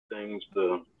things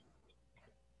to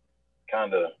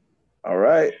kind of. All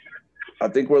right. I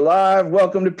think we're live.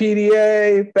 Welcome to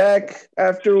PDA, back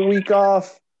after a week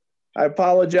off. I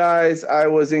apologize. I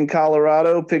was in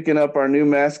Colorado picking up our new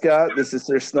mascot. This is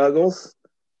Sir Snuggles.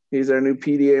 He's our new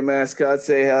PDA mascot.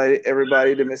 Say hi,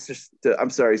 everybody, to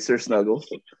Sir Snuggles,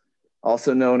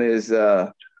 also known as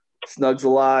Snugs a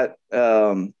Lot,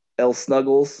 L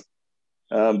Snuggles,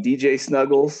 DJ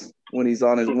Snuggles when he's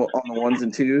on the ones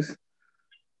and twos.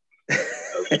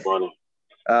 That's funny.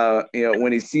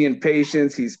 When he's seeing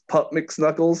patients, he's Pup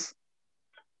McSnuggles.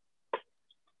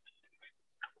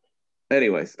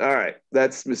 Anyways, all right,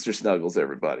 that's Mr. Snuggles,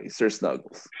 everybody, Sir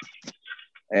Snuggles.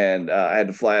 And I had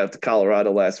to fly out to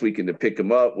Colorado last weekend to pick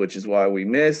him up, which is why we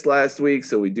missed last week.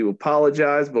 So we do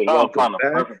apologize, but welcome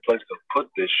back. Perfect place to put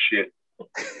this shit.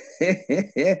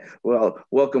 Well,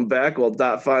 welcome back. Well,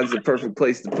 Dot finds the perfect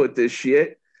place to put this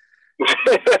shit.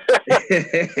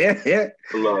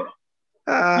 Hello.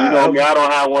 You know me, I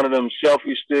don't have one of them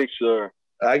selfie sticks or.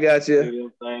 I got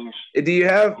you. Things. Do you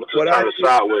have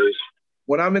sideways?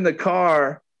 When I'm in the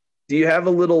car, do you have a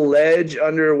little ledge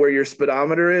under where your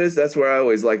speedometer is? That's where I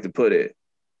always like to put it.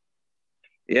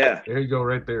 Yeah. There you go,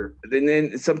 right there. And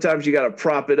then sometimes you got to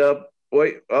prop it up.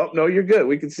 Wait. Oh, no, you're good.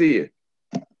 We can see you.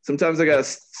 Sometimes I got to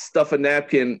stuff a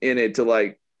napkin in it to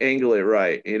like angle it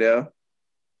right, you know?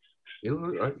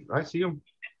 I see him.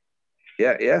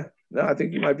 Yeah. No, I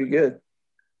think you might be good.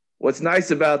 What's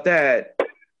nice about that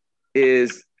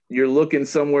is you're looking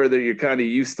somewhere that you're kind of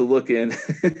used to looking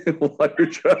while you're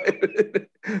driving.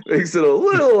 Makes it a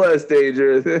little less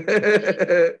dangerous.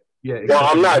 Yeah. Well,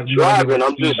 I'm not driving.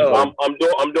 I'm just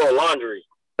I'm doing laundry.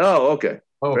 Oh, okay.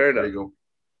 Oh, fair enough. There you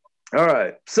go. All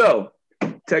right. So,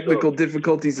 technical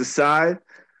difficulties aside,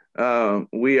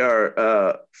 we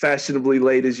are fashionably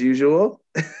late as usual.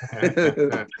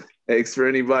 Thanks for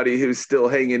anybody who's still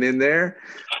hanging in there.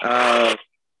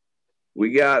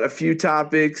 We got a few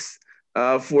topics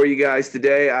for you guys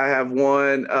today. I have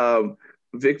one.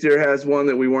 Victor has one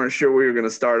that we weren't sure we were going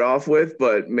to start off with,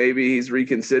 but maybe he's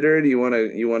reconsidered. You want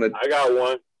to? I got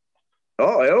one.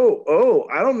 Oh!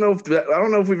 I don't know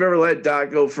if we've ever let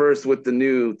Doc go first with the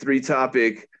new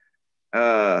 3-topic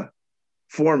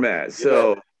format.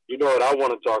 So you know what I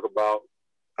want to talk about.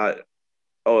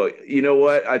 You know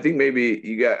what? I think maybe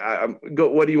you got. Go.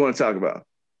 What do you want to talk about?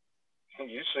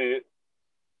 You see it.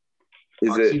 Is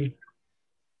boxing. it?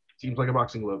 Seems like a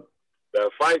boxing glove.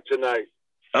 That fight tonight.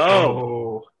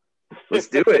 Oh. Let's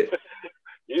do it.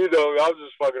 You know, I was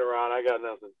just fucking around. I got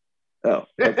nothing. Oh,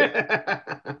 okay.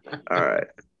 All right.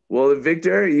 Well,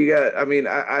 Victor, you got. I mean,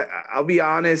 I'll be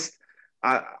honest.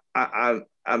 I'm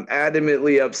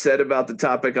adamantly upset about the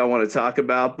topic I want to talk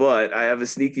about, but I have a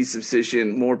sneaky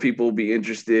suspicion more people will be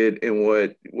interested in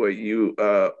what you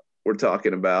were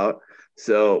talking about.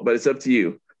 So, but it's up to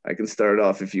you. I can start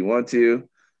off if you want to.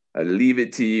 I leave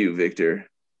it to you, Victor.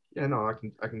 Yeah, no,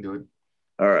 I can do it.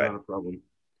 All right. Not a problem.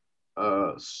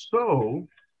 So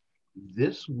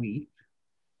this week,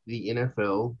 the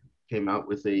NFL came out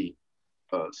with a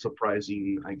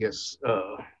surprising, I guess,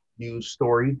 news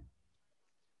story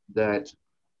that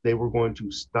they were going to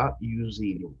stop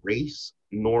using race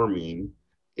norming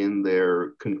in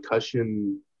their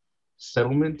concussion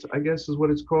settlement, I guess is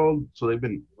what it's called. So they've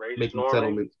been making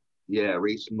settlements. Yeah,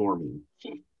 race norming.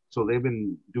 So they've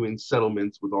been doing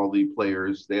settlements with all the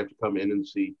players. They have to come in and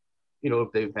see,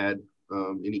 if they've had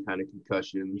any kind of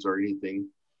concussions or anything.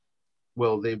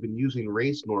 Well, they've been using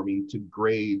race norming to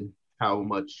grade how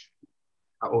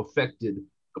affected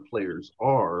the players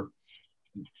are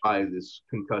by this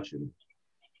concussion.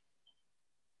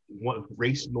 What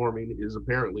race norming is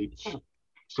apparently.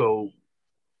 So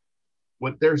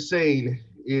what they're saying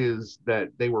is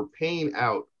that they were paying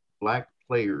out Black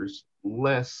players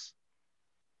less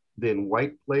than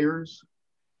white players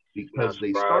because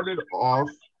they started off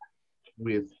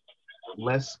with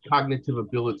less cognitive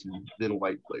ability than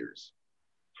white players.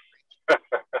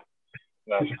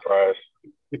 Not surprised.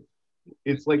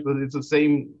 It's the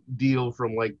same deal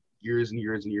from like years and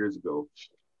years and years ago.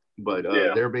 But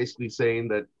they're basically saying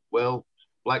that, well,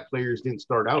 Black players didn't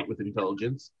start out with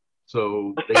intelligence,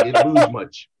 so they didn't lose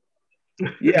much.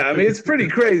 Yeah, I mean, it's pretty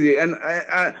crazy. And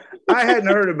I hadn't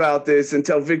heard about this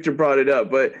until Victor brought it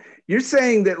up. But you're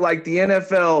saying that, like, the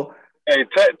NFL... Hey,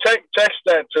 text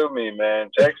that to me, man.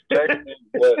 Text me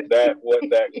what that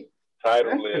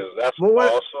title is. That's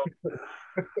awesome.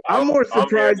 I'm more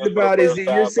surprised about is that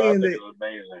you're saying that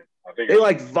amazing. I think they,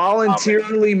 like,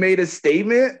 voluntarily made a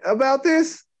statement about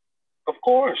this? Of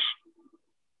course.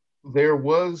 There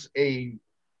was a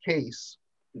case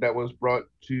that was brought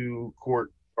to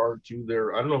court or to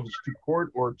their, I don't know if it's to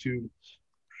court or to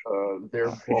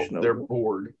their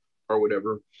board. or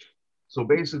whatever. So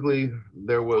basically,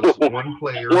 there was one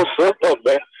player. What's up,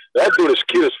 man? That dude is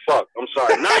cute as fuck. I'm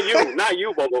sorry. Not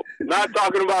you, Bobo. Not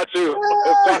talking about you.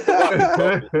 I'm talking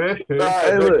about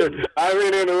sorry, I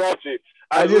didn't interrupt you.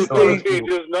 I just think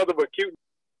just nothing but cute.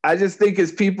 I just think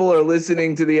as people are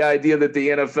listening to the idea that the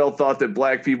NFL thought that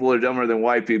black people are dumber than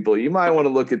white people, you might want to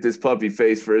look at this puppy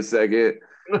face for a second.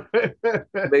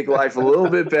 Make life a little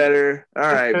bit better. All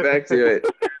right, back to it.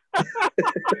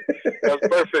 That's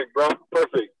perfect, bro.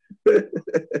 Perfect.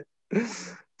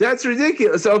 That's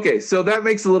ridiculous. Okay, so that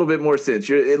makes a little bit more sense.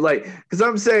 You're like, because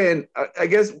I'm saying, I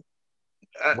guess.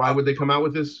 Why would they come out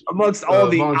with this? Amongst all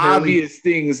the obvious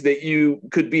things that you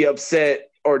could be upset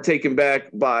or taken back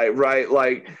by, right?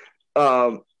 Like,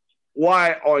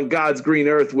 why on God's green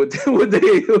earth would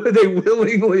they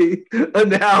willingly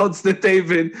announce that they've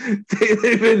been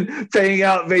paying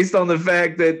out based on the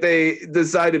fact that they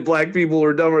decided black people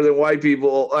are dumber than white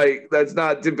people? Like, that's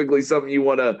not typically something you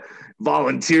want to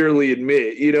voluntarily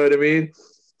admit. You know what I mean?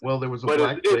 Well, there was a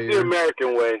black player. It's the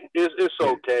American way. It's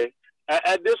okay.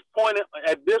 At this point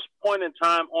in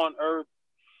time on Earth,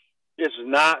 it's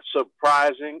not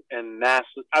surprising, and I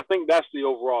think that's the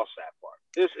overall sad part.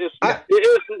 It's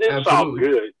all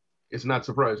good. It's not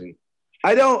surprising.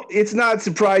 It's not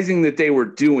surprising that they were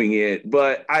doing it,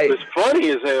 but it's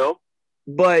funny as hell.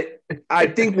 But I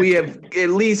think we have at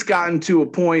least gotten to a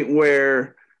point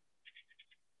where,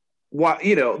 like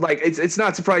it's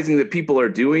not surprising that people are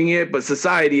doing it, but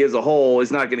society as a whole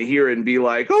is not going to hear it and be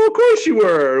like, "Oh, of course you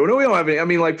were." No, we don't have any. I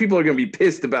mean, like, people are going to be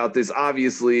pissed about this,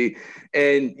 obviously,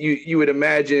 and you would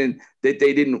imagine that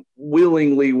they didn't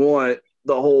willingly want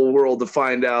the whole world to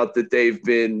find out that they've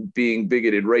been being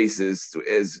bigoted racists,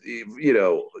 as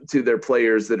to their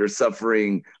players that are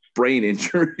suffering brain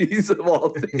injuries of all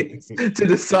things, to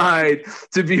decide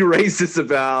to be racist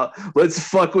about. Let's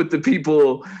fuck with the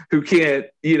people who can't,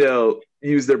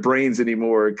 use their brains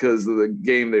anymore because of the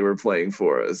game they were playing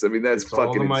for us. I mean, that's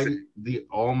fucking the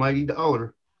almighty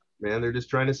dollar, man. They're just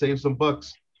trying to save some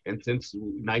bucks. And since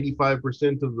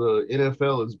 95% of the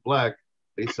NFL is black,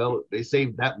 they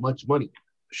save that much money.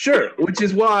 Sure, which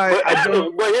is why But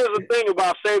here's the thing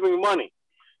about saving money.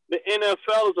 The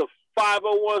NFL is a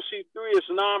 501c3. It's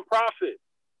a nonprofit.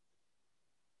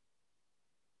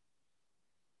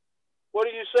 What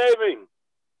are you saving?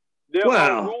 There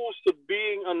are rules to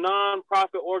being a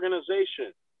nonprofit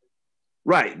organization.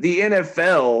 Right. The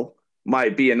NFL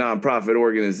might be a nonprofit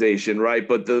organization, right?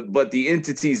 But the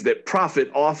entities that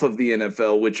profit off of the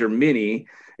NFL, which are many,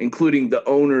 including the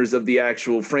owners of the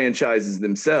actual franchises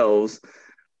themselves,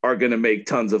 are going to make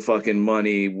tons of fucking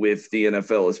money with the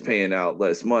NFL is paying out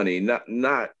less money. You have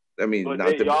to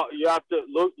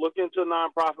look into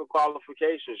nonprofit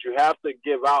qualifications. You have to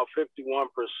give out 51%.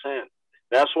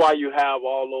 That's why you have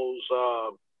all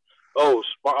those,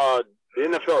 the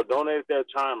NFL donated their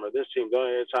time, or this team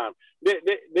donated their time.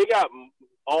 They got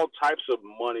all types of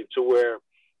money to where.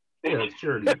 Yeah, it's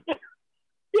charity.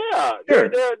 Yeah, sure.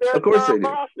 They're of course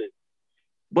nonprofit.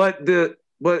 They do.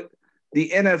 But the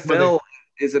NFL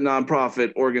is a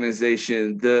nonprofit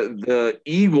organization. The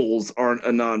Eagles aren't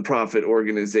a nonprofit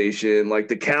organization. Like,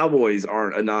 the Cowboys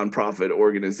aren't a nonprofit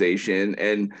organization.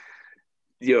 And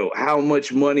how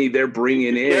much money they're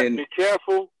bringing in. Be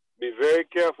careful. Be very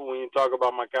careful when you talk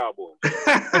about my Cowboys.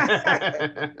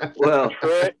 Well,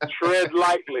 tread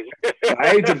lightly. I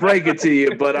hate to break it to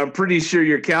you, but I'm pretty sure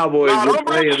your Cowboys don't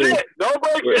break shit.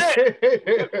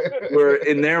 Were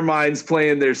in their minds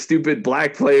playing their stupid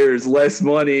black players less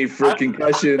money for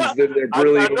concussions than their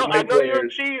brilliant white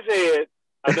players. I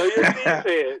know you're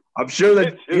cheesehead. I'm sure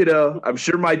that, I'm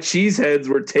sure my cheeseheads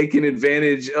were taking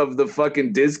advantage of the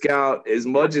fucking discount as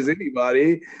much as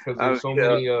anybody. Because there's so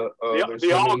many,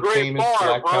 famous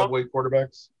black Cowboy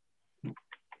quarterbacks.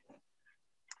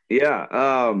 Yeah.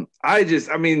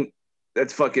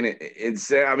 That's fucking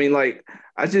insane. I mean, like,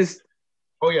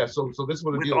 Oh yeah, so this is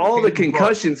what with all the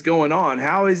concussions going on,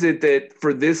 how is it that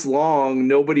for this long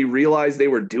nobody realized they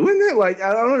were doing that? Like,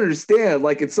 I don't understand.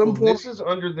 Like, at some point, this is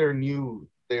under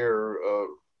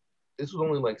this was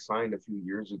only like signed a few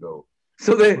years ago.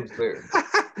 So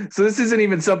so this isn't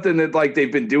even something that like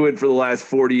they've been doing for the last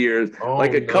 40 years.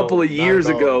 Couple of years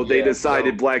ago, they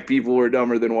decided black people were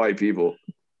dumber than white people.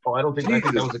 Oh, I think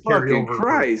that was a carryover.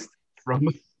 Christ. From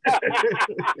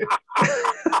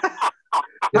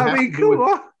I mean, come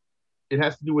on. It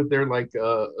has to do with their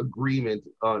agreement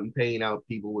on paying out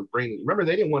people with brain. Remember,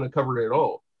 they didn't want to cover it at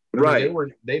all. Right.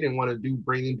 They didn't want to do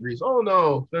brain injuries. Oh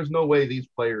no, there's no way these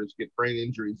players get brain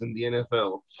injuries in the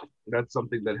NFL. That's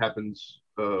something that happens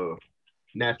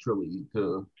naturally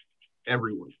to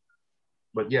everyone.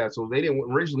 But yeah, so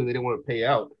originally they didn't want to pay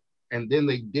out, and then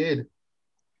they did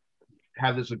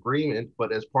have this agreement,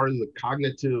 but as part of the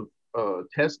cognitive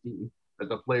testing that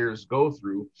the players go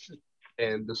through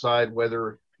and decide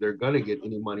whether they're going to get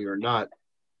any money or not,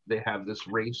 they have this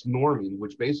race norming,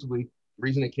 which basically the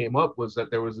reason it came up was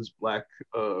that there was this black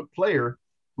player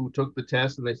who took the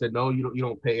test and they said, no, you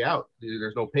don't pay out.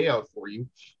 There's no payout for you.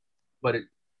 But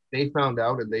they found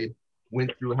out and they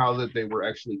went through how that they were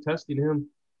actually testing him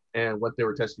and what they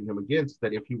were testing him against,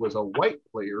 that if he was a white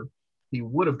player, he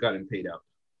would have gotten paid out.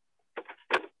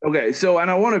 Okay, so,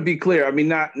 and I want to be clear. I mean,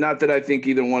 not that I think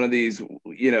either one of these,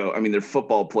 I mean, they're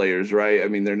football players, right? I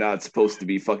mean, they're not supposed to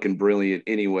be fucking brilliant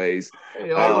anyways.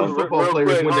 Hey, all those football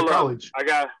players went to college.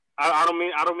 I don't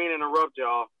mean to interrupt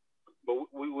y'all, but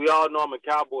we all know I'm a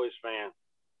Cowboys fan.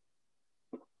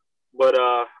 But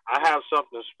I have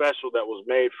something special that was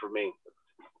made for me.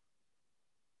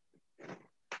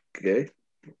 Okay.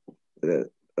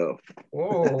 Oh.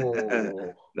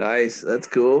 Nice. That's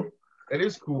cool. That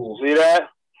is cool. See that?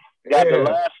 Got the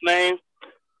last name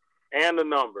and the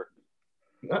number.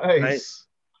 Nice.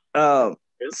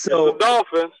 It's the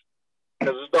Dolphins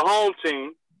because it's the home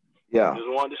team. Yeah. Just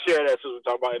wanted to share that since we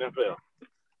talk about NFL.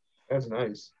 That's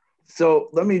nice. So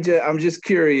I'm just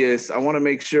curious. I want to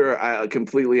make sure I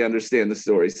completely understand the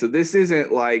story. So this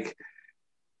isn't like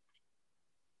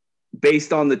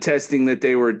based on the testing that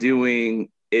they were doing,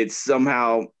 it's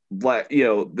somehow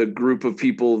the group of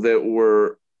people that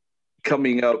were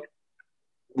coming up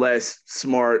less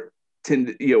smart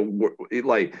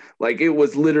like it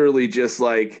was literally just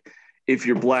like, if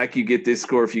you're black you get this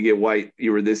score, if you get white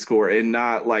you were this score, and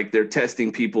not like they're testing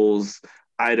people's,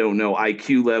 I don't know,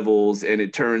 IQ levels, and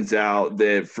it turns out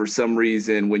that for some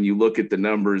reason when you look at the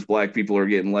numbers, black people are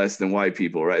getting less than white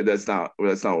people, right? That's not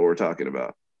what we're talking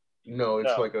about. No,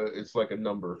 it's like a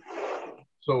number.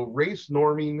 So race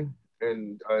norming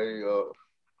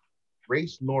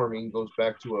race norming goes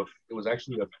back to it was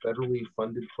actually a federally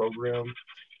funded program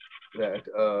that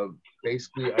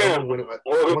basically, I don't know when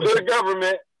the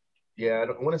government. Yeah,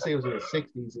 I want to say it was in the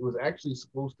 60s. It was actually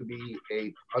supposed to be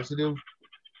a positive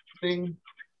thing,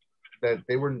 that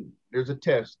there's a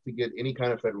test to get any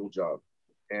kind of federal job.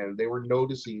 And they were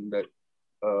noticing that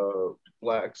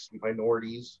blacks,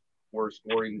 minorities were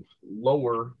scoring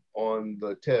lower on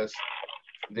the test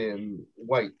than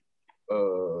white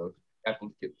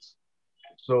applicants.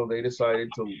 So they decided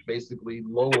to basically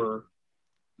lower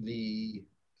the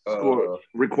score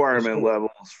requirement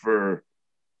levels for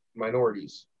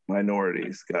minorities.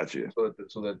 Gotcha.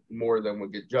 So that more of them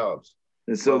would get jobs.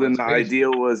 And so then the idea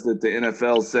was that the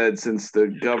NFL said, since the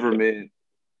government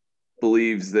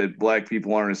believes that black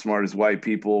people aren't as smart as white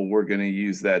people, we're going to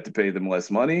use that to pay them less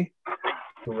money.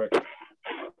 Correct.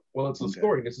 Well, it's a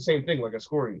scoring. It's the same thing, like a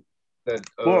scoring. That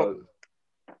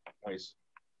nice.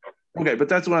 Okay, but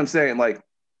that's what I'm saying. Like,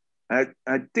 I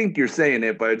think you're saying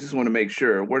it, but I just want to make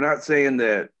sure. We're not saying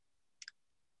that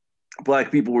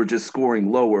black people were just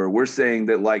scoring lower. We're saying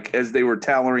that, like, as they were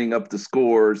tallying up the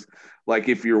scores, like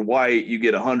if you're white, you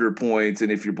get 100 points,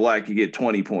 and if you're black, you get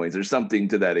 20 points, or something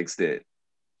to that extent.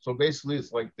 So basically,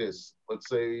 it's like this. Let's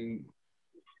say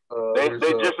they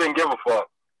just didn't give a fuck.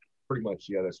 Pretty much,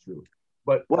 yeah, that's true.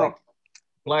 But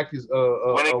black is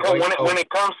when it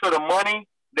comes to the money,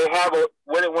 they have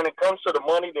when it comes to the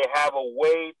money, they have a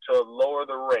way to lower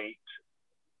the rate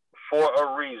for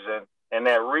a reason, and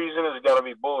that reason is going to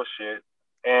be bullshit,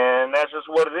 and that's just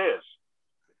what it is.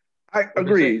 I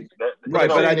agree. Right,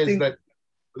 but I think that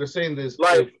they're saying this,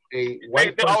 like a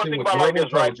white person with normal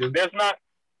intelligence. There's not.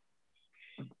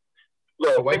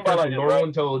 Look, a white person with normal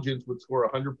intelligence would score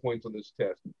 100 points on this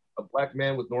test. A black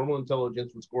man with normal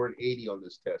intelligence would score an 80 on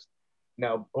this test.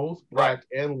 Now, both black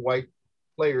and white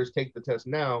players take the test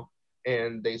now,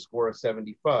 and they score a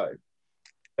 75.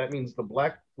 That means the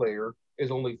black player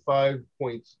is only 5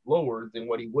 points lower than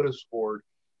what he would have scored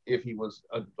if he was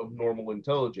of normal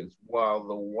intelligence, while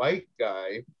the white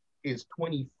guy is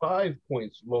 25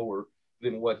 points lower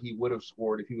than what he would have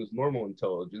scored if he was normal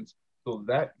intelligence. So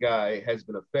that guy has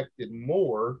been affected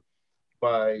more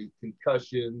by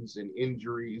concussions and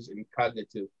injuries and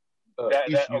cognitive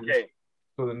issues. Okay.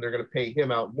 So then they're going to pay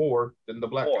him out more than the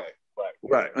black guy.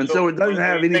 Right. And so it doesn't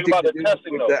have anything to do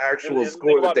with the actual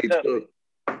score that they took.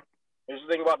 Here's the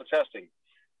thing about the testing.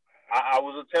 I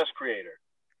was a test creator.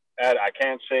 I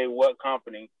can't say what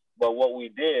company, but what we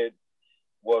did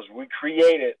was we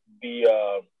created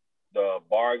the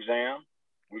bar exam.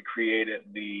 We created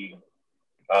the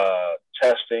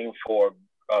testing for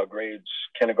grades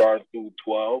kindergarten through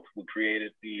 12. We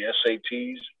created the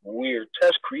SATs. We're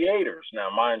test creators now,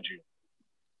 mind you.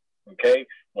 Okay,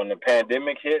 when the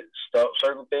pandemic hit,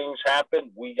 certain things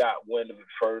happened. We got wind of it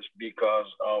first because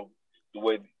of the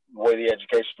way the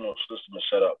educational system is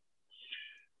set up.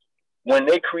 when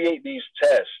they create these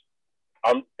tests,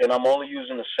 I'm only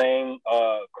using the same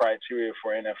criteria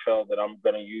for NFL that I'm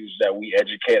going to use that we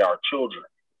educate our children,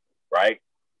 right?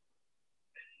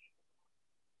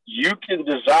 You can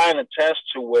design a test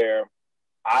to where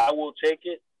I will take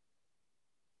it,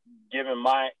 given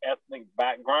my ethnic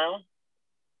background,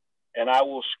 and I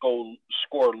will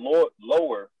score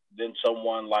lower than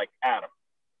someone like Adam.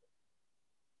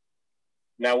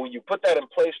 Now, when you put that in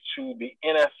place to the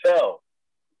NFL,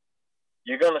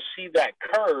 you're going to see that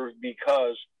curve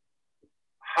because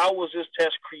how was this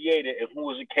test created and who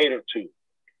was it catered to?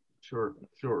 Sure.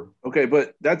 Okay,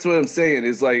 but that's what I'm saying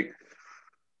is like,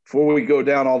 before we go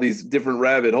down all these different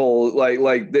rabbit holes,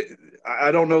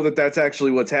 I don't know that that's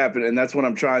actually what's happened, and that's what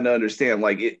I'm trying to understand.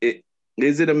 Like,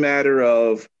 is it a matter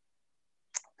of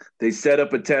they set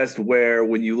up a test where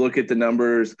when you look at the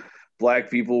numbers,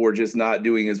 Black people were just not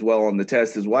doing as well on the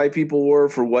test as white people were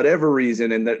for whatever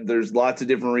reason, and that there's lots of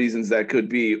different reasons that could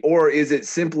be? Or is it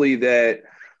simply that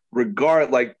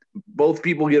like both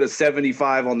people get a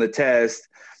 75 on the test,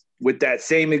 with that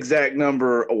same exact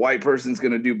number, a white person's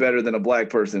going to do better than a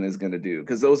Black person is going to do?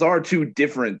 Because those are two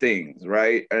different things,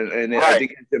 right? And right. I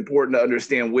think it's important to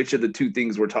understand which of the two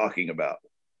things we're talking about.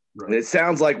 Right. And it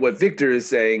sounds like what Victor is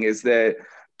saying is that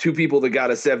two people that got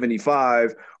a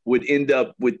 75 would end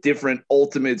up with different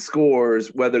ultimate scores,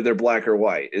 whether they're Black or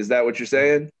white. Is that what you're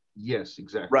saying? Yes,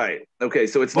 exactly. Right. Okay,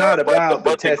 so it's not about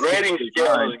the grading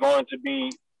scale is going to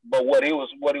be. But what he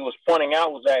was pointing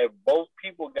out was that if both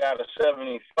people got a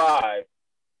 75,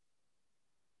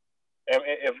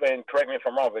 and correct me if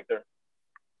I'm wrong, Victor,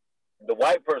 the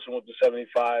white person with the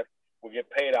 75 will get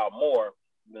paid out more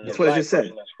than that's the what black I just said.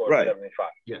 Person that scored right. 75.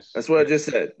 Yes, that's what I just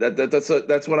said.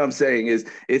 That's what I'm saying is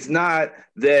it's not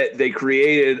that they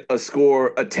created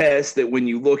a test that when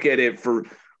you look at it for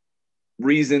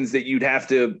reasons that you'd have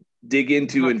to dig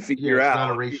into and figure out. It's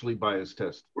not a racially biased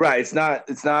test. Right. It's not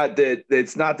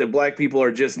that Black people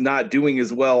are just not doing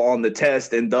as well on the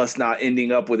test and thus not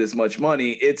ending up with as much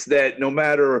money. It's that no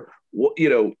matter what,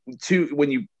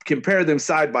 when you compare them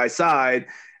side by side,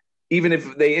 even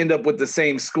if they end up with the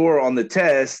same score on the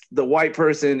test, the white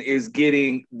person is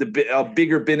getting a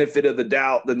bigger benefit of the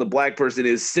doubt than the Black person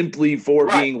is simply for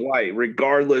being white,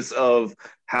 regardless of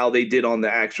how they did on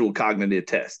the actual cognitive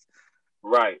test.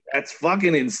 Right. That's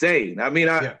fucking insane. I mean,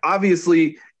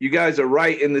 obviously you guys are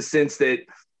right in the sense that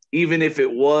even if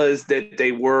it was that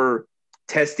they were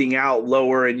testing out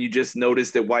lower and you just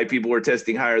noticed that white people were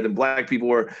testing higher than Black people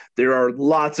were, there are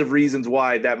lots of reasons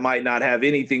why that might not have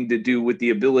anything to do with the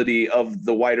ability of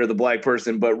the white or the Black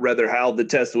person, but rather how the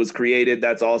test was created.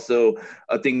 That's also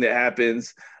a thing that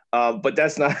happens. But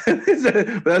that's not, but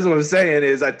that's what I'm saying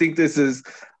is I think this is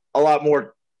a lot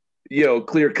more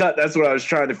clear cut. That's what I was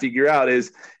trying to figure out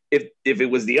is if it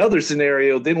was the other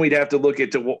scenario, then we'd have to look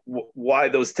into why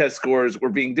those test scores were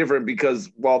being different,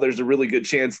 because while there's a really good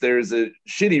chance there's a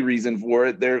shitty reason for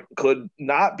it, there could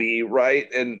not be, right?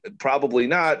 And probably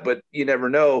not, but you never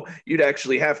know. You'd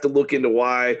actually have to look into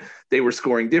why they were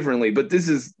scoring differently. But this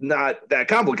is not that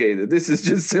complicated. This is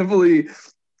just simply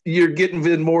you're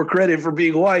getting more credit for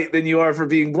being white than you are for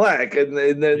being Black. And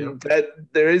then that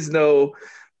there is no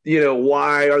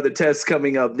why are the tests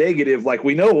coming up negative? Like,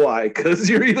 we know why, because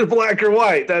you're either Black or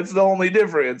white. That's the only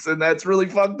difference, and that's really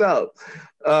fucked up.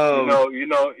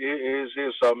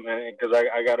 Here's something, because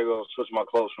I got to go switch my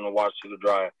clothes from the wash to the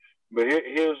dryer. But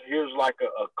here's like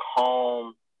a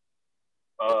calm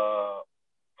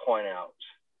point out.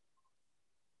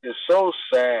 It's so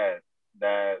sad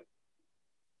that,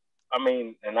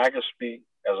 and I can speak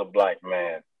as a Black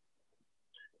man,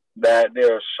 that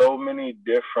there are so many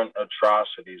different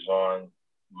atrocities on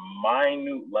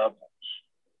minute levels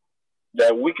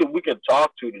that we could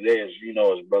talk to today, as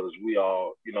as brothers. We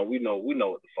all, we know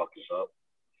what the fuck is up.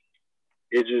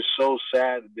 It's just so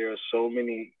sad that there are so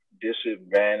many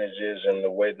disadvantages in the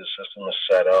way the system is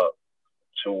set up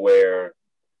to where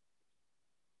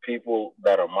people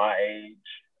that are my age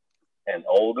and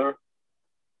older,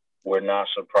 we're not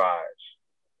surprised.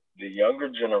 The younger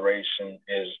generation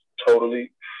is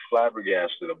totally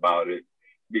flabbergasted about it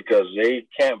because they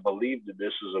can't believe that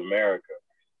this is America.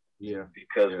 Yeah.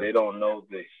 Because they don't know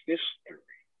the history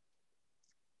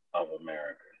of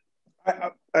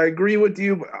America. I agree with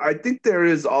you, but I think there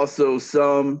is also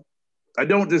I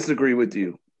don't disagree with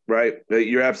you, right?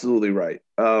 You're absolutely right.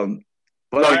 But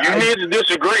you need to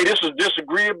disagree. This is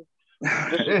disagreeable.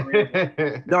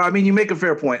 No, you make a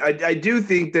fair point. I do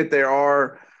think that there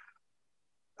are.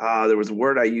 There was a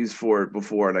word I used for it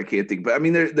before, and I can't think. But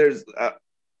there's.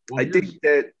 I think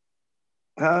that.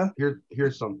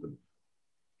 Here's something.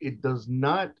 It does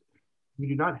not. You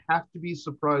do not have to be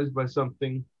surprised by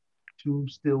something to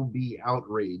still be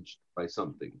outraged by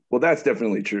something. Well, that's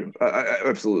definitely true. I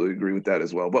absolutely agree with that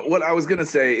as well. But what I was going to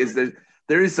say is that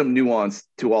there is some nuance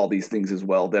to all these things as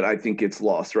well that I think gets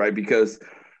lost, right? Because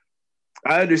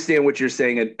I understand what you're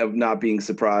saying of not being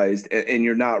surprised, and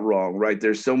you're not wrong, right?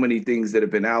 There's so many things that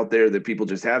have been out there that people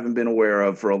just haven't been aware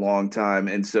of for a long time.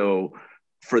 And so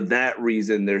for that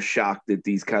reason, they're shocked that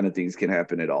these kind of things can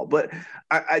happen at all. But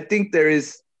I think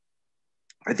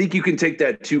I think you can take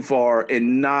that too far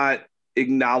and not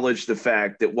acknowledge the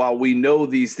fact that while we know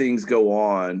these things go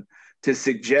on, to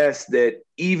suggest that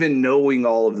even knowing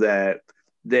all of that,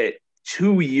 that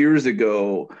 2 years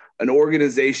ago, an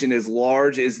organization as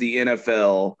large as the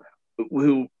NFL,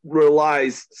 who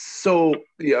relies so,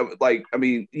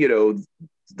 the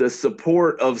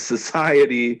support of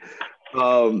society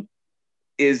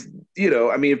is,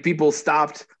 if people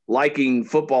stopped liking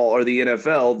football or the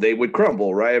NFL, they would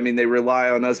crumble, right? I mean, they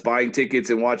rely on us buying tickets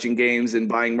and watching games and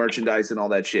buying merchandise and all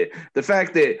that shit. The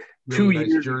fact that really 2 nice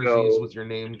years jerseys ago, with your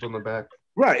names on the back.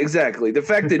 right, exactly. The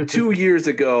fact that 2 years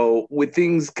ago, with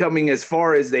things coming as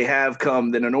far as they have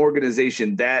come, that an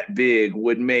organization that big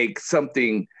would make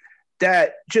something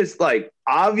that just like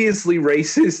obviously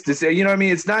racist to say,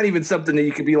 it's not even something that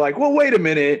you could be like, well, wait a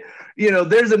minute,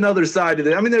 there's another side to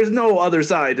that. I mean, there's no other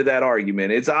side to that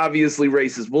argument. It's obviously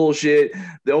racist bullshit.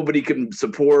 Nobody can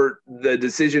support the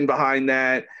decision behind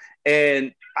that.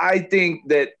 And I think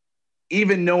that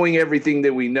even knowing everything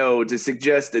that we know, to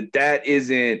suggest that that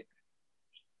isn't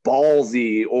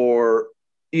ballsy or,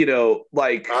 beyond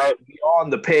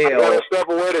the pale. I gotta step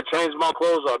away to change my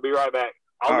clothes. I'll be right back.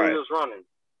 I'll leave this running.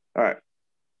 All right.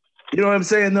 You know what I'm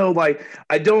saying, though? Like,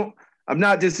 I'm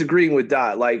not disagreeing with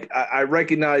Dot. Like, I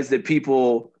recognize that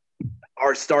people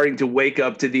are starting to wake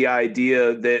up to the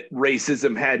idea that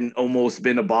racism hadn't almost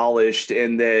been abolished,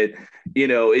 and that,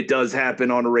 it does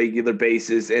happen on a regular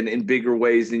basis and in bigger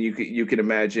ways than you can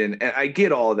imagine. And I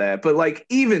get all of that. But, like,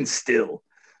 even still,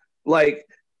 like,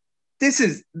 this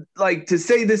is like, to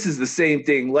say this is the same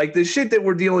thing, like the shit that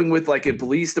we're dealing with, like in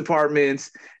police departments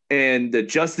and the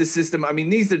justice system. I mean,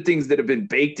 these are things that have been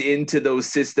baked into those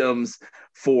systems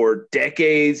for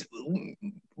decades,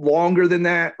 longer than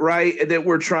that, right? That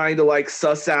we're trying to like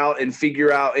suss out and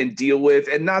figure out and deal with.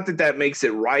 And not that that makes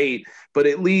it right, but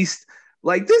at least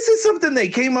like this is something they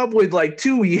came up with like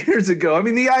 2 years ago. I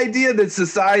mean, the idea that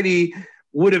society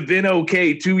would have been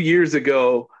okay 2 years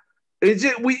ago, it's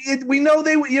just, we know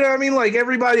they, like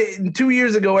everybody 2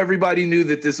 years ago, everybody knew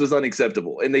that this was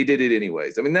unacceptable and they did it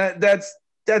anyways. I mean,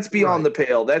 that's beyond the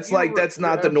pale. That's that's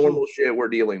not the normal shit we're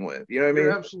dealing with. You know what I mean?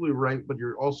 You're absolutely right, but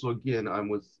you're also, again, I'm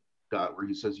with Dot where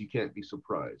he says you can't be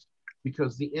surprised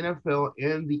because the NFL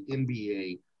and the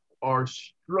NBA are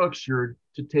structured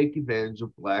to take advantage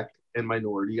of Black and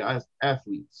minority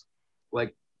athletes.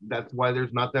 Like, that's why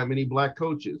there's not that many Black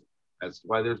coaches. That's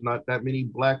why there's not that many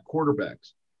Black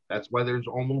quarterbacks. That's why there's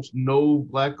almost no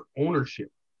Black ownership.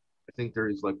 I think there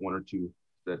is like one or two.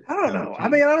 I don't know. I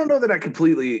mean, I don't know that I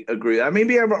completely agree.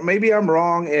 Maybe I'm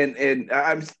wrong.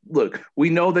 And look, we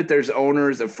know that there's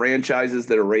owners of franchises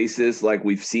that are racist. Like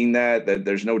we've seen that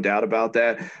there's no doubt about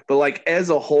that. But like as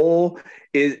a whole,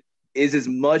 is as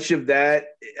much of that.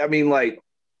 I mean, like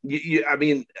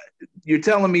you're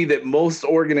telling me that most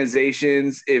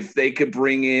organizations, if they could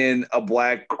bring in a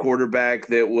Black quarterback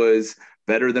that was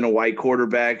better than a white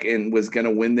quarterback and was going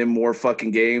to win them more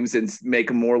fucking games and make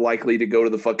them more likely to go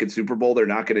to the fucking Super Bowl, they're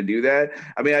not going to do that.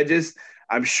 I mean,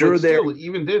 I'm sure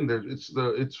even then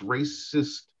it's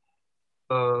racist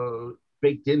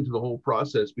baked into the whole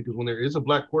process, because when there is a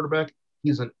Black quarterback,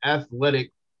 he's an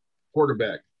athletic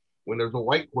quarterback. When there's a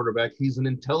white quarterback, he's an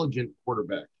intelligent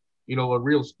quarterback, a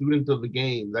real student of the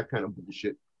game, that kind of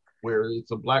bullshit. Where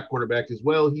it's a Black quarterback as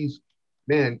well, he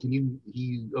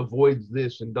avoids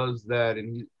this and does that,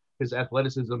 and his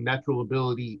athleticism, natural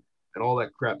ability, and all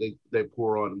that crap they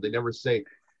pour on him. They never say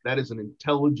that is an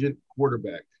intelligent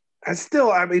quarterback. I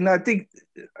think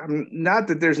not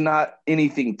that there's not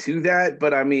anything to that,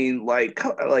 but I mean, like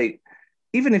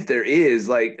even if there is,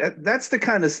 like that's the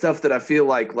kind of stuff that I feel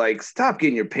like stop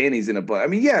getting your panties in a bunch. I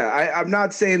mean, yeah, I'm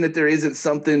not saying that there isn't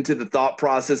something to the thought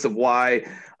process of why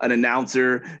an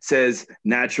announcer says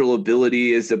natural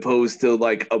ability as opposed to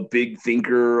like a big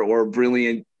thinker or a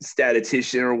brilliant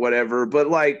statistician or whatever. But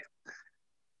like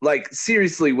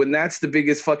seriously, when that's the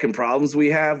biggest fucking problems we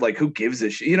have, like who gives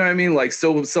a shit? You know what I mean? Like,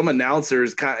 so some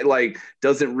announcers kind of like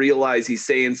doesn't realize he's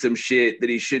saying some shit that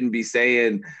he shouldn't be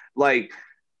saying. Like,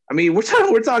 I mean, we're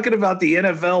talking about the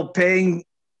NFL paying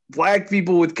black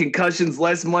people with concussions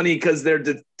less money because they're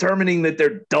determining that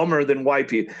they're dumber than white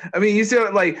people. I mean, you see,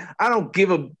 like, I don't give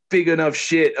a big enough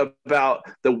shit about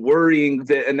the wording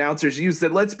that announcers use.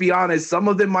 That, let's be honest, some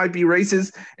of them might be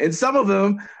racist and some of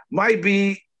them might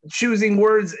be choosing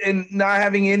words and not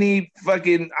having any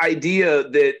fucking idea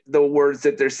that the words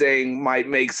that they're saying might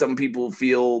make some people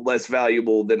feel less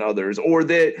valuable than others, or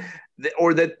that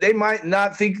they might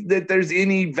not think that there's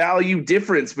any value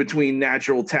difference between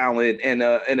natural talent and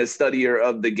a studier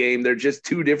of the game. They're just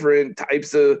two different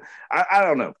types of, I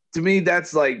don't know. To me,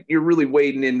 that's like, you're really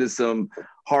wading into some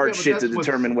hard shit to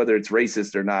determine whether it's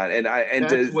racist or not. And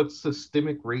that's what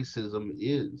systemic racism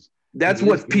is. That's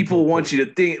what people want you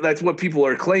to think. That's what people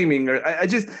are claiming. Or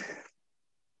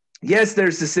yes,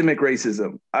 there's systemic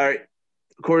racism. All right.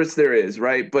 Of course there is,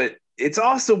 right? But it's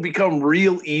also become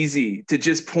real easy to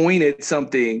just point at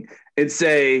something and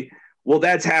say, well,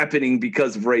 that's happening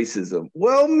because of racism.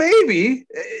 Well, maybe,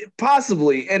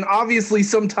 possibly. And obviously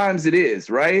sometimes it is,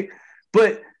 right?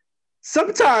 But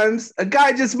sometimes a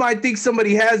guy just might think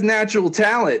somebody has natural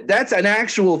talent. That's an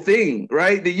actual thing,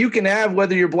 right? That you can have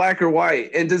whether you're black or white.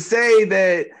 And to say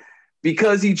that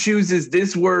because he chooses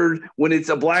this word when it's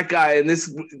a black guy and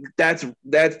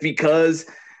that's because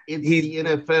in the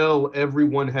NFL,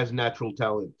 everyone has natural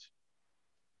talent.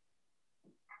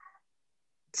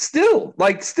 Still,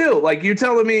 you're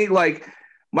telling me, like,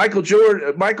 Michael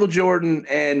Jordan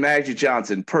and Magic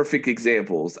Johnson, perfect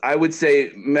examples. I would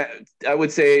say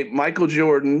Michael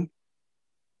Jordan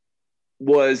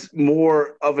was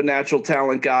more of a natural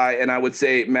talent guy, and I would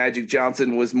say Magic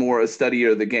Johnson was more a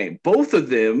studier of the game. Both of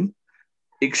them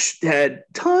had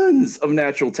tons of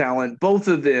natural talent. Both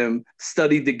of them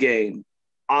studied the game.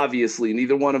 Obviously,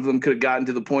 neither one of them could have gotten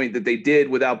to the point that they did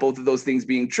without both of those things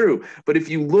being true. But if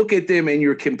you look at them and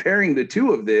you're comparing the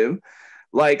two of them,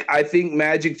 like, I think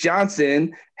Magic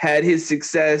Johnson had his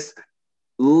success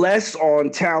less on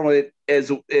talent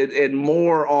and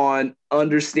more on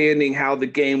understanding how the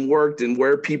game worked and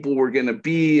where people were going to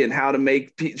be and how to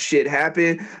make shit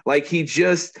happen. Like, he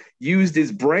just used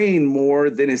his brain more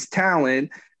than his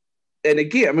talent. And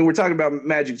again, I mean, we're talking about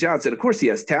Magic Johnson. Of course he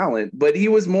has talent, but he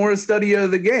was more a study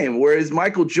of the game, whereas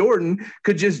Michael Jordan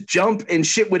could just jump and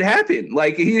shit would happen.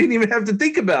 Like, he didn't even have to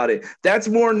think about it. That's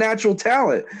more natural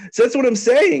talent. So that's what I'm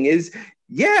saying is,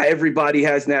 yeah, everybody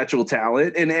has natural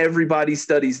talent and everybody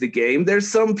studies the game. There's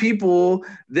some people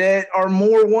that are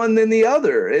more one than the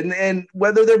other, and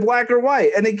whether they're black or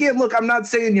white. And again, look, I'm not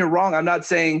saying you're wrong. I'm not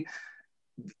saying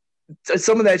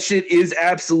some of that shit is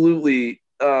absolutely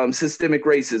systemic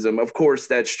racism. Of course,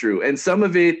 that's true. And some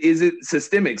of it isn't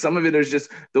systemic. Some of it is just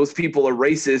those people are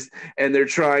racist and they're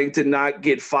trying to not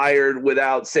get fired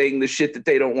without saying the shit that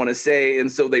they don't want to say.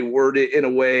 And so they word it in a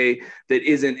way that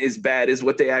isn't as bad as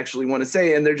what they actually want to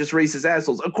say. And they're just racist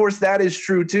assholes. Of course, that is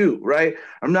true too, right?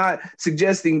 I'm not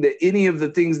suggesting that any of the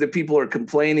things that people are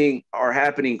complaining are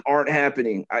happening aren't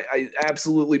happening. I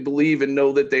absolutely believe and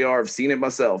know that they are. I've seen it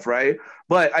myself, right?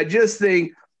 But I just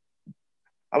think,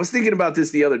 I was thinking about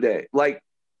this the other day, like,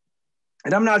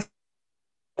 and I'm not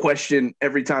question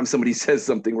every time somebody says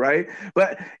something, right?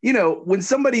 But, you know, when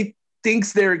somebody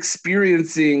thinks they're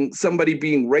experiencing somebody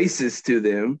being racist to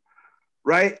them,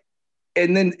 right?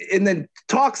 And then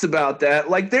talks about that,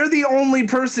 like, they're the only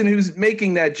person who's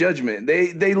making that judgment.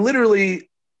 They literally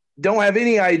don't have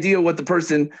any idea what the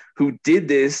person who did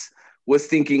this was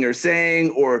thinking or saying,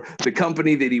 or the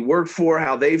company that he worked for,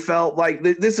 how they felt. Like,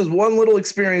 this is one little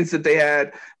experience that they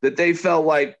had, that they felt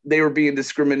like they were being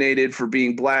discriminated for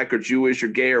being black or Jewish or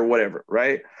gay or whatever,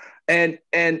 right? And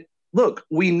look,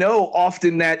 we know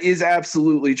often that is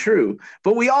absolutely true,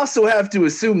 but we also have to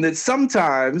assume that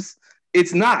sometimes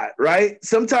it's not, right?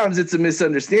 Sometimes it's a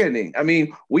misunderstanding. I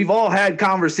mean, we've all had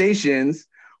conversations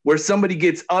where somebody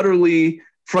gets utterly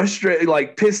frustrated,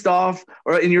 like pissed off,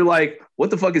 and you're like, what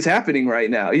the fuck is happening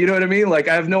right now? You know what I mean? Like,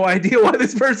 I have no idea why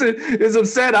this person is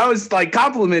upset. I was like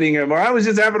complimenting him, or I was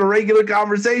just having a regular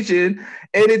conversation.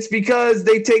 And it's because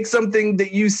they take something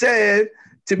that you said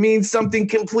to mean something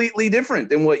completely different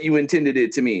than what you intended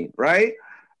it to mean, right?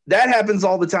 That happens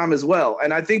all the time as well.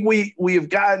 And I think we have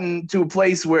gotten to a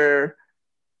place where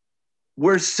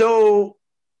we're so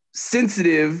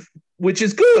sensitive, which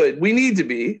is good. We need to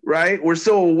be, right? We're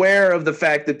so aware of the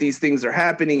fact that these things are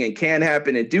happening and can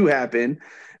happen and do happen,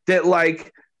 that,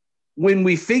 like, when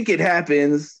we think it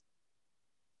happens,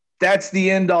 that's the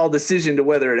end all decision to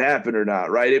whether it happened or not,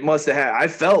 right? It must have happened. I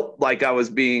felt like I was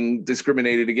being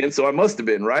discriminated against, so I must have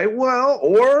been, right? Well,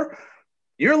 or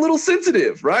you're a little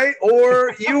sensitive, right?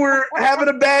 Or you were having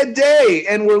a bad day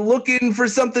and were looking for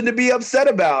something to be upset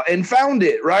about and found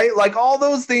it, right? Like, all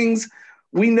those things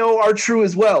we know are true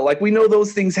as well. Like, we know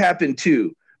those things happen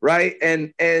too. right?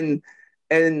 And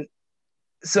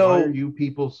so why are you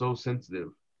people so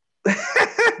sensitive?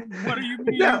 What do you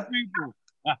mean, No. you people?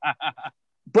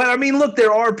 But I mean, look,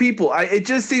 there are people. It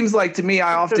just seems like to me,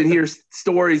 I often hear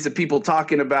stories of people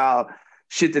talking about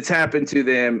shit that's happened to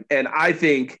them, and I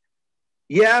think,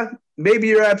 yeah, maybe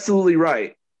you're absolutely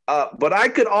right. But I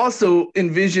could also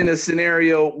envision a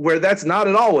scenario where that's not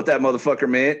at all what that motherfucker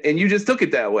meant, and you just took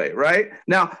it that way, right?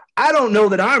 Now, I don't know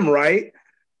that I'm right,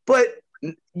 but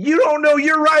you don't know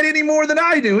you're right any more than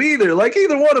I do either. Like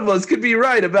either one of us could be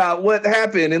right about what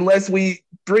happened unless we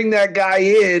bring that guy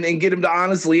in and get him to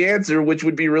honestly answer, which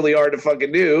would be really hard to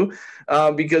fucking do.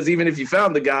 Because even if you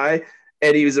found the guy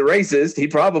and he was a racist,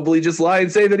 he'd probably just lie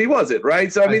and say that he wasn't,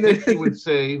 right? So I mean, think he would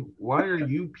say, "Why are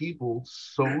you people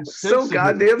so sensitive? So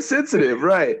goddamn sensitive,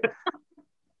 right?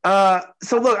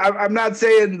 So look, I'm not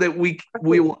saying that we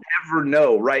will ever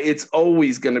know, right? It's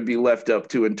always going to be left up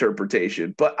to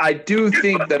interpretation. But I do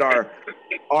think that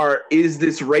our is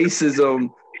this racism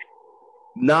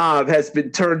knob has been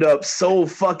turned up so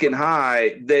fucking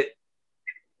high that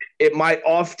it might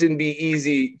often be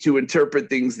easy to interpret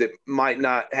things that might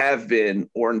not have been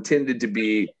or intended to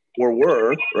be or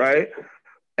were, right?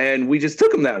 And we just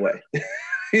took them that way.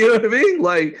 You know what I mean?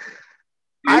 Like,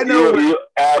 I know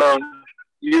Adam,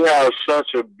 you have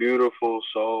such a beautiful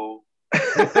soul.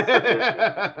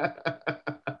 I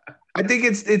think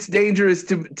it's dangerous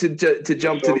to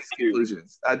jump to these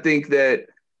conclusions. I think that,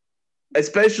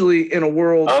 especially in a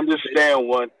world. Understand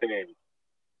one thing.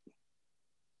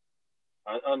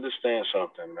 I understand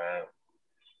something, man.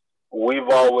 We've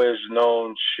always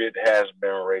known shit has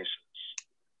been racist.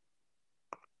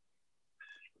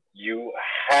 You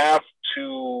have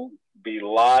to be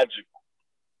logical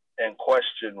and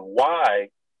question why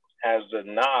has the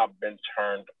knob been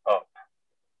turned up.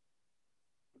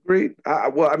 Agreed.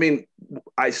 Well, I mean,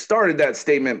 I started that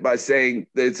statement by saying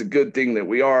that it's a good thing that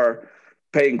we are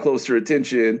paying closer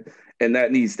attention and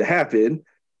that needs to happen.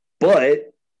 But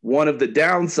one of the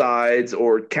downsides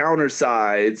or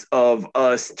countersides of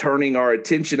us turning our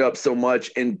attention up so much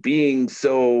and being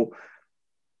so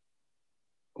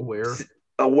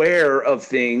aware of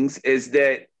things is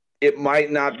that it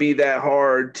might not be that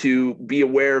hard to be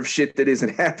aware of shit that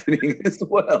isn't happening as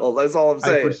well. That's all I'm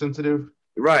saying. Hypersensitive.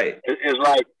 Right. It's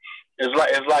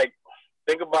like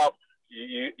think about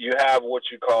you have what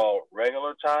you call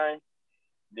regular time,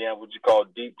 then what you call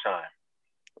deep time.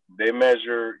 They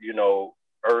measure,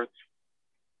 Earth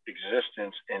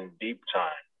existence in deep time,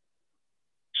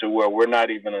 to where we're not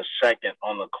even a second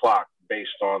on the clock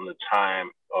based on the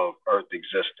time of Earth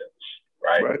existence,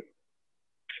 right? Right.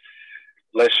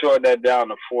 Let's short that down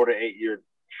to 4 year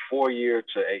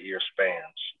to 8 year spans.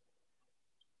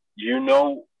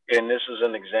 And this is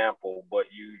an example, but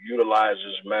you utilize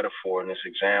this metaphor and this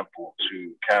example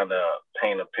to kind of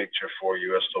paint a picture for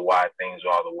you as to why things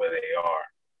are the way they are.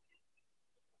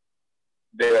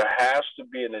 There has to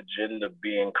be an agenda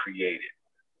being created.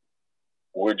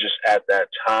 We're just at that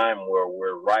time where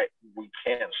we're right. We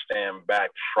can't stand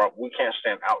we can't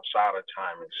stand outside of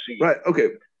time and see. Right.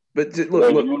 Okay. But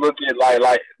look, you look at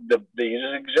like these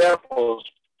examples,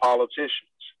 politicians,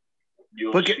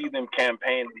 you'll see them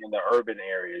campaigning in the urban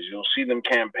areas. You'll see them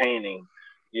campaigning,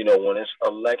 when it's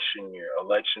election year,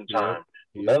 election time.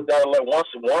 Yeah. Once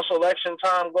election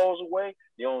time goes away,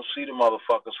 you don't see the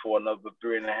motherfuckers for another 3.5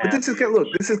 years. But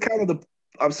this is kind of the.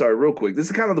 I'm sorry, real quick. This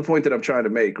is kind of the point that I'm trying to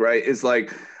make, right? It's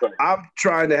like I'm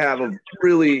trying to have a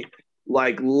really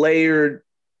layered,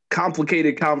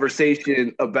 complicated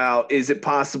conversation about, is it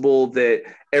possible that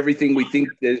everything we think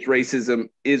is racism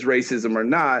or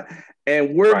not?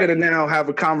 And we're going to now have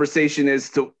a conversation as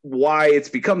to why it's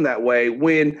become that way.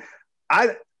 When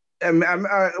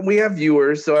we have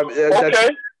viewers, so I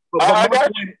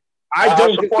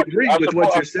don't disagree with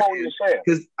what you're saying,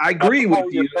 because I agree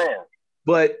with you.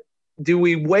 But do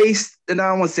we waste, and I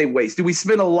don't want to say waste, do we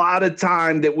spend a lot of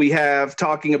time that we have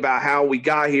talking about how we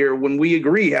got here when we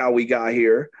agree how we got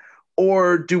here?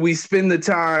 Or do we spend the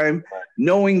time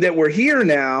knowing that we're here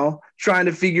now, trying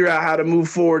to figure out how to move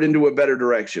forward into a better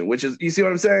direction? Which is, you see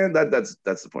what I'm saying? That's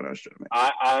the point I was trying to make.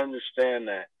 I understand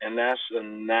that, and that's a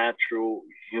natural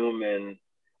human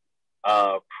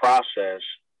process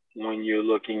when you're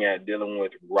looking at dealing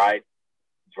with right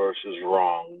versus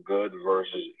wrong, good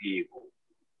versus evil.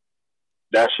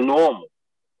 That's normal.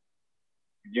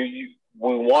 We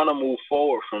want to move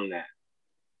forward from that.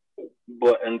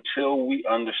 But until we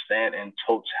understand in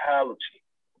totality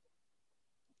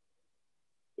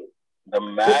the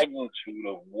magnitude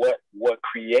of what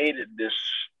created this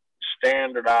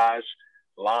standardized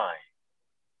line,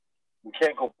 we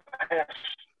can't go past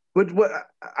But what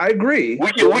I agree.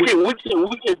 We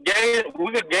could gain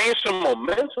some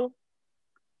momentum.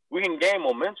 We can gain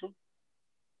momentum.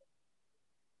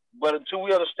 But until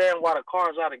we understand why the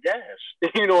car's out of gas,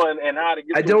 and how to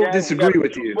get I don't disagree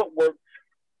with you. Footwork.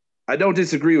 I don't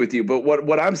disagree with you, but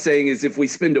what I'm saying is if we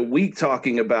spend a week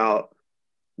talking about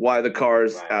why the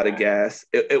car's out of gas,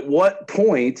 at what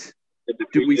point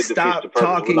do we stop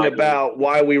talking about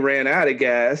why we ran out of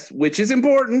gas, which is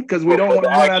important because we don't want to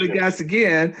run out of gas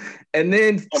again, and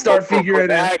then start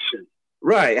figuring out,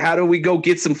 right, how do we go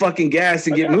get some fucking gas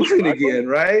and get moving again,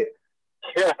 right?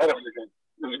 Yeah, let's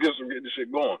get this shit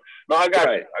going. No, I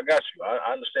got you.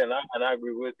 I understand, and I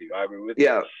agree with you.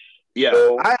 Yeah. Yeah,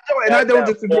 so, I don't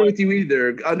disagree with you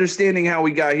either. Understanding how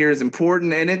we got here is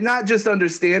important, and it's not just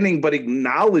understanding, but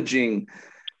acknowledging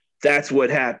that's what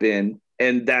happened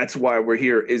and that's why we're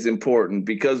here is important.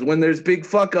 Because when there's big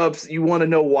fuck ups, you want to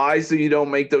know why, so you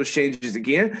don't make those changes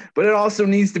again. But it also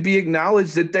needs to be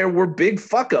acknowledged that there were big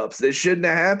fuck ups that shouldn't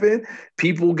have happened.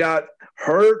 People got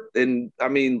hurt, and I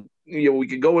mean, we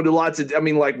could go into lots of,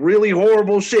 really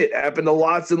horrible shit happened to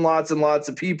lots and lots and lots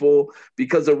of people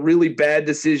because of really bad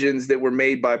decisions that were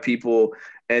made by people.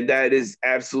 And that is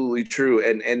absolutely true.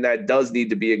 And that does need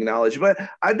to be acknowledged. But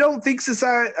I don't think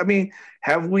society,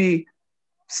 have we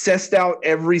sussed out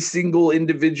every single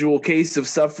individual case of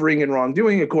suffering and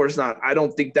wrongdoing? Of course not. I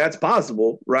don't think that's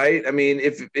possible, right?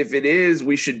 If it is,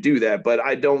 we should do that, but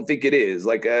I don't think it is.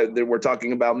 We're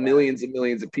talking about millions and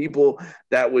millions of people.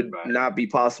 That would not be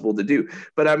possible to do.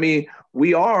 But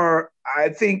we are, I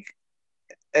think,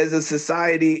 as a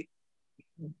society,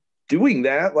 doing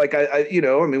that.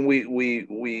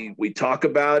 We talk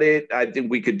about it. I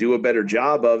think we could do a better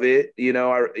job of it.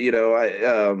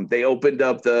 They opened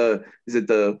up is it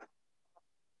the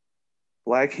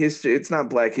Black History? It's not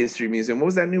Black History Museum. What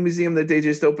was that new museum that they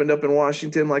just opened up in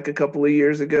Washington a couple of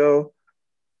years ago?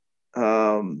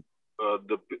 The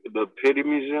Pity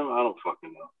Museum? I don't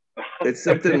fucking know. It's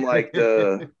something like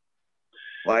the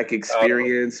Black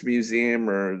Experience Museum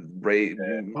or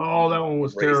that one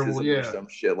was terrible. Yeah, or some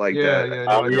shit like that.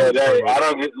 I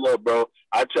don't get bro.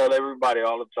 I tell everybody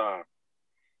all the time.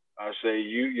 I say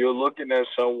you're looking at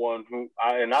someone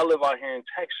I live out here in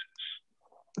Texas.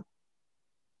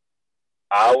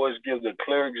 I always give the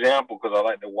clear example because I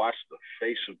like to watch the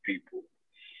face of people.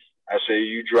 I say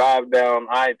you drive down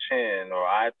I-10 or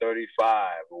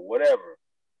I-35 or whatever,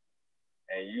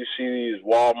 and you see these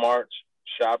Walmarts,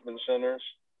 shopping centers.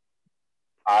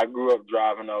 I grew up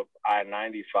driving up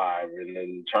I-95 and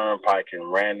then Turnpike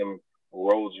and random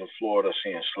roads in Florida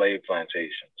seeing slave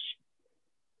plantations.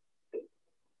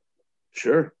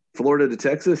 Sure. Florida to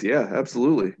Texas? Yeah,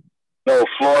 absolutely. No,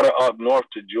 Florida up north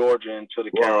to Georgia and to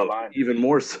the Carolinas. Even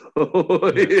more so.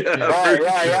 Yeah.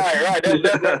 Right.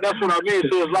 That's what I mean.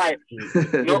 So it's like,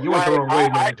 you went the wrong way,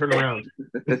 man. Turn around.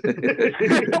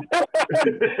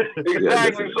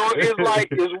 Exactly. So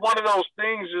it's one of those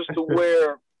things as to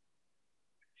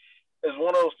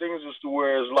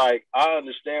where it's like, I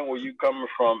understand where you coming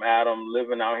from, Adam,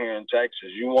 living out here in Texas.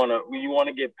 You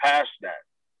wanna get past that,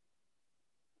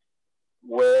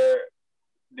 where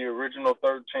the original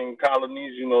 13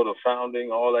 colonies, the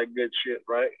founding, all that good shit,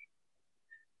 right?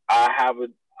 I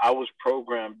was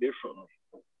programmed differently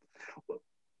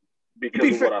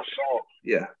because of what I saw.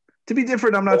 Yeah. To be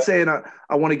different, I'm not saying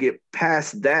I want to get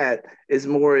past that. As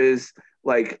more as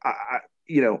like, I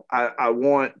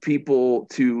want people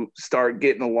to start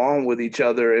getting along with each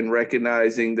other and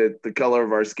recognizing that the color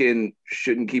of our skin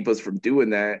shouldn't keep us from doing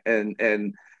that. And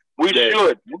we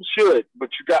should, but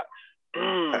you got.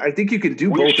 I think you can do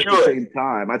both at the same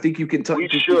time. I think you can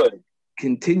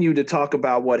continue to talk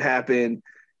about what happened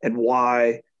and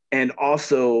why, and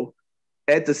also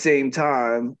at the same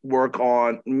time work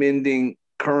on mending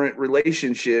current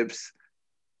relationships,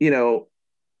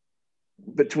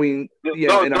 between those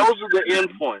are the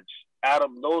endpoints,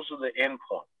 Adam. Those are the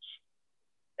endpoints,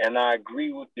 and I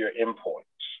agree with your endpoints.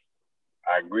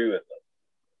 I agree with them,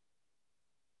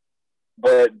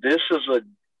 but this is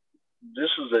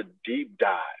a deep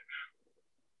dive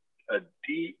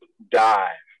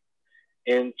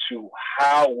into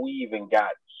how we even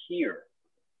got here.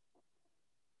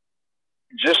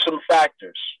 Just some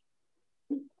factors.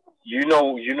 You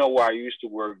know where I used to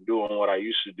work, doing what I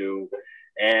used to do,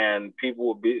 and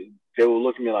people they would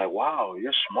look at me like, "Wow,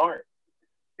 you're smart.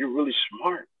 You're really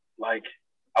smart. Like,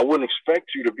 I wouldn't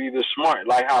expect you to be this smart."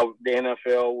 Like how the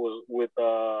NFL was with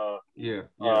the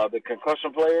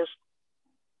concussion players.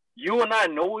 You and I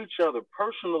know each other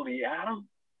personally, Adam,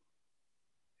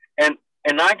 and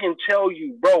I can tell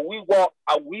you, bro, we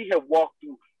have walked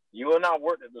through You and I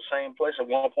worked at the same place at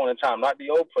one point in time, not the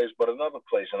old place, but another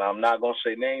place. And I'm not gonna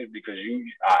say names because you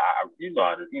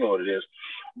know what it is.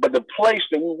 But the place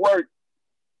that we worked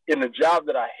in, the job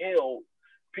that I held,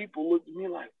 people looked at me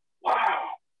like, "Wow,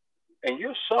 and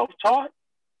you're self-taught."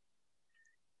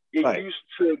 It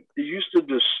used to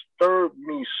disturb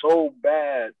me so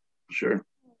bad. Sure.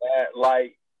 That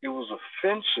like it was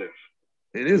offensive.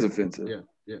 It is offensive.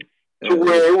 Yeah. To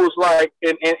where it was like,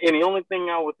 and the only thing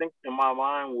I would think in my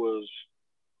mind was,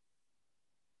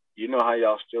 you know how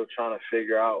y'all still trying to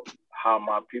figure out how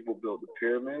my people built the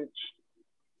pyramids?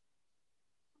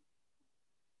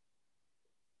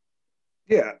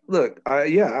 Yeah, look, I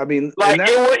mean, like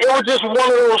it was just one of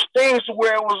those things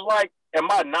where it was like, am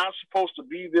I not supposed to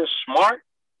be this smart?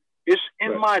 It's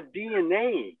in my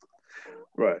DNA.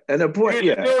 Right. And the point,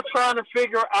 You're still trying to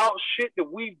figure out shit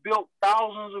that we built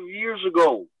thousands of years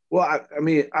ago. Well, I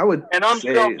mean, I would, and I'm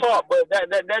self-taught, but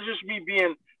that's just me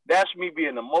being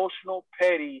emotional,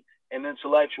 petty, and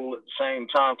intellectual at the same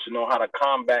time to know how to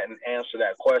combat and answer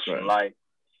that question. Right. Like,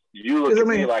 you look at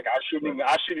me like I shouldn't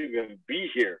even be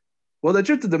here. Well, the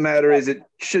truth of the matter is, it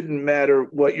shouldn't matter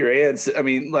what your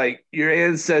your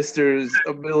ancestors'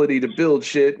 ability to build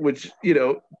shit, which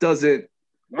doesn't.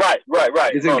 Right.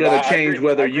 Isn't going to change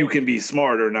whether you can be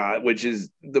smart or not, which is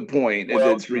the point. Well,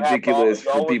 and it's ridiculous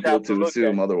for people to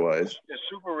assume otherwise. It's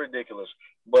super ridiculous.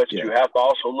 But you have to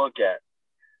also look at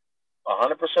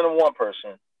 100% of one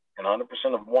person and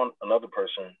 100% of another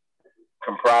person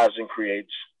comprised and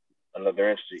creates another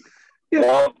entity.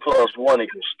 1 + 1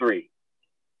 = 3.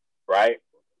 Right?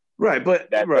 Right,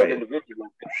 but that individual,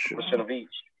 50% of each.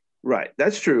 Right,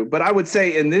 that's true. But I would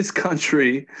say in this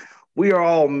country, we are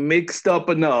all mixed up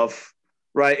enough,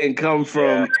 right? And come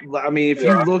from, I mean, if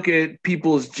you look at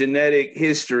people's genetic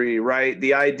history, right?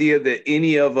 The idea that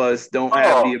any of us don't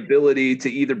have the ability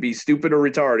to either be stupid or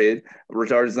retarded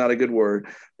is not a good word,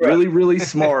 really, really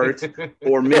smart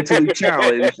or mentally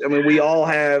challenged. I mean, we all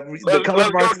have the color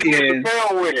of our skin.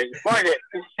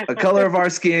 The color of our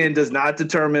skin does not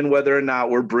determine whether or not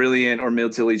we're brilliant or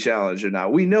mentally challenged or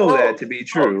not. We know that to be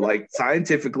true. Like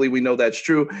scientifically, we know that's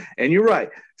true. And you're right.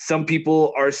 Some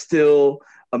people are still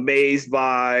amazed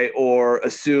by or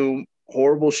assume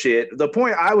horrible shit. The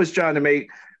point I was trying to make,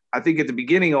 I think at the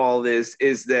beginning of all this,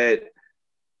 is that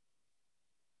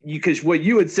because what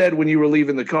you had said when you were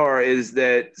leaving the car is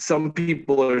that some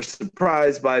people are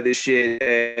surprised by this shit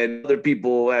and other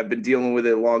people have been dealing with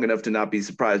it long enough to not be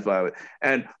surprised by it.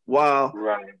 And while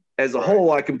as a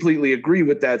whole, I completely agree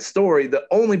with that story, the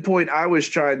only point I was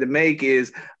trying to make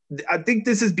is I think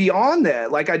this is beyond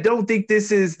that. Like, I don't think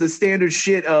this is the standard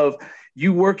shit of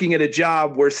you working at a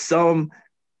job where some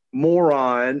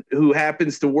moron who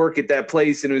happens to work at that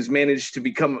place and who's managed to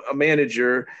become a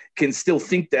manager can still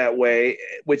think that way,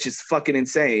 which is fucking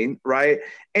insane, right?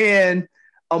 And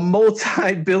a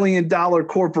multi-billion-dollar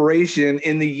corporation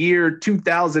in the year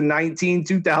 2019,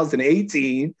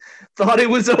 2018 thought it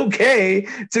was okay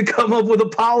to come up with a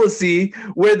policy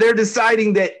where they're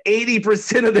deciding that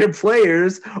 80% of their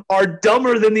players are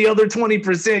dumber than the other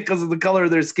 20% because of the color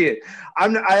of their skin.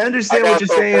 I understand what you're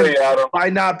saying by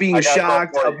not being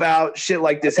shocked about shit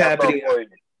like this happening,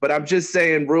 but I'm just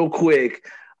saying real quick,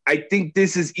 I think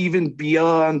this is even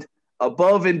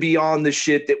above and beyond the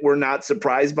shit that we're not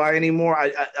surprised by anymore.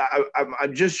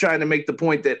 I'm just trying to make the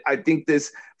point that I think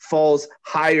this falls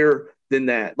higher than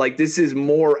that. Like, this is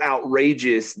more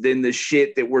outrageous than the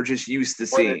shit that we're just used to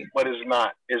seeing. But it's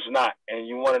not. It's not. And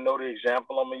you want to know the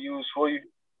example I'm going to use for you?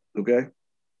 Okay.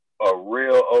 A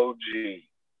real OG.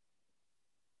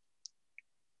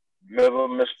 Remember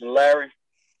Mr. Larry?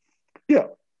 Yeah.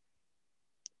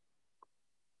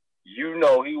 You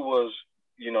know, he was,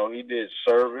 he did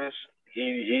service.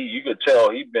 You could tell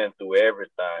he'd been through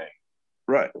everything.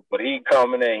 Right. But he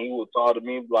coming in, he would talk to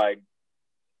me like,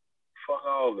 fuck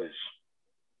all this.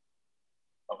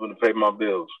 I'm going to pay my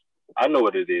bills. I know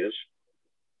what it is.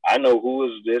 I know who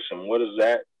is this and what is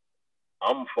that.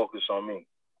 I'm going to focus on me.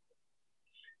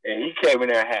 And he came in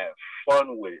there and had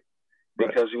fun with it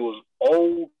because he was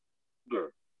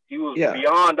older. He was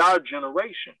beyond our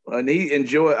generation. And he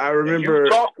enjoyed, I remember. You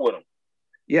talk with him.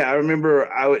 Yeah, I remember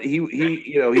he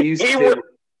used to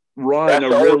run a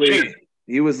really,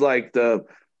 he was like the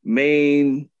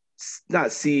main, not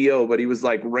CEO, but he was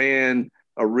like ran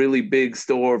a really big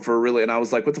store and I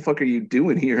was like, what the fuck are you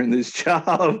doing here in this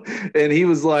job? And he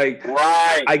was like,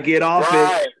 I get off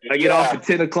at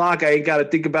 10 o'clock. I ain't got to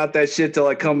think about that shit till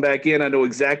I come back in. I know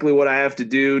exactly what I have to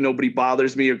do. Nobody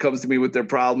bothers me or comes to me with their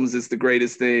problems. It's the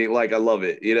greatest thing. Like, I love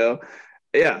it,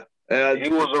 Yeah.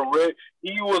 He's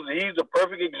a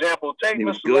perfect example. Take he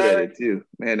was Mr. good Larry. at it too.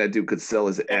 Man, that dude could sell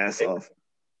his ass off.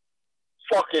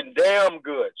 fucking damn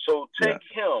good. So take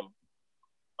him,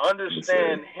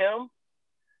 understand him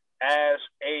as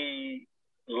a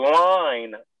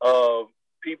line of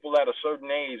people at a certain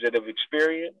age that have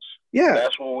experienced. Yeah.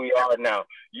 That's where we are now.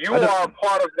 You are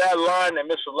part of that line that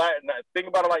Mr. Latin. Think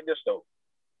about it like this, though.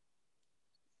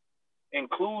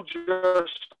 Include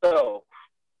yourself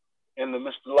in the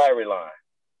Mr. Larry line,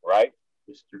 right?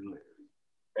 Mr. Larry.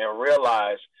 And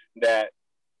realize that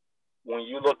when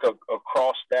you look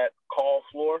across that call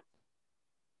floor,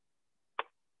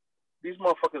 these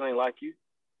motherfuckers ain't like you.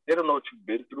 They don't know what you've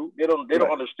been through. They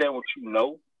don't understand what you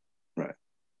know. Right.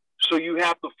 So you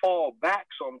have to fall back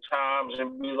sometimes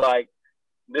and be like,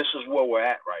 this is where we're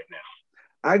at right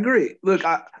now. I agree. Look,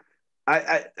 I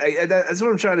that's what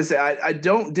I'm trying to say. I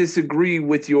don't disagree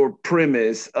with your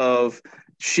premise of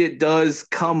shit does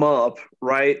come up,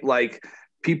 right? Like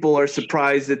people are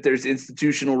surprised that there's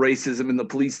institutional racism in the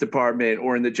police department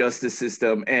or in the justice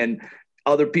system, and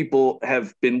other people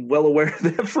have been well aware of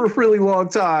that for a really long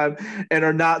time and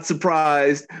are not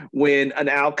surprised when an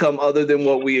outcome other than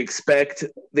what we expect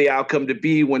the outcome to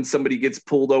be when somebody gets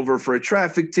pulled over for a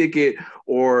traffic ticket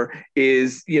or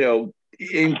is,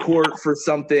 in court for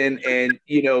something, and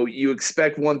you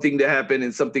expect one thing to happen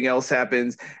and something else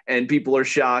happens and people are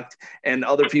shocked and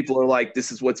other people are like,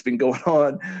 this is what's been going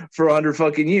on for 100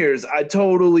 fucking years. I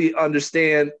totally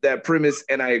understand that premise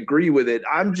and I agree with it.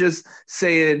 I'm just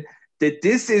saying that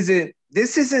this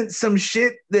isn't some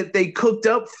shit that they cooked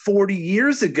up 40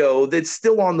 years ago that's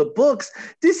still on the books.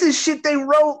 This is shit they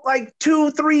wrote like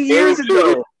 2-3 years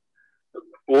ago.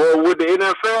 Well, with the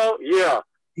NFL,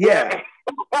 yeah.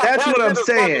 That's what I'm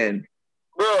saying.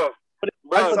 Bro, the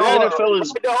NFL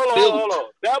is hold on.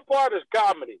 That part is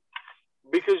comedy.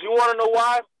 Because you want to know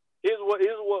why? Here's what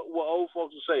old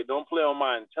folks will say. Don't play on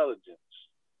my intelligence.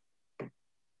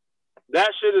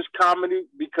 That shit is comedy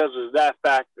because of that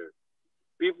factor.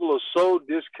 People are so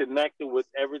disconnected with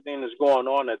everything that's going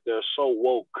on that they're so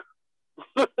woke.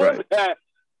 Right. That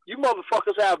you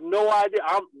motherfuckers have no idea.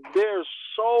 They're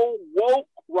so woke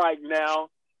right now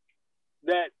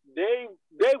that they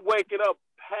waking up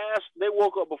they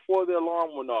woke up before their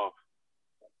alarm went off.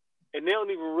 And they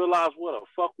don't even realize where the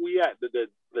fuck we at, the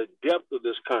depth of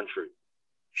this country.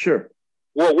 Sure.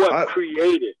 Well, what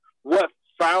created, what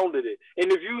founded it.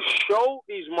 And if you show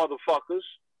these motherfuckers,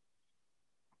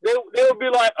 they'll be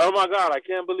like, oh my God, I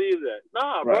can't believe that.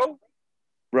 Nah, right. bro.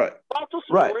 Right.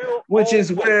 Right. Which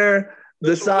is where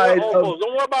the side of... Don't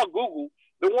worry about Google.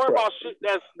 Don't worry about shit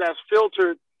that's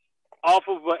filtered off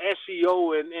of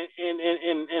SEO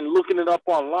and looking it up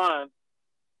online.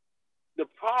 The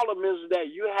problem is that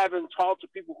you haven't talked to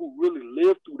people who really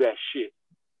lived through that shit.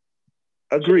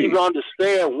 Agreed. To even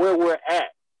understand where we're at.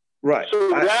 Right. So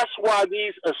that's why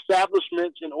these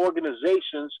establishments and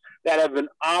organizations that have been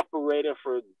operating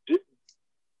for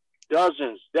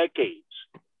dozens, decades,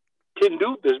 can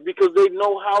do this because they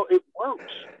know how it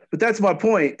works. But that's my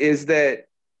point, is that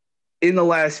in the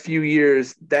last few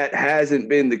years, that hasn't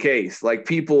been the case. Like,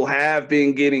 people have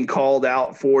been getting called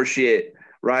out for shit,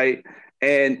 right?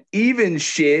 And even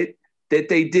shit that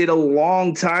they did a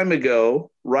long time ago,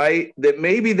 right, that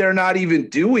maybe they're not even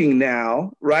doing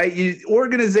now, right?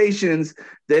 Organizations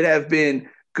that have been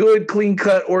good,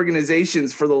 clean-cut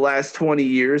organizations for the last 20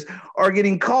 years are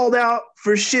getting called out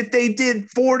for shit they did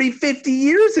 40, 50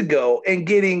 years ago and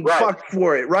getting fucked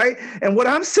for it, right? And what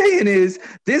I'm saying is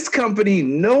this company,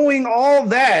 knowing all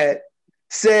that,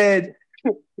 said,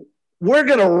 we're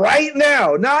going to right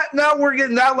now,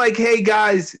 not like, hey,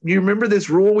 guys, you remember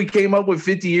this rule we came up with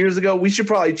 50 years ago? We should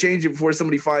probably change it before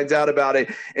somebody finds out about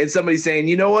it. And somebody's saying,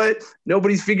 you know what?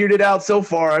 Nobody's figured it out so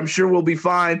far. I'm sure we'll be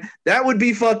fine. That would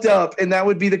be fucked up. And that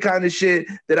would be the kind of shit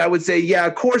that I would say, yeah,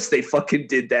 of course they fucking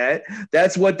did that.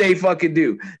 That's what they fucking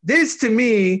do. This, to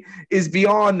me, is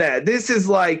beyond that. This is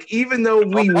like, even though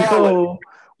we know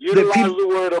that people... the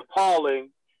word appalling.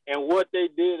 And what they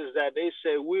did is that they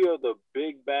said, we are the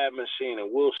big bad machine and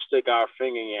we'll stick our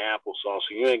finger in your applesauce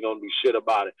and you ain't going to do shit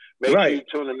about it. Make sure you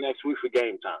tune in next week for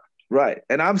Game Time. Right.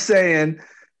 And I'm saying,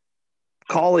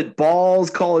 call it balls,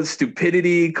 call it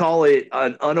stupidity, call it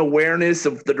an unawareness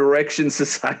of the direction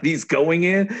society's going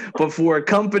in. But for a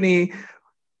company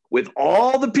with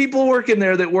all the people working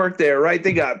there that work there, right?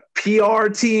 They got PR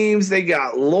teams, they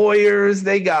got lawyers,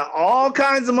 they got all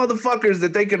kinds of motherfuckers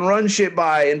that they can run shit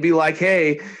by and be like,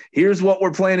 hey, here's what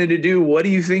we're planning to do. What do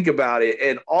you think about it?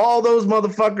 And all those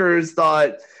motherfuckers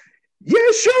thought,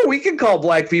 Yeah, sure, we can call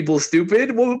black people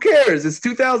stupid. Well, who cares? It's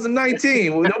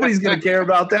 2019. Well, nobody's gonna care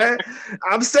about that.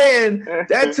 I'm saying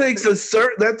that takes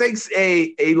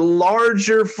a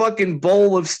larger fucking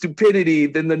bowl of stupidity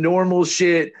than the normal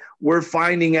shit we're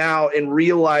finding out and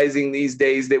realizing these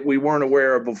days that we weren't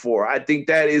aware of before. I think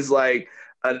that is like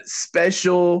a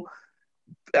special,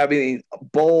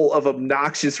 bowl of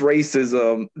obnoxious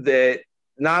racism that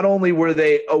not only were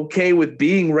they okay with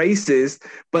being racist,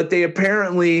 but they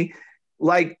apparently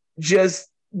like just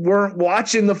weren't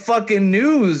watching the fucking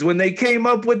news when they came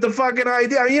up with the fucking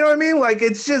idea. You know what I mean? Like,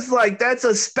 it's just like, that's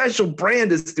a special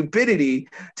brand of stupidity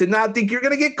to not think you're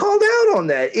going to get called out on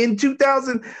that in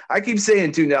 2000. I keep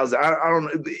saying 2000. I don't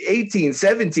know, 18,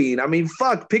 17. I mean,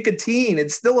 fuck, pick a teen.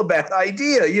 It's still a bad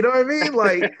idea. You know what I mean?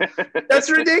 Like,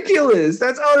 that's ridiculous.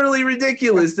 That's utterly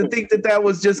ridiculous to think that that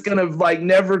was just going to like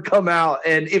never come out.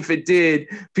 And if it did,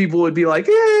 people would be like,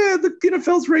 yeah, the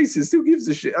NFL's racist. Who gives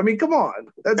a shit? I mean, come on.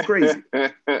 That's crazy.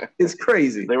 It's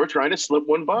crazy. They were trying to slip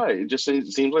one by. It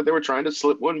seems like they were trying to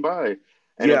slip one by.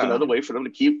 And it's another way for them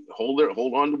to hold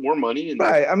on to more money and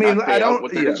right. I mean, I don't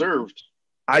what they deserved.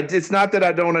 It's not that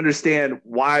I don't understand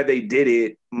why they did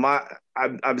it.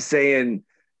 I'm saying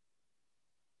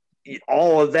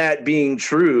all of that being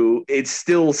true, it's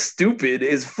still stupid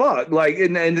as fuck. Like,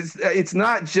 and it's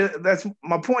not just, that's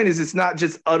my point, is it's not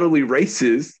just utterly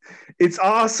racist. It's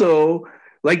also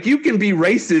like, you can be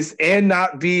racist and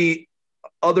not be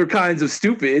other kinds of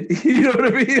stupid. You know what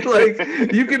I mean?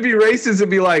 Like, you can be racist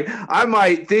and be like, I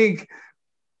might think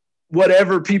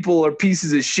whatever people are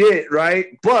pieces of shit,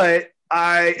 right? But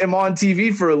I am on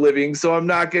TV for a living, so I'm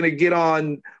not going to get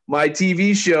on my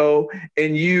TV show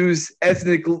and use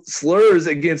ethnic slurs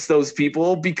against those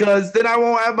people, because then I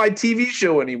won't have my TV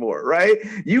show anymore, right?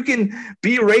 You can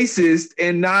be racist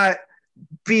and not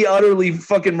be utterly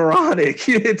fucking moronic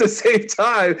at the same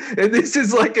time. And this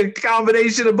is like a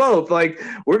combination of both. Like,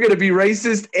 we're going to be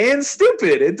racist and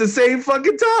stupid at the same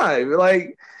fucking time.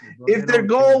 Like, if their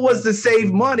goal was to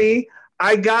save money,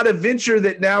 I got a venture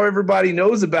that now everybody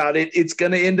knows about it. It's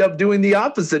going to end up doing the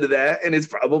opposite of that. And it's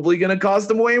probably going to cost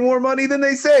them way more money than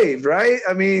they saved, right?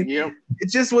 I mean, It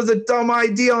just was a dumb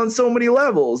idea on so many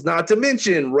levels, not to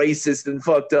mention racist and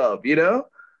fucked up, you know?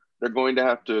 They're going to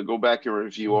have to go back and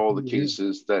review all the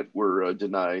cases that were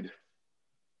denied.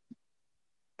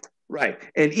 Right.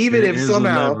 And even if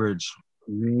somehow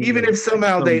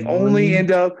they only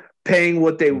end up paying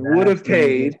what they would have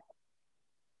paid,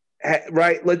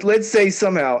 right? Let's say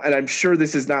somehow, and I'm sure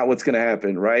this is not what's going to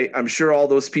happen, right? I'm sure all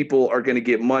those people are going to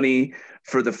get money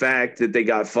for the fact that they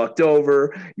got fucked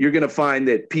over. You're going to find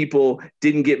that people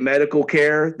didn't get medical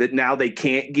care that now they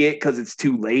can't get because it's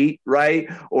too late, right?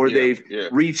 Or they've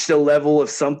reached a level of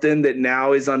something that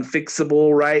now is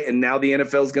unfixable, right? And now the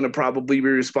NFL is going to probably be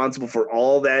responsible for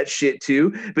all that shit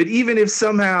too. But even if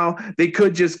somehow they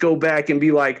could just go back and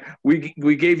be like, we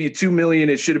gave you $2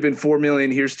 million, it should have been $4 million,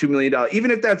 here's $2 million.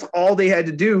 Even if that's all they had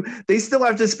to do, they still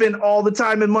have to spend all the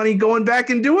time and money going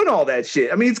back and doing all that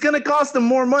shit. I mean, it's going to cost them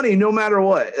more money no matter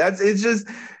what. It's just,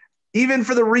 even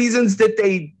for the reasons that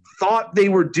they thought they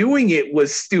were doing it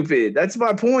was stupid. That's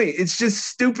my point. It's just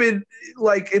stupid.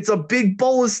 Like, it's a big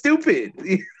bowl of stupid.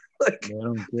 Like,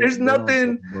 there's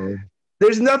nothing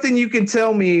you can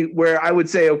tell me where I would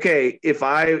say, okay, if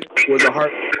I was a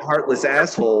heartless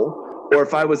asshole, or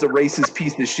if I was a racist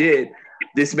piece of shit,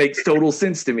 this makes total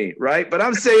sense to me, right? But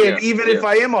I'm saying, if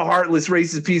I am a heartless,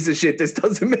 racist piece of shit, this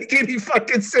doesn't make any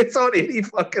fucking sense on any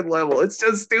fucking level. It's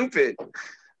just stupid.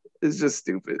 It's just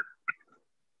stupid.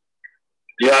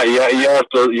 Yeah, you have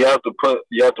to put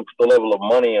the level of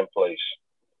money in place.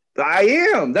 I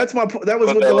am. That's my. That was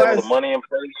put what that the level last. of money in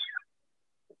place.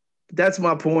 That's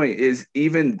my point. Is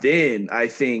even then, I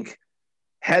think,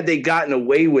 had they gotten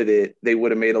away with it, they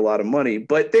would have made a lot of money,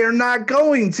 but they're not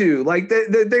going to. Like,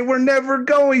 they were never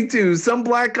going to. Some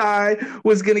black guy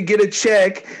was going to get a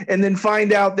check and then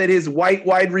find out that his white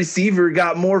wide receiver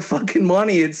got more fucking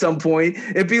money at some point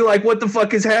and be like, what the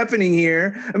fuck is happening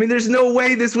here? I mean, there's no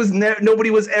way this was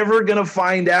nobody was ever going to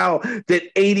find out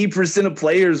that 80% of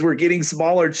players were getting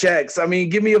smaller checks. I mean,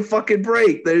 give me a fucking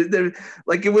break. They're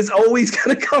like, it was always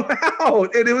going to come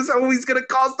out and it was always going to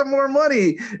cost them more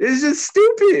money. It's just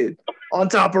stupid. On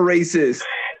top of racist.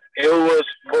 It was,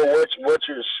 but what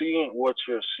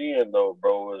you're seeing though,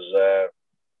 bro, is that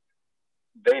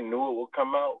they knew it would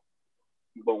come out,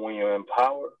 but when you're in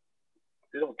power,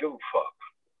 they don't give a fuck.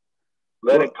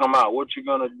 Let it come out. What you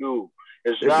gonna do?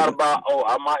 It's not about,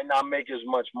 I might not make as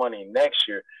much money next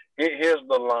year. Here's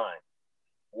the line: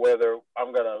 whether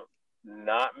I'm gonna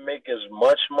not make as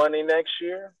much money next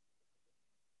year,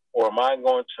 or am I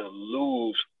going to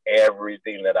lose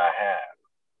everything that I have?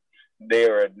 they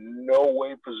are in no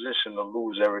way positioned to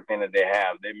lose everything that they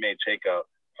have. They may take a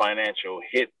financial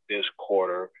hit this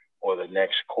quarter or the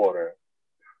next quarter,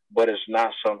 but it's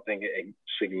not something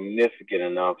significant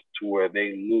enough to where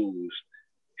they lose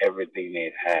everything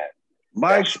they've had.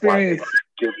 My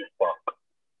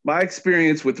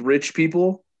experience with rich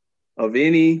people of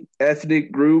any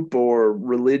ethnic group or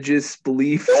religious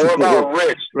belief. Don't worry about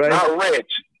rich, right? Not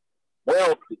rich,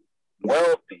 wealthy.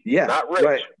 Yeah, not rich,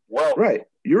 right. wealthy. Right,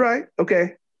 you're right.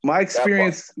 Okay, my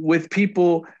experience with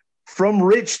people from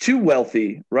rich to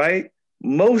wealthy, right?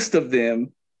 Most of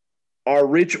them are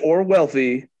rich or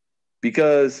wealthy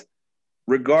because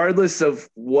regardless of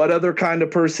what other kind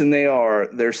of person they are,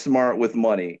 they're smart with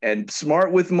money. And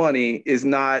smart with money is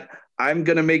not, I'm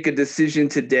going to make a decision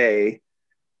today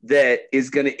that is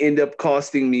going to end up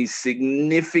costing me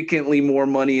significantly more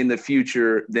money in the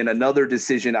future than another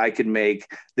decision I could make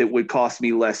that would cost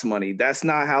me less money. That's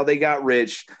not how they got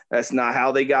rich. That's not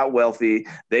how they got wealthy.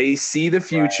 They see the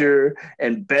future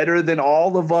and better than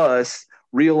all of us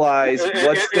realize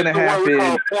what's going to happen. We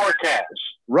call forecast.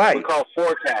 Right. We call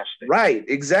forecasting. Right,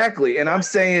 exactly. And I'm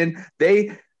saying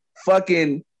they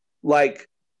fucking like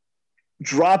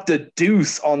dropped a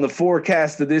deuce on the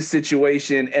forecast of this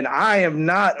situation. And I am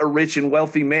not a rich and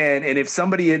wealthy man. And if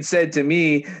somebody had said to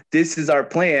me, this is our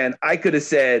plan, I could have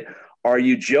said, are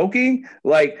you joking?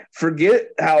 Like, forget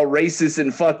how racist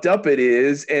and fucked up it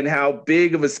is and how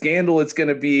big of a scandal it's going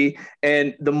to be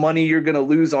and the money you're going to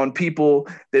lose on people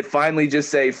that finally just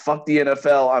say, fuck the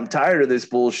NFL, I'm tired of this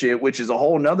bullshit, which is a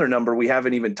whole nother number we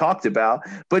haven't even talked about.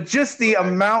 But just the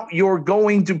amount you're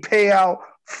going to pay out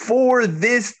for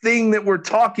this thing that we're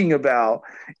talking about,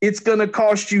 it's going to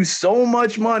cost you so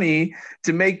much money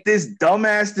to make this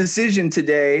dumbass decision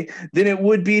today than it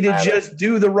would be to just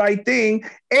do the right thing.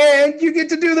 And you get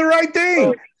to do the right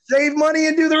thing, save money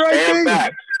and do the right thing.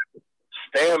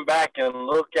 Stand back and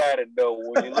look at it though.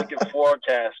 When you look at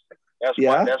forecasting, that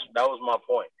was my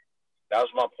point. That was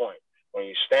my point. When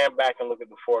you stand back and look at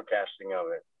the forecasting of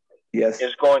it,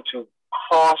 it's going to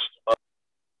cost us.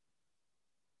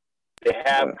 They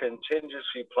have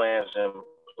contingency plans in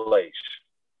place,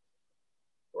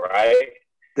 right?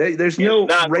 There's no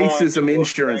racism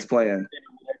insurance plan.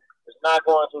 It's not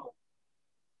going to.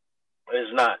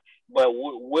 It's not. But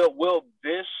will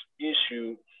this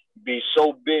issue be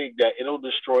so big that it'll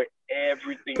destroy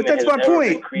everything? But that's my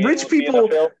point. Rich people.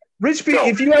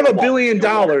 If you have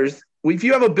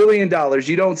 $1 billion,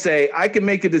 you don't say I can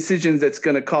make a decision that's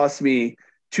going to cost me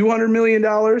 $200 million.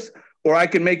 Or I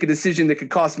can make a decision that could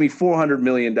cost me $400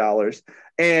 million.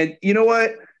 And you know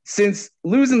what? Since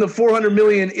losing the $400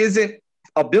 million isn't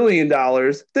 $1 billion,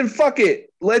 then fuck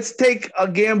it. Let's take a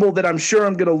gamble that I'm sure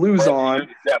I'm going to lose on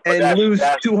and lose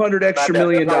 $200 extra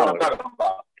million.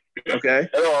 Okay.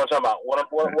 That's not what I'm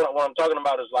talking about. What I'm talking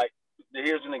about is like,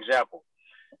 here's an example.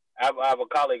 I have a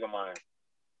colleague of mine.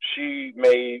 She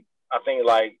made, I think,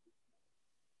 like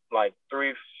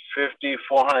 $350,000,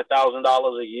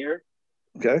 $400,000 a year.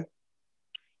 Okay.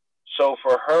 So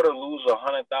for her to lose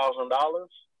 $100,000,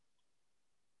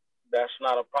 that's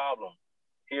not a problem.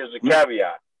 Here's the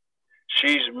caveat.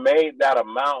 She's made that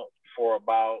amount for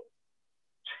about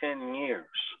 10 years.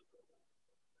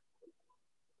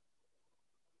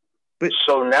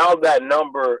 So now that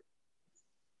number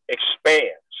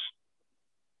expands.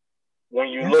 When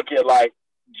you look at, like,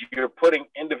 you're putting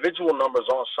individual numbers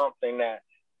on something that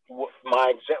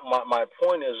my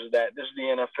point is that this is the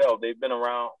NFL. They've been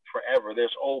around forever.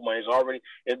 There's old money.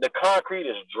 The concrete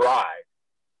is dry.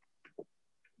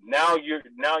 Now you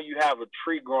have a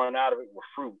tree growing out of it with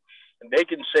fruit, and they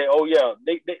can say, oh yeah,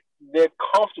 they're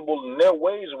comfortable in their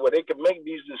ways where they can make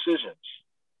these decisions.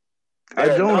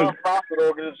 They're a non-profit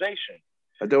organization.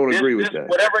 I don't agree with that.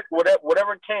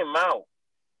 Whatever came out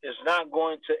is not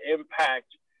going to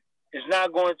impact. It's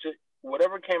not going to.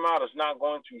 Whatever came out is not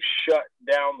going to shut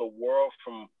down the world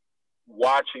from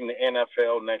watching the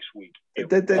NFL next week. It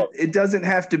doesn't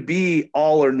have to be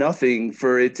all or nothing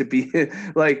for it to be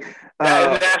like.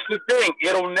 That's the thing.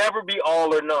 It'll never be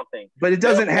all or nothing. But it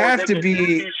doesn't have to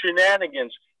be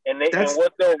shenanigans. And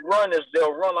what they'll run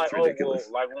like, ridiculous.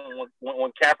 Like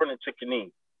when Kaepernick took a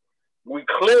knee. We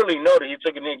clearly know that he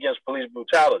took a knee against police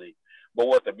brutality. But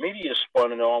what the media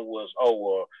spun it on was, oh,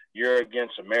 well, you're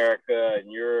against America and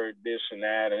you're this and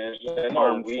that. And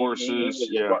armed forces,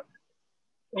 he's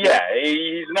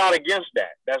not against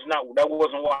that. That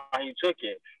wasn't why he took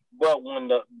it. But when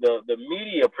the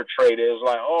media portrayed it, it's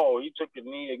like, oh, he took a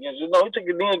knee against. No, he took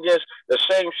a knee against the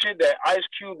same shit that Ice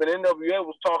Cube and NWA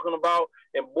was talking about,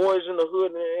 and Boys in the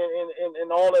Hood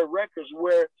and all their records,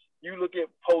 where you look at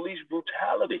police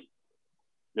brutality.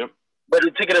 Yep. But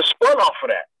he took it a spun off of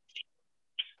that.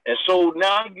 And so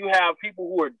now you have people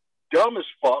who are dumb as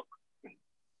fuck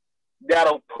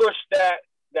that'll push that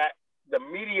the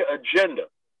media agenda.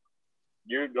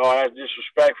 That's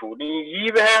disrespectful. You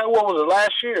even had, what was it,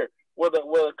 last year, where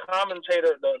the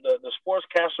commentator, the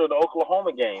sportscaster of the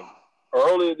Oklahoma game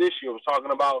earlier this year was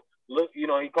talking about,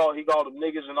 he called them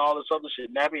niggas and all this other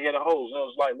shit, nappy headed hoes. And it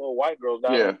was like little white girls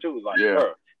down there too. Like,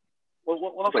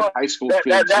 what like high school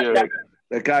kids.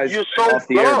 That guy's off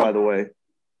the air, by the way.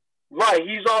 Right,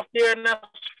 he's off there, and that's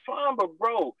fine. But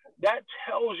bro, that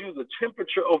tells you the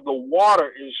temperature of the water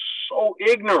is so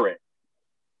ignorant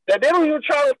that they don't even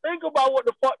try to think about what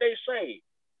the fuck they say.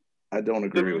 I don't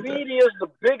agree with that. The media is the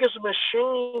biggest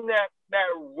machine that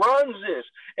runs this.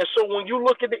 And so when you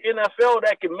look at the NFL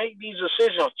that can make these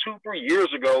decisions 2-3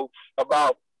 years ago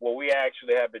about, well, we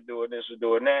actually have been doing this and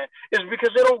doing that, it's because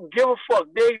they don't give a fuck.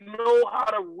 They know how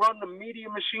to run the media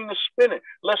machine to spin it.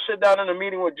 Let's sit down in a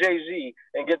meeting with Jay-Z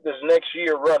and get this next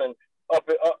year running up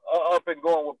and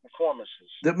going with performances.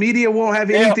 The media won't have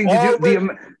anything to do.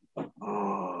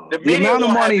 The amount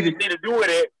of money to do with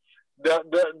it.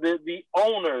 The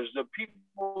owners, the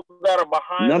people that are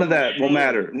behind. None of that will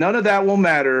matter. None of that will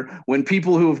matter when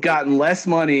people who have gotten less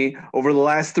money over the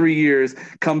last 3 years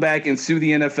come back and sue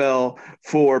the NFL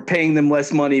for paying them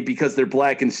less money because they're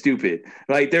black and stupid.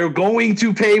 Right? They're going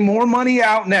to pay more money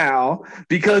out now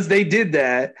because they did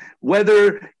that.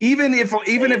 Whether even if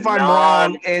I'm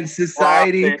wrong and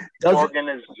society doesn't.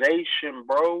 Organization,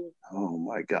 bro. Oh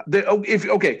my God.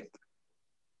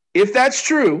 If that's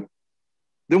true,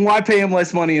 then why pay them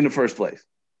less money in the first place?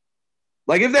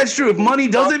 Like, if that's true, if money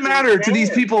doesn't matter to these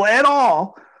people at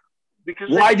all,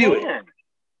 why do it?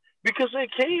 Because they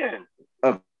can.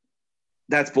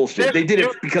 That's bullshit. They did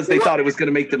it because they thought it was going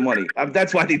to make them money.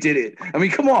 That's why they did it. I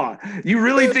mean, come on. You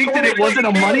really think that it wasn't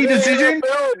a money decision?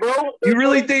 You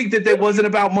really think that it wasn't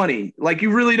about money? Like,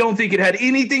 you really don't think it had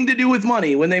anything to do with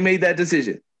money when they made that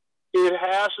decision? It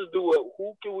has to do with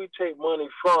who can we take money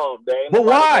from. But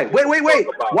why? Wait.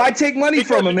 Why take money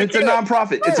from them? It's a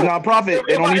nonprofit. It's a nonprofit.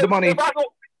 They don't need the money.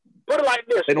 Put it like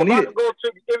this. They don't need it.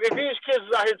 If these kids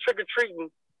is out here trick-or-treating,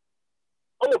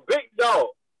 I'm a big dog.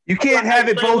 You can't have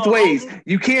it both ways.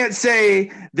 You can't say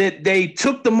that they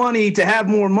took the money to have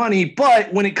more money,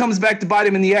 but when it comes back to bite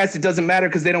them in the ass, it doesn't matter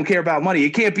because they don't care about money.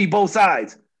 It can't be both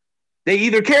sides. They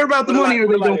either care about the money or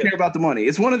they don't care about the money.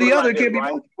 It's one or the other. It can't be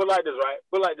both. Put like this,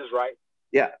 right?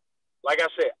 Yeah. Like I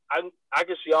said, I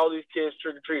can see all these kids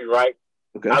trick-or-treating, right?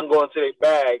 Okay. I'm going to their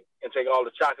bag and take all the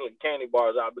chocolate and candy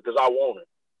bars out because I want it.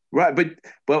 Right,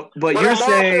 but you're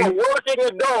saying I'm a working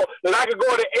adult that I could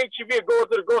go to H-E-B and go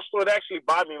to the grocery store and actually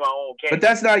buy me my own candy. But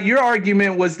that's not your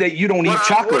argument. Was that you don't eat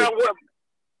chocolate,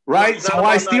 right? So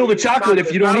why steal the chocolate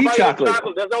if you don't eat chocolate?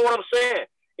 That's not what I'm saying.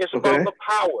 It's about the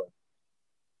power.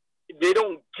 They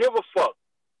don't give a fuck.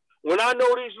 When I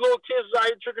know these little kids out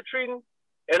here trick-or-treating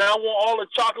and I want all the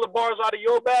chocolate bars out of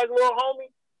your bag, little homie,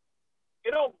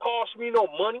 it don't cost me no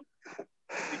money.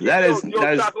 That is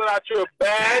chocolate out your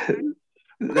bag.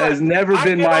 That has never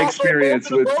been my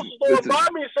experience with buy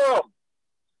me some.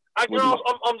 I'm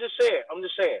just saying.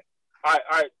 All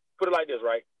right. Put it like this,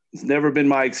 right? It's never been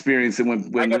my experience that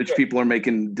when rich people are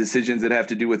making decisions that have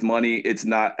to do with money,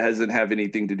 hasn't have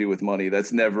anything to do with money.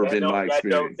 That's never been my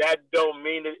experience. That don't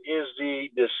mean it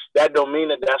is that don't mean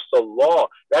that that's the law.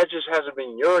 That just hasn't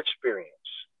been your experience.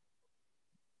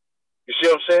 You see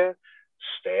what I'm saying?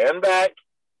 Stand back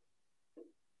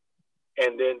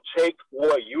and then take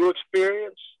what you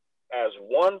experience as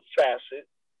one facet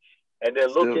and then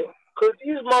look at, could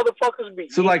these motherfuckers be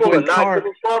so like when car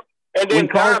and then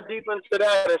dive deep into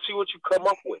that and see what you come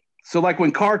up with. So like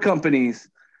when car companies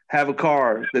have a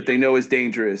car that they know is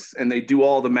dangerous and they do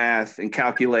all the math and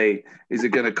calculate, is it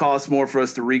going to cost more for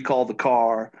us to recall the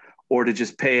car or to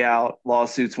just pay out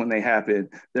lawsuits when they happen?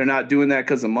 They're not doing that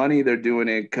because of money. They're doing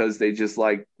it because they just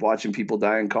like watching people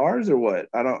die in cars or what?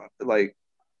 I don't like.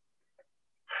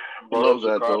 I love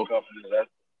that though.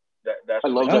 I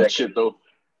love that shit though.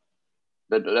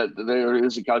 That there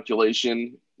is a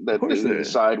calculation that they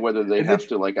decide whether they have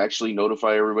to like actually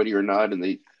notify everybody or not, and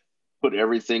they put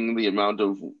everything, the amount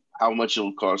of how much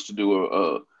it'll cost to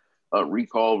do a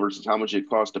recall versus how much it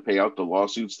costs to pay out the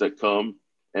lawsuits that come,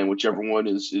 and whichever one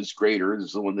is greater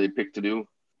is the one they pick to do.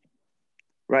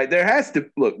 Right. There has to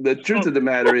look. The truth of the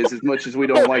matter is, as much as we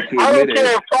don't like to admit I don't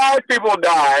care if 5 people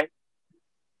die.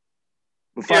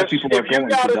 But 5 people are going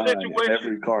to die in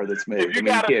every car that's made. I mean,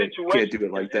 you can't do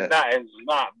it like that. It's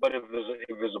not. But if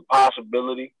there's a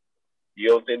possibility, you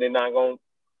don't think they're not going to?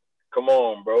 Come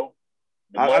on, bro.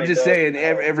 I'm just saying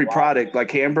every product, like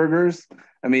hamburgers.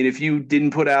 I mean, if you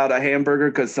didn't put out a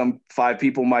hamburger because some 5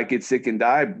 people might get sick and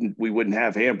die, we wouldn't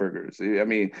have hamburgers. I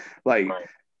mean, like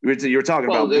You're talking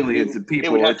about billions of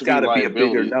people. It's got to be a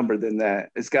bigger number than that.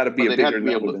 It's got to be a bigger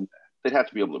number than that. They'd have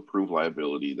to be able to prove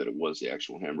liability that it was the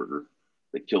actual hamburger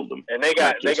that killed them. And they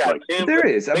got teams. There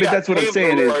is. I mean, that's what I'm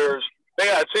saying is they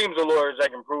got teams of lawyers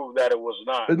that can prove that it was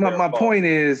not. But my point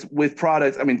is with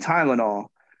products. I mean, Tylenol.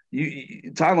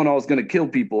 Tylenol is going to kill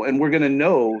people, and we're going to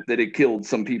know that it killed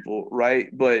some people, right?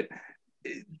 But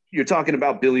you're talking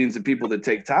about billions of people that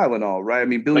take Tylenol, right? I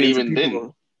mean, billions of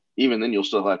people. Even then, you'll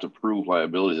still have to prove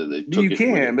liability that they took. You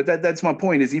can, but that's my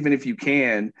point. Is even if you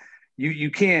can.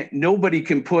 You can't, nobody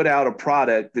can put out a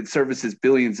product that services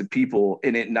billions of people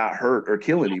and it not hurt or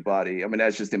kill anybody. I mean,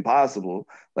 that's just impossible.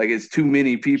 Like, it's too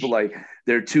many people, like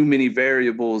there are too many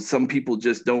variables. Some people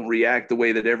just don't react the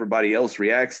way that everybody else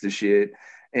reacts to shit.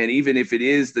 And even if it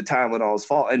is the Tylenol's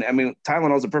fault, and I mean,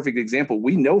 Tylenol is a perfect example.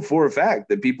 We know for a fact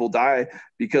that people die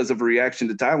because of a reaction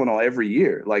to Tylenol every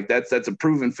year. Like that's a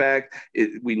proven fact.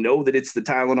 We know that it's the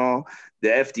Tylenol. The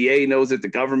FDA knows it. The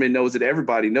government knows it.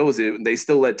 Everybody knows it. And they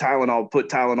still let put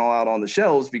Tylenol out on the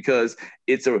shelves because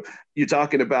you're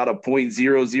talking about a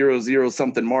 0.000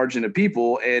 something margin of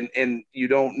people, and you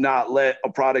don't not let a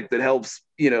product that helps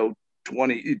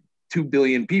 22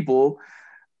 billion people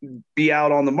be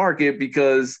out on the market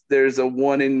because there's a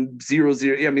 1 in 0.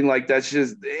 I mean, like that's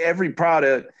just every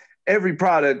product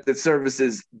that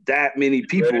services that many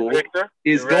people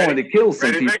is going to kill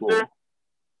some people. Victor?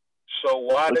 So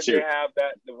why did they have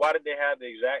that? Why did they have the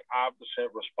exact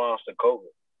opposite response to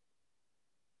COVID?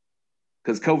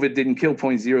 Because COVID didn't kill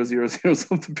 0.000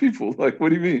 something people. Like, what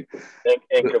do you mean?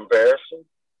 In comparison?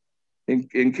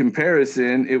 In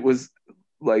comparison, it was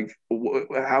like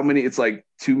how many? It's like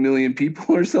 2 million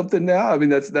people or something now. I mean,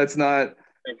 that's not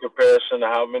in comparison to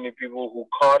how many people who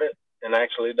caught it and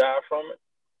actually died from it.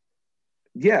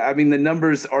 Yeah, I mean the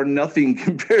numbers are nothing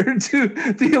compared to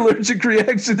the allergic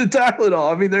reaction to Tylenol.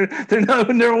 I mean they're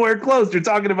nowhere close. You're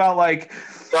talking about like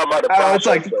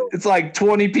it's like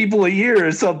 20 people a year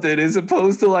or something, as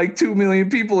opposed to like 2 million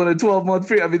people in a 12-month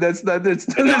period. I mean that's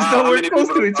nowhere close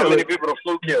to each other. How many people the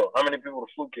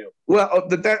flu kill? Well,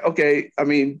 okay. I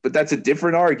mean, but that's a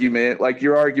different argument. Like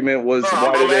your argument was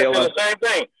why do they allow the same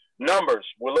thing? Numbers.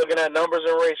 We're looking at numbers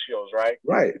and ratios, right?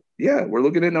 Right. Yeah, we're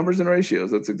looking at numbers and ratios.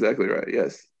 That's exactly right.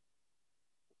 Yes.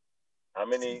 How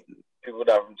many people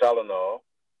die from Tylenol?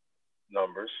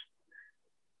 Numbers.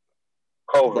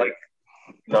 COVID.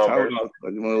 Numbers.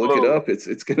 I'm gonna look it up.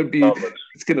 It's gonna be numbers.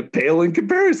 It's gonna pale in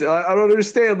comparison. I don't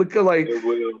understand. Look, like it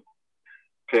will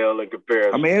pale in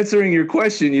comparison. I'm answering your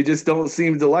question. You just don't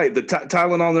seem to like the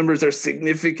Tylenol numbers are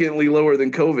significantly lower than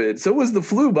COVID. So was the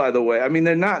flu, by the way. I mean,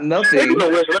 they're not nothing.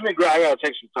 Let me grab. I gotta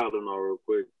take some Tylenol real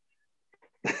quick.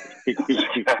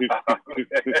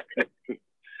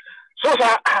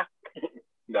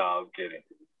 No, I'm kidding.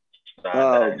 It's not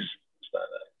nice. It's not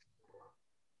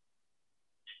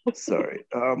nice. Sorry,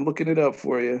 I'm looking it up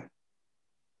for you.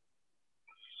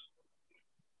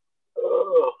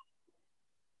 Oh.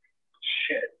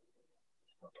 Shit.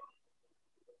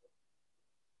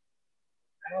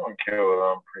 I don't care what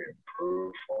I'm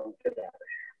pre-approved for. Get out of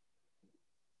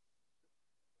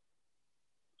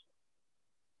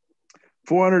here.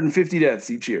 450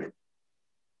 deaths each year.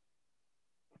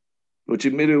 Which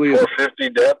admittedly is 450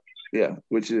 deaths? Yeah,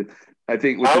 which is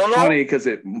funny because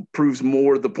it proves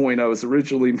more the point I was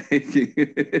originally making.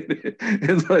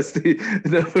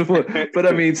 But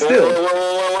I mean, still.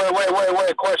 Wait.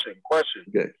 Question.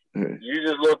 Okay. Right. You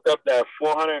just looked up that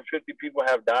 450 people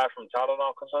have died from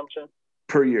Tylenol consumption?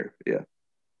 Per year, yeah.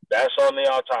 That's on the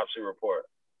autopsy report.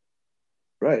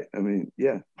 Right. I mean,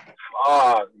 yeah.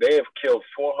 They have killed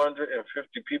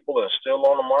 450 people and still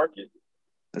on the market.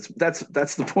 That's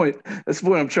the point. That's the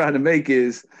point I'm trying to make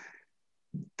is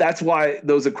that's why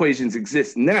those equations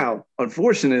exist. Now,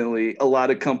 unfortunately, a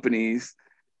lot of companies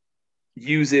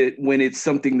use it when it's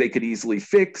something they could easily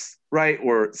fix, right?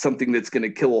 Or something that's going to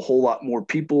kill a whole lot more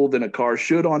people than a car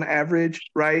should on average,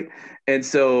 right? And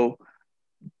so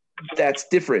that's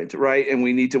different, right? And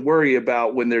we need to worry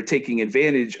about when they're taking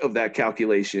advantage of that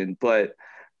calculation. But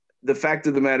the fact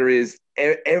of the matter is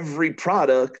every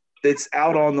product that's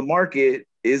out on the market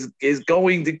is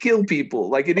going to kill people.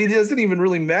 Like it doesn't even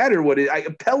really matter what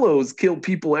pillows kill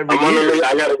people every year.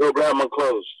 I gotta go grab my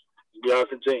clothes. Y'all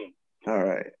continue. All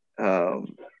right.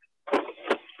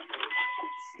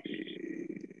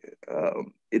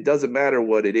 It doesn't matter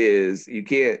what it is. You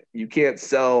can't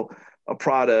sell a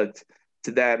product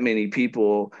to that many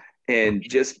people and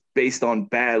just based on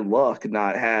bad luck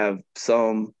not have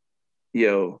some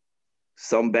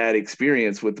bad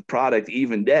experience with the product,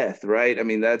 even death, right? I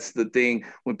mean, that's the thing.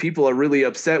 When people are really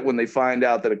upset when they find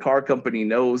out that a car company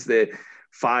knows that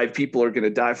 5 people are going to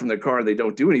die from their car and they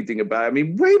don't do anything about it. I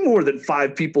mean, way more than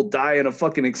 5 people die in a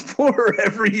fucking Explorer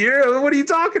every year. I mean, what are you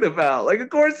talking about? Like, of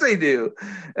course they do.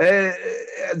 And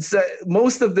so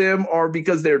most of them are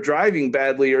because they're driving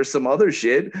badly or some other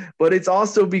shit, but it's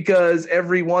also because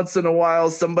every once in a while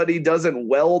somebody doesn't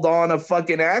weld on a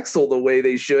fucking axle the way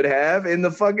they should have and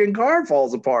the fucking car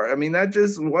falls apart. I mean, that's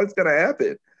just what's going to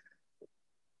happen.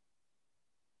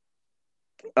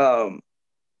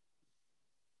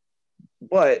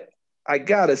 But I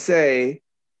gotta say,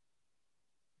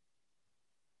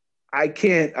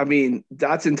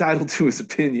 Dot's entitled to his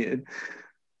opinion,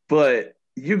 but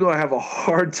you're gonna have a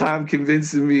hard time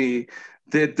convincing me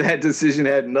that decision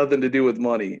had nothing to do with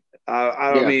money.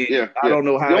 I don't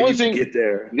know how you can get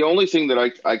there. The only thing that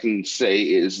I can say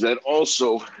is that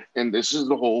also, and this is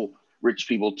the whole rich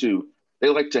people too, they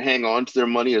like to hang on to their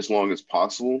money as long as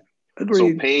possible.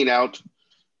 Agreed. So paying out,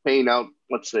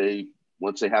 let's say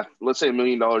 $1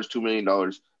 million, $2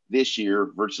 million this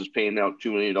year versus paying out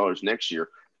 $2 million next year,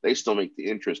 they still make the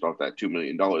interest off that $2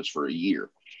 million for a year,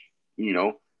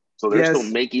 so they're still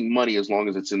making money as long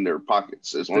as it's in their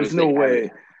pockets. There's no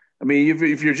way. I mean,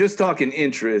 if you're just talking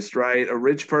interest, right? A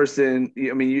rich person,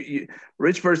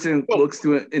 rich person looks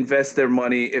to invest their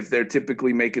money if they're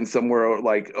typically making somewhere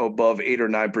like above 8 or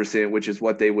 9%, which is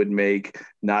what they would make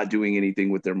not doing anything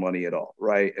with their money at all,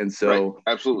 right? And so, right.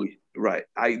 Absolutely. Right.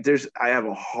 I have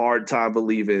a hard time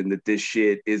believing that this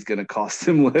shit is going to cost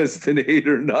them less than 8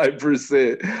 or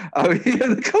 9%. I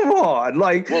mean, come on.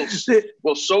 Like,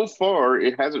 well, so far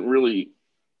it hasn't really.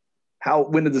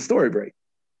 When did the story break?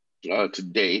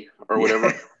 Today or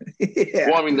whatever. Yeah.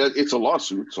 Well, I mean, it's a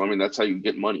lawsuit, so I mean that's how you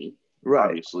get money, right?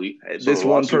 Obviously, this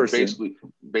one person basically.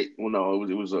 No,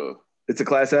 it was a. It's a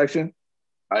class action.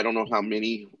 I don't know how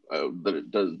many that it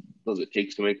does it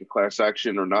takes to make a class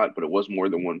action or not, but it was more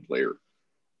than one player.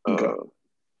 Okay.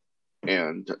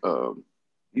 You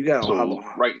got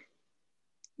right.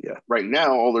 Yeah. Right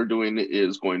now, all they're doing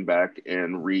is going back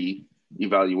and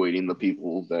re-evaluating the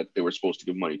people that they were supposed to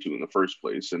give money to in the first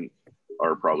place, and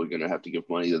are probably going to have to give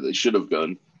money that they should have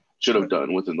done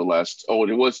within the last. Oh,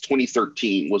 and it was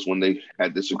 2013 was when they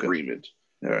had this agreement.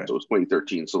 All right. So it was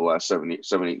 2013. So the last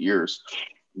 7-8 years,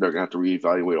 they're going to have to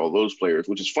reevaluate all those players,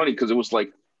 which is funny because it was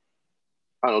like,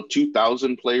 I don't know,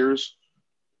 2,000 players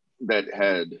that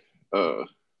had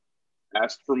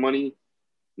asked for money.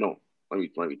 No, let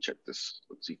me check this.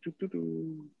 Let's see.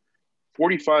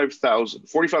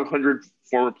 4,500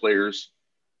 former players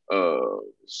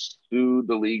sued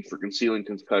the league for concealing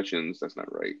concussions. That's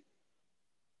not right.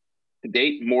 To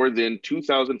date, more than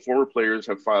 2,000 former players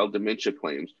have filed dementia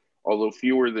claims, although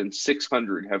fewer than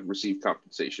 600 have received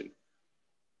compensation.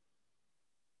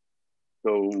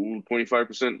 So 25%,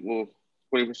 20%,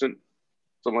 something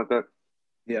like that.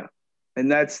 Yeah.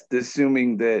 And that's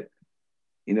assuming that,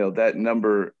 that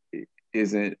number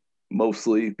isn't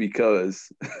mostly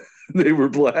because they were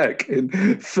black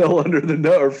and fell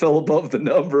above the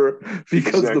number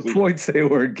because of the points they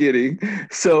weren't getting.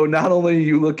 So not only are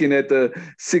you looking at the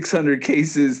 600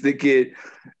 cases that get,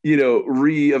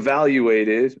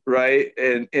 reevaluated, right?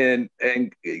 And I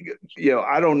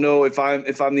don't know if I'm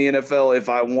the NFL, if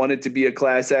I want it to be a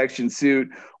class action suit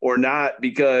or not,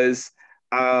 because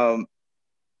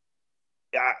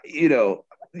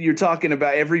you're talking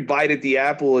about every bite at the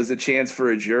apple is a chance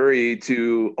for a jury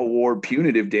to award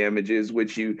punitive damages,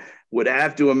 which you would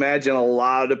have to imagine a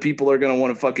lot of people are going to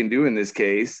want to fucking do in this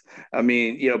case. I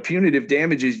mean, punitive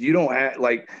damages, you don't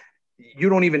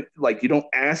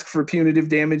ask for punitive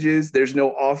damages. There's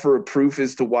no offer of proof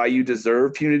as to why you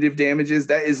deserve punitive damages.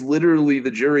 That is literally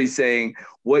the jury saying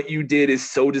what you did is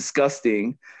so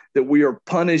disgusting that we are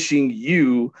punishing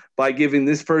you by giving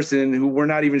this person who we're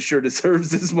not even sure deserves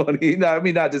this money. No, I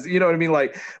mean, not just, you know what I mean?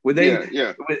 Like when they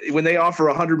offer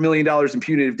 $100 million in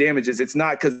punitive damages, it's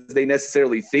not because they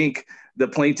necessarily think the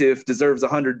plaintiff deserves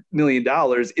 $100 million.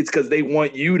 It's because they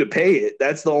want you to pay it.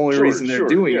 That's the only reason they're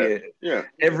doing it. Yeah.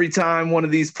 Every time one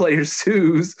of these players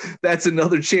sues, that's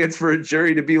another chance for a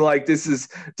jury to be like, this is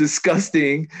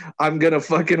disgusting. I'm going to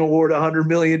fucking award $100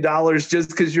 million just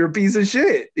because you're a piece of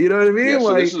shit. You know what I mean? Yeah,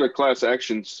 so this is a class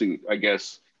action suit, I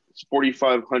guess. It's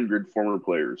 4,500 former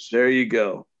players. There you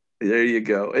go.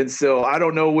 And so I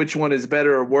don't know which one is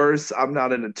better or worse. I'm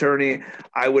not an attorney.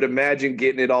 I would imagine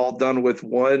getting it all done with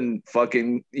one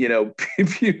fucking, punitive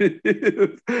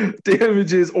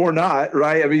damages or not,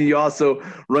 right? I mean, you also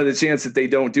run the chance that they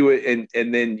don't do it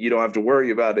and then you don't have to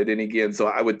worry about it. And again, so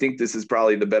I would think this is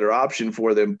probably the better option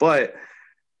for them. But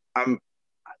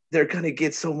they're going to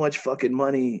get so much fucking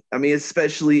money. I mean,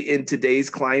 especially in today's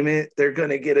climate, they're going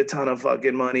to get a ton of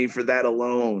fucking money for that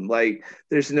alone. Like,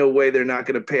 there's no way they're not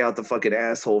going to pay out the fucking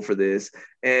asshole for this.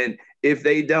 And if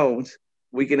they don't,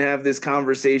 we can have this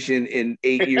conversation in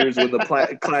 8 years when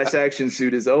the class action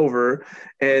suit is over.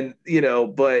 And,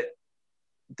 but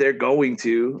they're going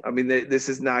to. I mean, this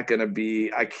is not going to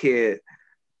be, I can't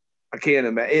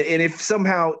imagine. And if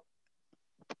somehow,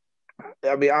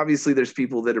 I mean, obviously there's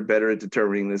people that are better at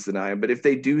determining this than I am, but if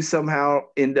they do somehow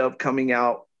end up coming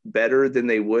out better than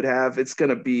they would have, it's going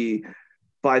to be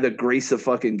by the grace of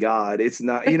fucking God. It's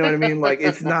not, you know what I mean? Like,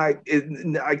 it's not,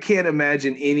 I can't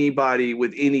imagine anybody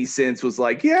with any sense was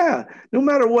like, yeah, no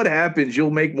matter what happens, you'll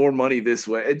make more money this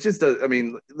way. It just does. I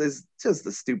mean, it's just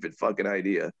a stupid fucking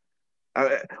idea.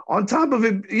 On top of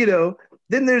it,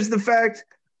 then there's the fact,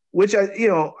 which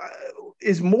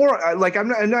is more like, I'm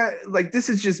not like, this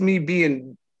is just me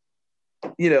being,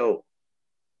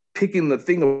 picking the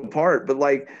thing apart, but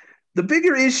like, the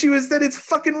bigger issue is that it's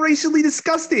fucking racially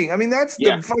disgusting. I mean, that's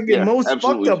the fucking most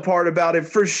absolutely fucked up part about it,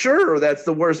 for sure. That's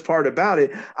the worst part about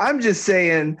it. I'm just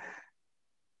saying,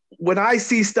 when I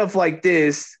see stuff like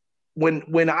this,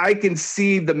 when I can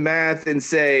see the math and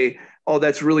say, oh,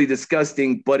 that's really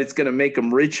disgusting, but it's going to make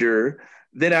them richer,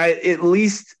 then I at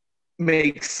least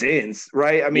makes sense,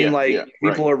 right? I mean,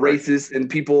 people are racist and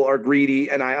people are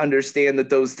greedy, and I understand that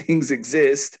those things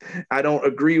exist. I don't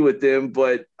agree with them,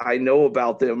 but I know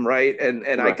about them, right?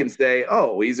 And I can say,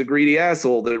 oh, he's a greedy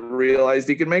asshole that realized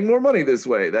he can make more money this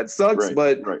way. That sucks,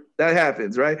 but that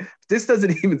happens, right? This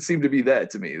doesn't even seem to be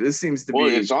that to me. This seems to be... Well,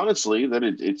 it's honestly that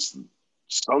it's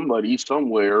somebody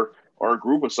somewhere, or a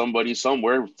group of somebody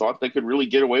somewhere, thought they could really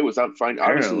get away without finding.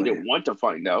 Obviously, they didn't want to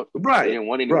find out. Right. They didn't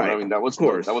want anyone. I mean, that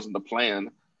wasn't the plan.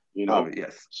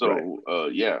 Yes. So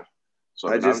yeah. So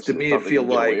I just, to me, it feel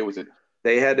like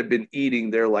they had to have been eating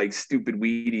their like stupid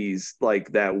Wheaties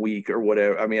like that week or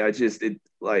whatever. I mean,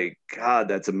 like, God,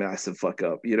 that's a massive fuck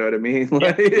up. You know what I mean?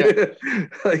 Like,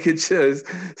 like, it's just,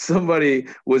 somebody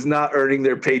was not earning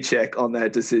their paycheck on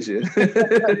that decision.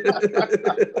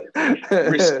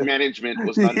 Risk management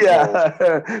was not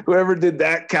involved. Whoever did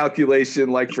that calculation,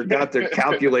 like, forgot their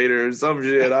calculator or some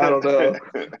shit. I don't know.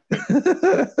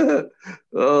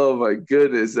 Oh my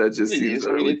goodness, that just seems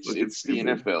it's the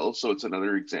NFL, so it's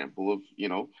another example of,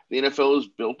 the NFL is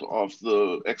built off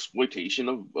the exploitation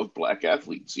of black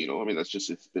athletes. I mean,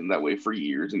 it's been that way for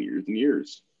years and years and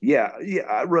years. Yeah.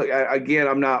 Look, again,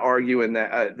 I'm not arguing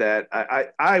that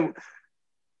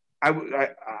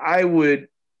I would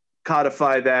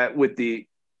codify that with the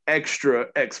extra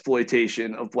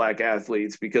exploitation of black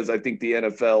athletes, because I think the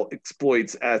NFL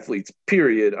exploits athletes,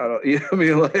 period. I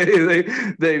mean, like,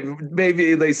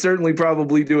 they certainly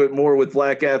probably do it more with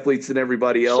black athletes than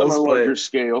everybody else. Some on a larger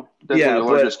scale. Definitely a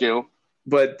larger scale.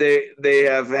 But they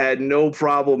have had no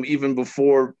problem, even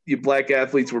before black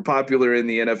athletes were popular in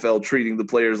the NFL, treating the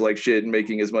players like shit and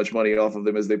making as much money off of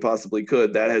them as they possibly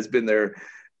could. That has been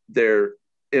their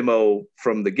MO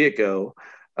from the get-go.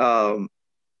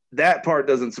 That part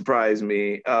doesn't surprise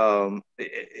me. But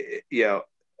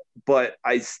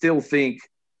I still think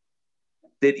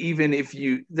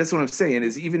that that's what I'm saying,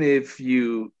 is even if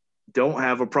you don't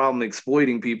have a problem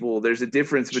exploiting people, there's a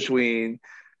difference between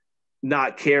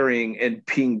not caring and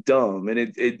being dumb.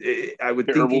 And I would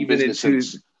think even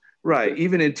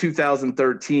in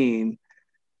 2013,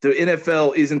 the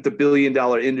NFL isn't the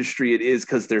billion-dollar industry it is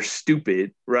because they're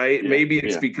stupid, right? Maybe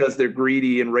it's because they're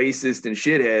greedy and racist and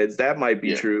shitheads. That might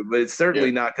be true, but it's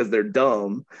certainly not because they're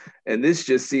dumb. And this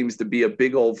just seems to be a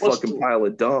big old fucking pile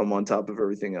of dumb on top of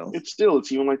everything else. It's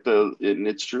even like and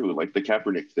it's true, like the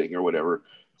Kaepernick thing or whatever.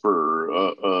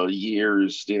 For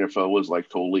years, the NFL was like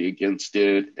totally against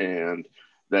it, and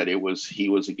that he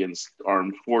was against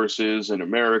armed forces in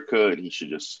America, and he should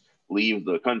just leave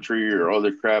the country or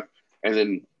other crap. And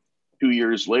then 2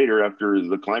 years later, after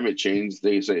the climate change,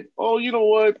 they say, "Oh, you know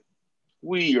what?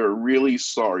 We are really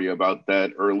sorry about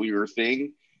that earlier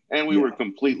thing, and we were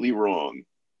completely wrong."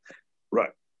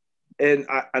 Right. And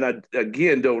I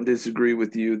again don't disagree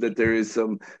with you that there is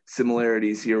some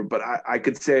similarities here, but I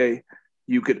could say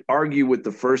you could argue with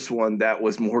the first one that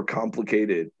was more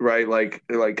complicated, right? Like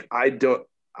I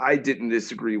didn't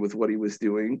disagree with what he was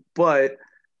doing, but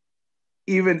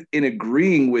even in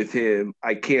agreeing with him,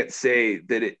 I can't say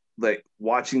that it, like,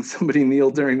 watching somebody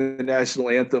kneel during the national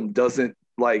anthem doesn't,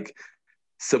 like,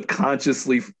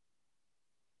 subconsciously,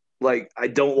 like, I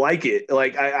don't like it.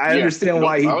 Like, I understand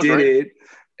why he did it.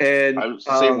 And I was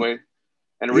the same way.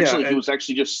 And originally he was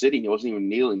actually just sitting. He wasn't even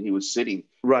kneeling. He was sitting.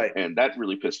 Right. And that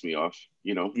really pissed me off,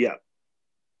 Yeah.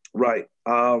 Right.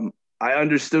 I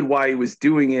understood why he was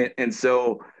doing it. And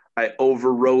so I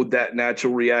overrode that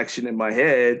natural reaction in my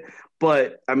head.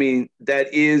 But I mean,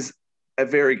 that is a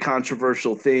very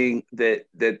controversial thing that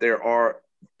there are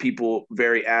people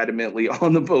very adamantly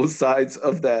on the both sides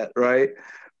of that, right?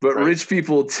 But Right. rich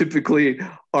people typically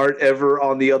aren't ever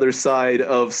on the other side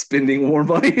of spending more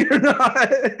money or not,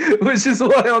 which is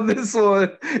why on this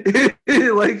one, I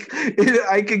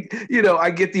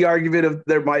get the argument of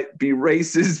there might be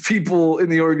racist people in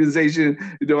the organization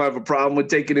who don't have a problem with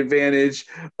taking advantage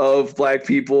of black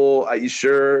people. Are you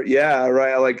sure? Yeah,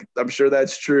 right. Like, I'm sure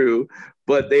that's true.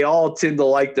 But they all tend to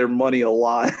like their money a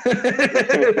lot.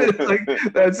 Like,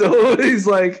 that's always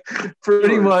like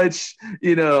pretty much,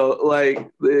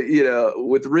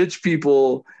 with rich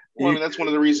people. Well, I mean, that's one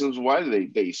of the reasons why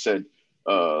they said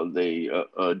they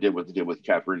did what they did with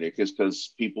Kaepernick, is because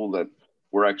people that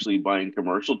were actually buying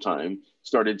commercial time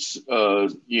started,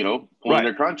 pulling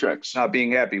their contracts. Not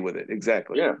being happy with it.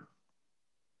 Exactly. Yeah.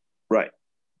 Right.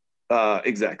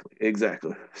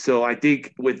 Exactly. So I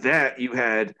think with that, you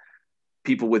had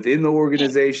people within the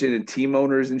organization and team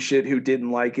owners and shit who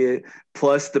didn't like it,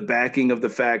 plus the backing of the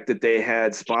fact that they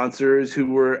had sponsors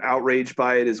who were outraged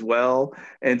by it as well.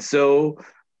 And so,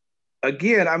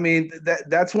 again, I mean,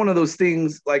 that's one of those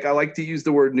things, like, I like to use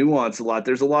the word nuance a lot.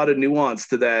 There's a lot of nuance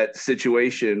to that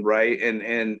situation, right?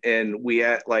 And we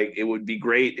it would be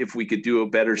great if we could do a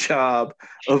better job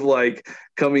of like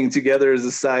coming together as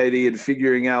a society and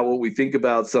figuring out what we think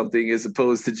about something, as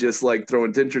opposed to just like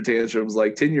throwing temper tantrums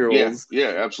like 10-year-olds.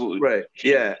 Yeah, absolutely. Right.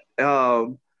 Yeah.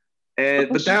 But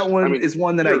that one is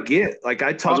one that I get. Like,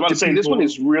 I talk to people. This one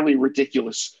is really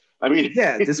ridiculous. I mean,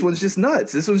 yeah, this one's just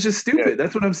nuts. This one's just stupid. Yeah.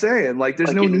 That's what I'm saying. Like,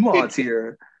 there's no nuance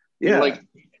here. Yeah. Like,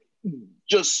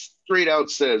 just straight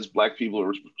out says black people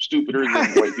are stupider than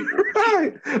white people.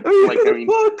 Right. I mean,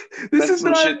 look, this is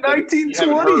not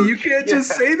 1920. You can't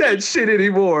just say that shit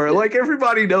anymore. Yeah. Like,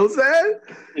 everybody knows that.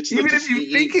 Even if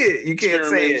you think it, you can't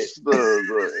say it.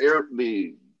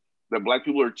 The black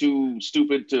people are too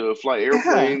stupid to fly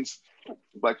airplanes. Yeah.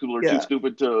 Black people are too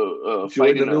stupid to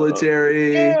join the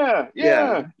military.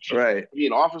 Yeah. Right. Be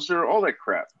an officer, all that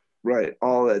crap. Right.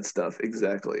 All that stuff.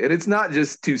 Exactly. And it's not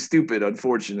just too stupid,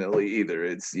 unfortunately, either.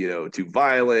 It's, too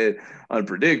violent,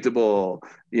 unpredictable,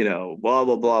 blah,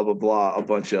 blah, blah, blah, blah, a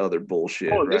bunch of other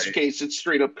bullshit. Oh, in this case, it's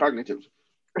straight up cognitive.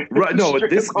 Right. No, in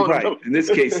this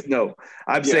case, no.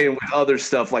 I'm saying with other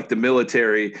stuff like the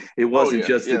military, it wasn't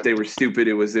just that they were stupid.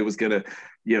 It was gonna,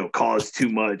 cause too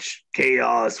much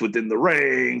chaos within the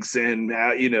ranks and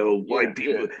white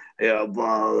people, blah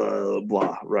blah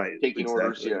blah. Right. Taking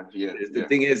orders. Yeah. The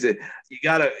thing is that you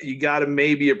gotta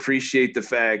maybe appreciate the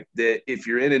fact that if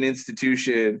you're in an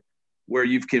institution where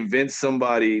you've convinced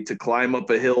somebody to climb up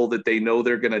a hill that they know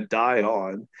they're gonna die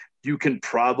on, you can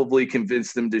probably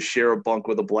convince them to share a bunk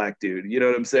with a black dude. You know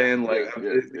what I'm saying? Like,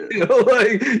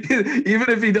 like, even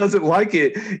if he doesn't like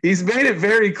it, he's made it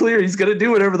very clear he's going to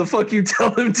do whatever the fuck you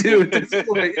tell him to at this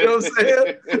point. You know what I'm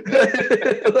saying?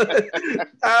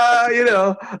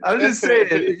 I'm just saying,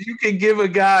 if you can give a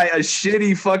guy a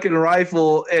shitty fucking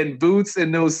rifle and boots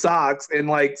and no socks and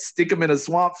like stick him in a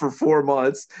swamp for 4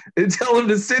 months and tell him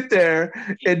to sit there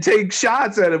and take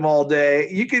shots at him all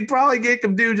day, you can probably get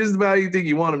him to do just about anything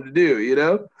you want him to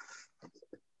do,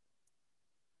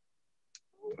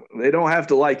 They don't have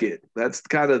to like it. That's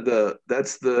kind of the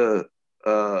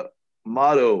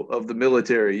motto of the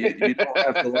military. You don't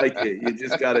have to like it. You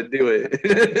just got to do it.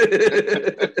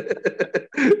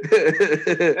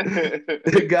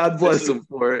 God bless them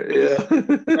for it. Yeah.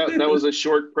 That was a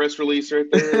short press release right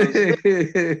there.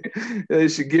 They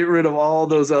should get rid of all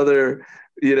those other,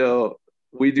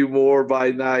 we do more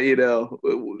by not,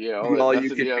 all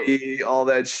you can be, all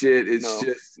that shit. It's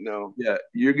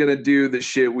you're going to do the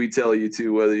shit we tell you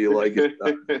to, whether you like it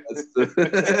or not.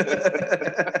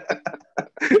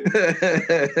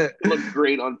 Look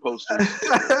great on posters.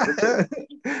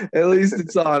 At least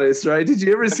it's honest, right? Did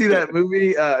you ever see that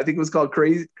movie? I think it was called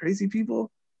Crazy People.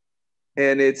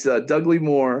 And it's Dudley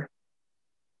Moore.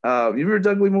 You remember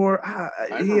Dudley Moore?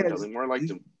 Dudley Moore. I liked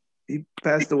him. He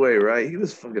passed away, right? He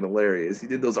was fucking hilarious. He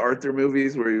did those Arthur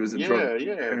movies where he was in trouble.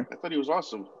 Yeah. I thought he was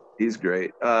awesome. He's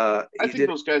great. I think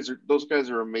those guys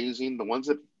are amazing. The ones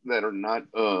that are not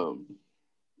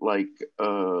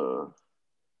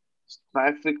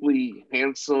classically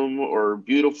handsome or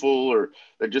beautiful, or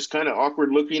they're just kind of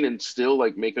awkward looking and still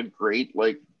like make a great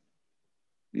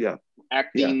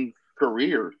acting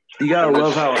career. You gotta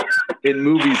love how in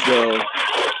movies though,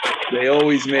 they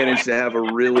always manage to have a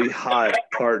really hot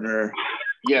partner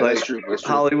Yeah, like, that's true. That's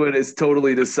true. Hollywood has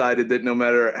totally decided that no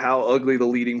matter how ugly the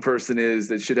leading person is,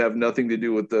 that should have nothing to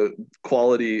do with the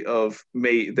quality of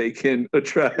mate they can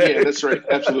attract. Yeah, that's right.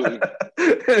 Absolutely.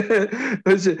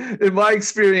 Which, in my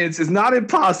experience, is not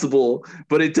impossible,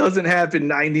 but it doesn't happen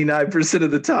 99% of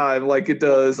the time like it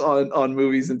does on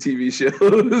movies and TV shows.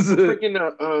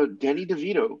 Freaking Danny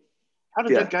DeVito. How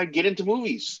did Yeah. that guy get into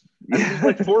movies? I Yeah. mean, he's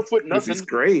like 4 foot nothing. He's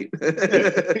great.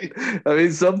 I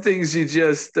mean, some things you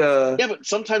just Yeah, but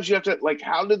sometimes you have to like,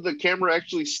 how did the camera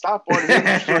actually stop on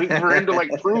him for him to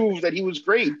like prove that he was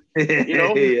great? You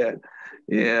know?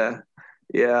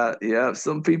 Yeah.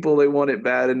 Some people, they want it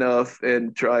bad enough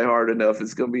and try hard enough.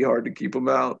 It's gonna be hard to keep them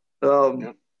out.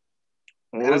 Yeah.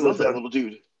 And I love that little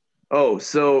dude. Oh,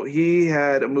 so he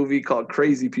had a movie called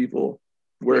Crazy People,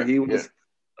 where he was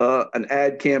an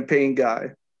ad campaign guy,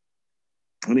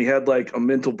 and he had like a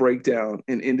mental breakdown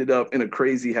and ended up in a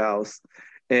crazy house.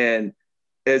 And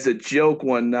as a joke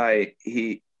one night,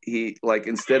 he like,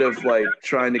 instead of like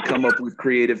trying to come up with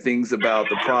creative things about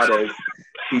the product,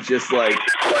 he just like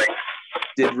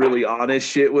did really honest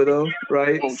shit with them,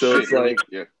 right? Oh, so shit, it's really?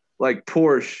 like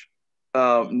Porsche,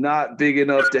 not big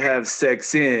enough to have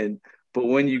sex in, but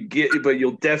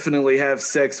you'll definitely have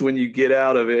sex when you get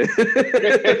out of it.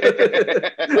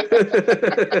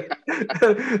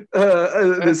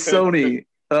 The Sony,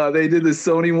 they did the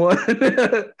Sony one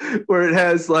where it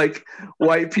has like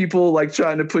white people like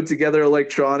trying to put together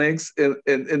electronics, and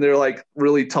they're like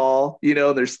really tall,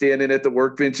 they're standing at the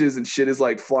workbenches and shit is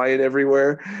like flying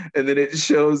everywhere. And then it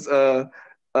shows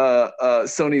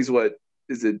Sony's, what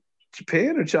is it,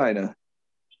 Japan or China?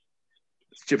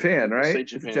 It's Japan, right? Say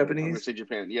Japan. Japanese? I'm gonna say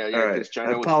Japan. Yeah. All right.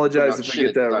 China I apologize if I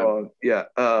get that wrong. Yeah.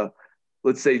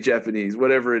 Let's say Japanese,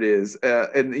 whatever it is.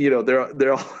 And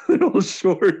they're all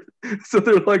short, so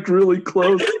they're like really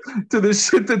close to the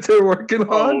shit that they're working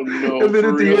on. Oh no! And then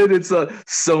at real? the end, it's a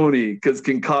Sony, because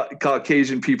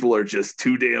Caucasian people are just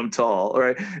too damn tall,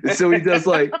 right? And so he does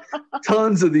like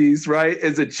tons of these, right,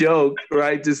 as a joke,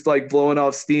 right, just like blowing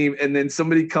off steam. And then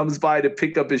somebody comes by to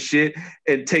pick up his shit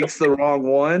and takes the wrong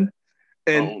one.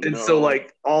 And so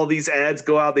like all these ads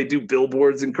go out, they do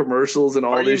billboards and commercials and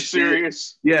all this shit. Are you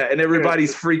serious? Yeah, and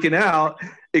everybody's freaking out,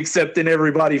 except then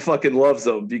everybody fucking loves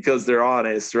them because they're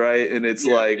honest, right? And it's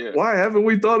why haven't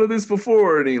we thought of this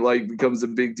before? And he like becomes a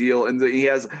big deal, and he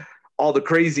has all the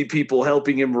crazy people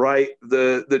helping him write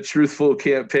the truthful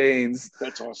campaigns.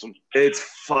 That's awesome. It's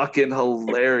fucking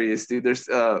hilarious, dude. There's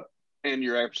and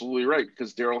you're absolutely right,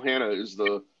 because Daryl Hannah is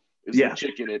the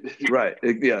chick in it. Right.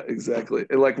 Yeah, exactly.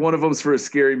 And like one of them's for a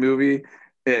scary movie,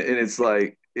 and it's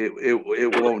like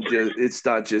it won't just, it's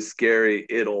not just scary,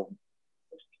 it'll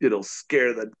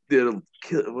scare it'll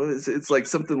kill, what is it? It's like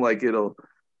something like it'll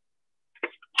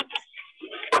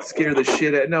scare the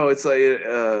shit out. No, it's like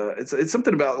it's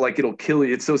something about like it'll kill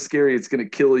you. It's so scary it's gonna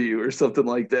kill you or something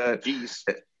like that. Jeez.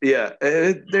 Yeah.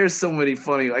 There's so many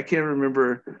funny, I can't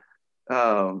remember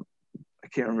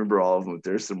all of them, but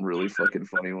there's some really fucking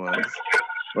funny ones.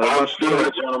 Well,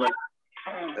 gentlemen.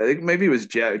 I think maybe it was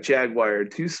Jaguar.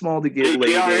 Too small to get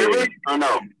laid. Or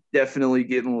no? Definitely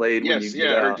getting laid when you get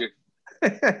I out. heard you.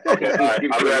 Okay, all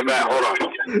right, I'll be right back. Hold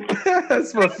on.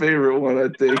 That's my favorite one, I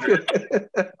think.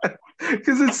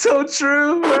 Because it's so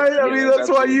true, right? I mean, that's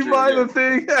why you buy the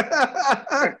thing.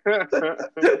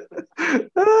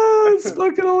 It's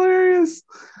fucking hilarious.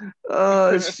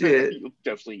 Oh, shit. You'll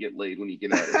definitely get laid when you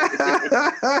get out of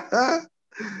it.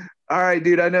 All right,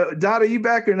 dude. I know. Dot, are you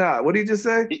back or not? What did you just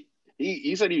say?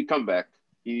 He said he'd come back.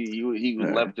 He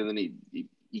left, and then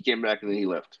he came back, and then he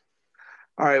left.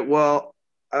 All right. Well,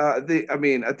 I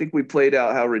think we played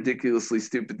out how ridiculously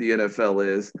stupid the NFL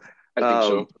is. I think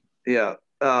so. Yeah.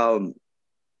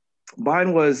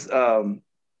 Mine was.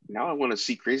 Now I want to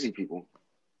see Crazy People.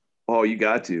 Oh, you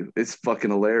got to. It's fucking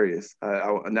hilarious.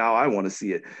 Now I want to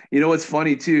see it. You know what's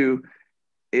funny too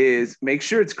is make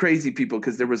sure it's Crazy People,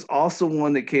 because there was also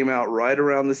one that came out right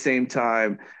around the same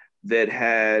time that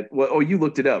had. Well, oh, you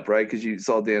looked it up, right? Because you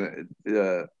saw Dan.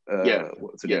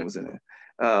 What's her name was in it.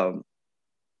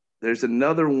 There's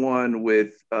another one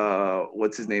with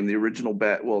what's his name? The original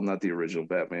well, not the original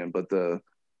Batman, but the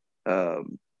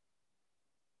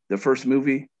first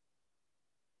movie,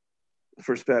 the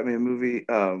first Batman movie.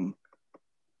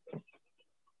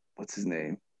 What's his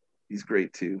name? He's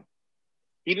great too.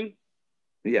 Keaton?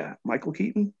 Yeah, Michael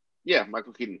Keaton. Yeah,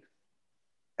 Michael Keaton.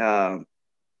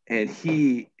 And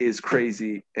he is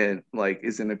crazy and like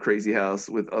is in a crazy house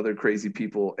with other crazy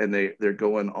people, and they're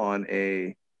going on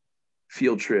a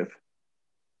field trip,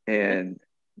 and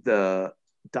the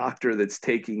doctor that's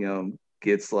taking them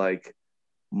gets like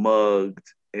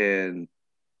mugged and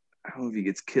I don't know if he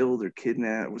gets killed or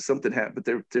kidnapped or something happened, but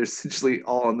they're essentially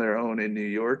all on their own in New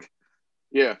York.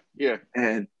 Yeah.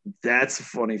 And that's a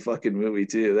funny fucking movie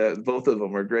too. That both of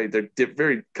them are great. They're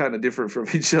very kind of different from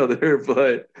each other,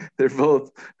 but they're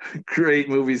both great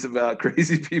movies about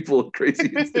crazy people, crazy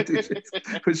institutions,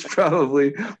 which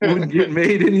probably wouldn't get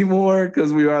made anymore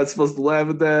because we aren't supposed to laugh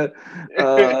at that.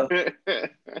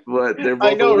 But they're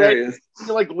both hilarious. Right?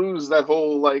 You like lose that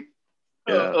whole like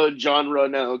genre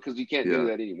now because you can't do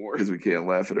that anymore. Because we can't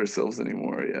laugh at ourselves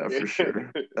anymore. Yeah, for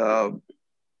sure.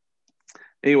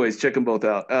 Anyways, check them both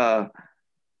out.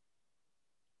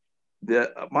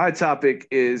 My topic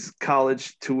is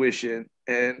college tuition,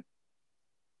 and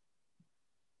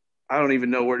I don't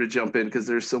even know where to jump in because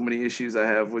there's so many issues I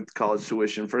have with college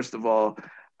tuition. First of all,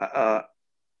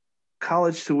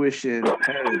 college tuition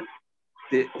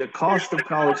the cost of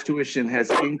college tuition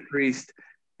has increased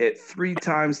at 3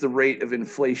 times the rate of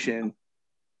inflation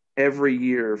every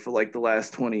year for like the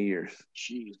last 20 years.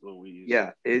 Jeez Louise.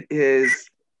 Yeah, it is.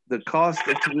 The cost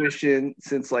of tuition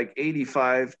since like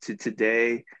 85 to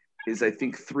today is, I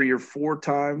think, 3 or 4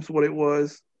 times what it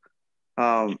was.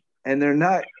 And they're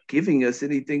not giving us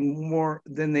anything more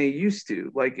than they used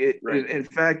to. Like in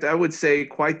fact, I would say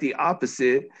quite the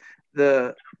opposite.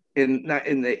 In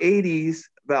the 80s,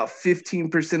 about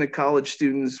 15% of college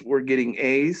students were getting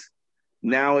A's.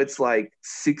 Now it's like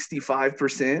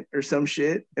 65% or some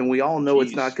shit. And we all know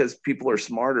it's not because people are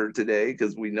smarter today,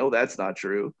 because we know that's not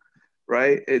true.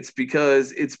 Right? It's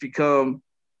because it's become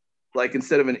like,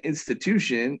 instead of an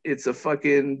institution, it's a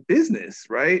fucking business,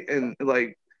 right? And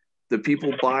like the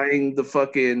people buying the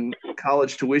fucking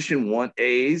college tuition want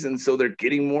A's, and so they're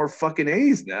getting more fucking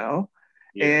A's now.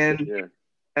 And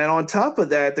on top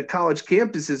of that, the college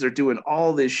campuses are doing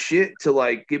all this shit to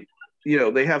like get,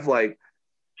 they have like,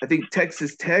 I think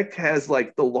Texas Tech has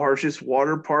like the largest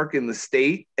water park in the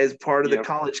state as part of the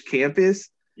college campus.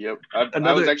 Yep. I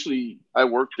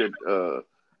worked at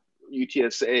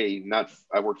UTSA,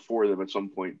 I worked for them at some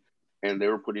point, and they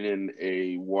were putting in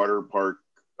a water park,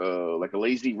 like a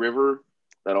lazy river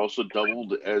that also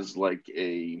doubled as like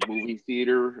a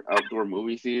outdoor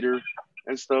movie theater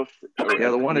and stuff.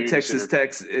 Yeah, the one at Texas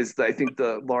Tech is, I think,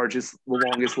 the longest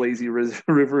lazy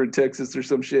river in Texas or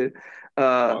some shit.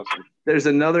 Awesome. There's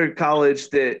another college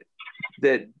that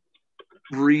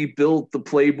rebuilt the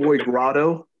Playboy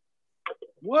Grotto.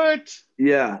 What?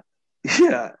 Yeah.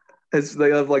 They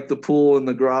have like the pool and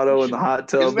the grotto and the hot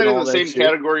tub. Isn't that in the same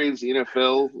category as the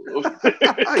NFL?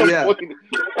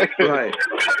 Yeah.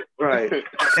 Right.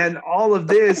 And all of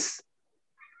this,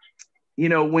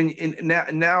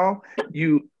 now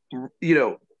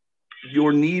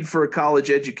your need for a college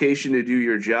education to do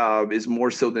your job is more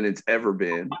so than it's ever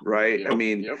been, right?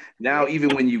 Now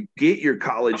even when you get your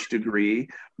college degree,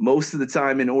 most of the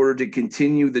time, in order to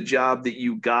continue the job that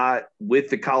you got with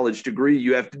the college degree,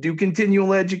 you have to do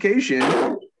continual education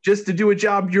just to do a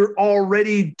job you're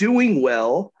already doing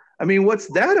well. I mean, what's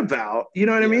that about? You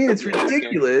know what I mean? It's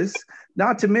ridiculous.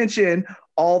 Not to mention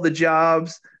all the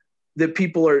jobs that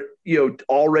people are,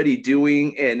 already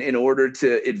doing, and in order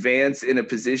to advance in a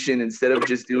position, instead of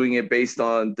just doing it based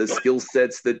on the skill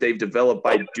sets that they've developed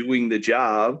by doing the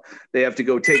job, they have to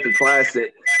go take a class that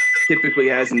typically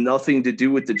has nothing to do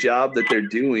with the job that they're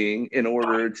doing in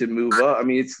order to move up. I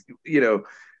mean, it's,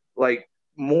 like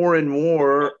more and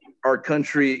more our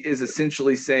country is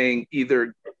essentially saying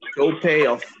either go pay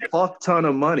a fuck ton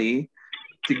of money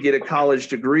to get a college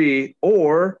degree,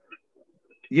 or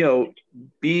or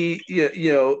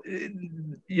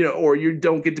you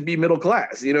don't get to be middle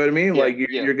class. You know what I mean?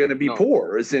 You're going to be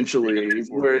poor, essentially.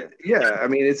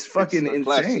 It's fucking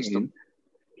insane.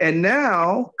 And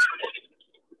now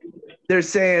they're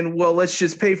saying, well, let's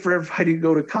just pay for everybody to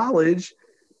go to college.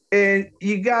 And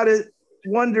you got to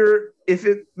wonder if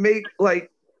it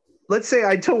let's say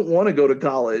I don't want to go to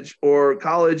college, or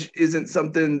college isn't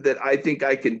something that I think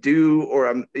I can do,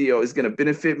 or is going to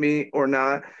benefit me or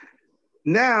not.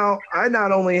 Now, I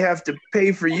not only have to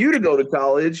pay for you to go to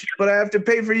college, but I have to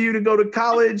pay for you to go to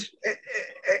college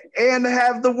and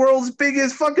have the world's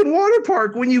biggest fucking water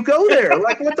park when you go there.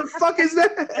 Like, what the fuck is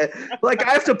that? Like,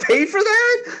 I have to pay for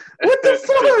that? What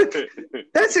the fuck?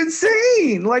 That's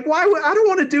insane. Like, why would I don't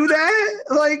want to do that?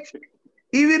 Like,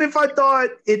 even if I thought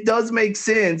it does make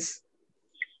sense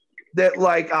that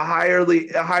like a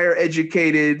higher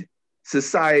educated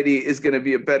society is going to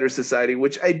be a better society,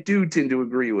 which I do tend to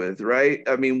agree with, right?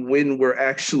 I mean, when we're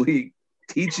actually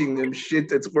teaching them shit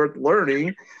that's worth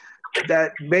learning,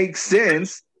 that makes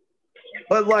sense.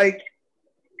 But like,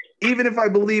 even if I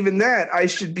believe in that, I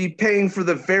should be paying for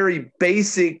the very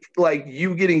basic, like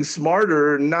you getting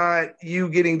smarter, not you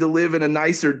getting to live in a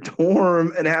nicer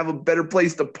dorm and have a better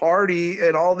place to party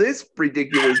and all this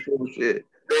ridiculous bullshit.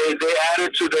 They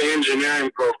added to the engineering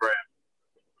program.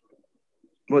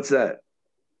 What's that?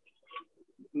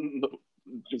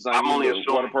 Designing the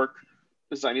water park.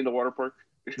 Designing the water park.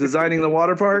 Designing the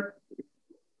water park?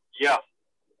 Yeah.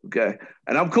 Okay.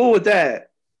 And I'm cool with that.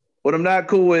 What I'm not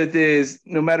cool with is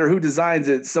no matter who designs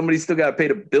it, somebody still got to pay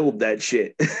to build that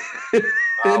shit.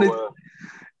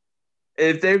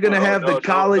 If they're going to have the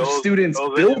college students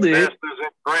build it,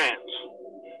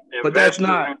 but that's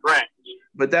not.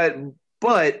 But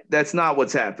that's not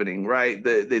what's happening, right?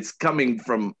 It's coming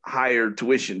from higher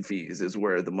tuition fees is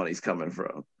where the money's coming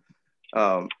from.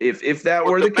 If that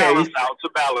were the case, to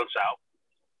balance out.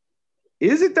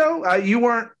 Is it though? You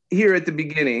weren't here at the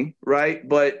beginning, right?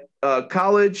 But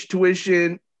college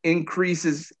tuition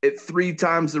increases at 3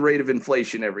 times the rate of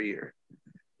inflation every year.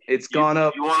 It's gone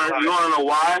up. You want to know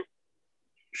why?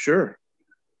 Sure.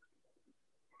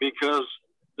 Because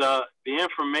the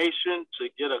information to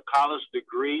get a college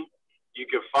degree you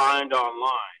can find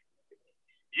online.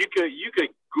 You could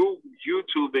Google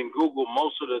YouTube and Google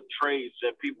most of the trades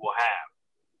that people have.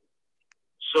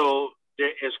 So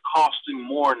it's costing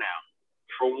more now,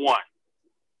 for one.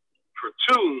 For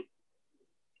two,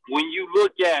 when you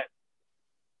look at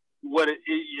what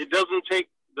it doesn't take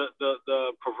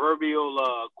the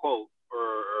proverbial quote,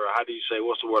 or how do you say,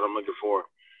 what's the word I'm looking for?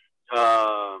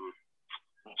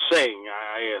 Saying,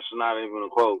 I guess, not even a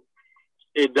quote.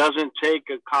 It doesn't take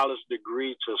a college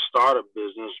degree to start a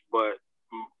business, but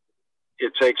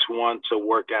it takes one to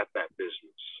work at that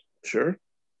business. Sure.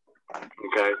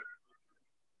 Okay.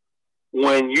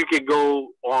 When you could go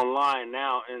online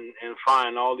now and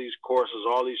find all these courses,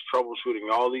 all these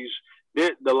troubleshooting, all these,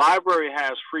 the library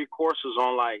has free courses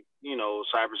on, like, you know,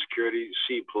 cybersecurity,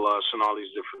 C+, and all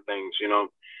these different things, you know.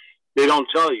 They don't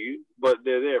tell you, but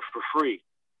they're there for free.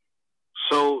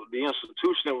 So the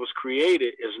institution that was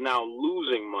created is now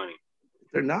losing money.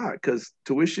 They're not, because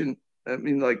tuition, I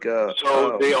mean, like...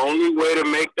 so the only way to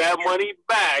make that money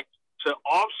back to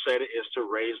offset it is to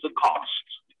raise the cost.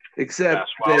 Except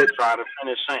that's what I was trying to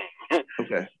finish saying.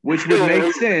 Okay, which would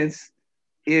make sense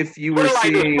if you were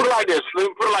seeing... Put it like this. Let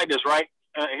me put it like this, right?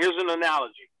 Here's an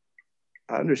analogy.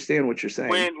 I understand what you're saying.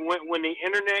 When the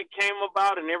internet came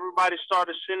about and everybody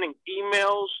started sending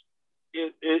emails,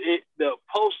 the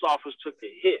post office took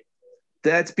a hit.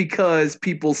 That's because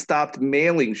people stopped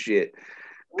mailing shit.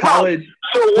 College.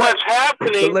 So what's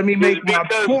happening? So let me make my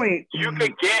point. You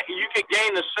could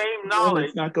gain the same knowledge.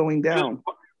 It's not going down.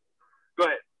 Go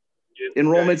ahead.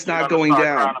 Enrollment's not going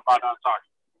down.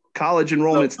 College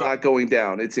enrollment's not going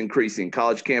down. It's increasing.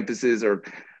 College campuses are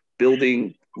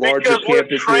building larger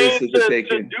campuses so that they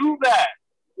can do that.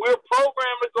 We're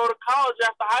programmed to go to college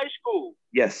after high school.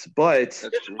 Yes, but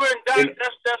that's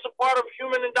a part of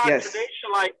human indoctrination.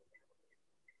 Yes. Like,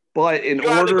 but in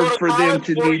order for them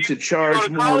to need to charge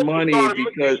more money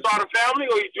because you start a family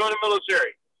or you join the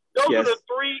military. Those are the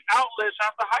 3 outlets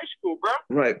after high school, bro.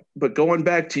 Right. But going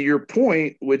back to your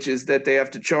point, which is that they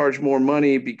have to charge more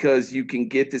money because you can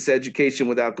get this education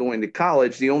without going to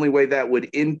college, the only way that would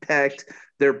impact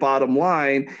their bottom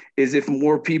line is if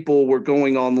more people were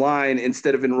going online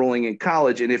instead of enrolling in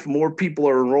college. And if more people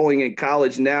are enrolling in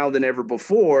college now than ever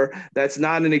before, that's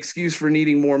not an excuse for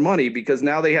needing more money because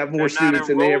now they have more students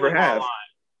than they ever have. Online.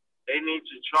 They need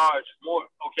to charge more.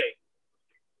 Okay.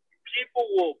 People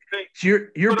will pay.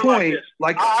 Your point,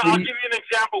 like I'll give you an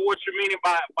example of what you're meaning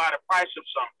by the price of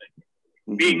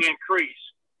something being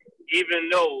increased, even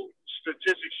though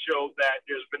statistics show that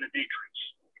there's been a decrease.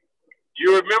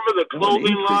 You remember the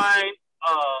clothing line,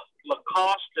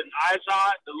 Lacoste and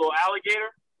Izod, the little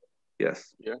alligator?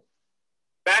 Yes. Yeah.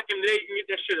 Back in the day, you can get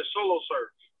that shit at Solo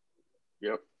Search.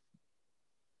 Yep.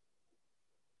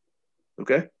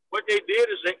 Okay. What they did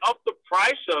is they upped the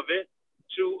price of it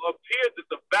to appear that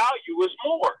the value is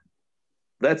more.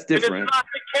 That's different. And it's not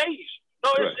the case.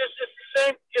 No, it's the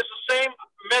same. It's the same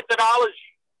methodology.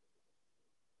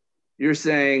 You're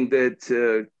saying that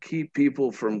to keep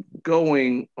people from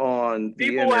going on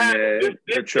the internet,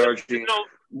 they're charging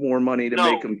more money to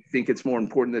make them think it's more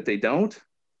important that they don't?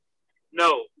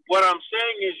 No. What I'm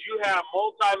saying is you have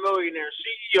multimillionaire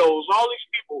CEOs, all these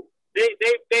people,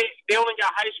 they only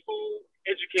got high school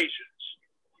educations.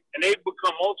 And they've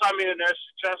become multimillionaire,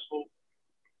 successful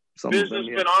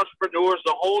businessmen, entrepreneurs,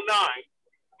 the whole nine,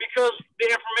 because the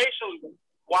information is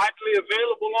widely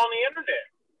available on the internet.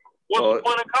 What's the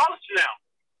point of college now?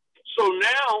 So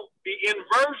now the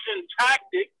inversion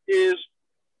tactic is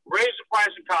raise the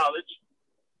price of college,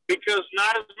 because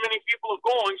not as many people are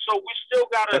going. So we still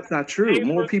got to. That's not true.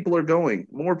 More people are going.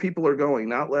 More people are going,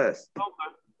 not less. Okay.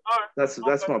 All right.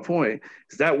 That's my point.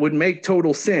 That would make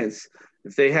total sense.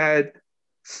 If they had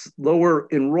lower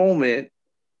enrollment,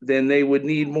 then they would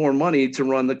need more money to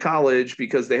run the college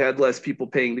because they had less people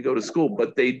paying to go to school.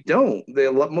 But they don't.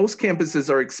 Most campuses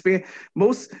are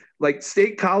most like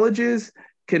state colleges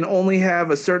can only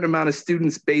have a certain amount of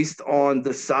students based on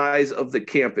the size of the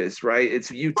campus, right?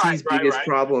 It's UT's biggest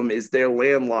problem is they're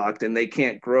landlocked and they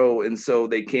can't grow, and so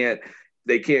they can't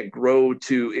grow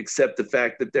to accept the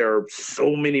fact that there are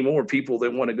so many more people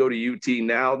that want to go to UT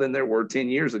now than there were 10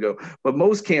 years ago. But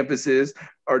most campuses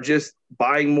are just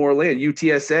buying more land.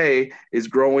 UTSA is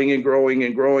growing and growing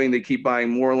and growing. They keep buying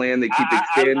more land. They keep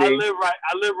expanding.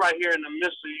 I live right here in the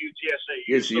midst of UTSA.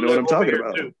 Yes, you know what I'm talking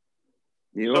about. Too.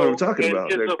 You know what I'm talking about.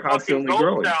 They're constantly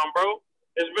growing. Town, bro.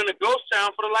 It's been a ghost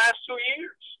town for the last 2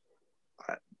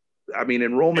 years. I mean,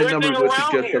 enrollment numbers would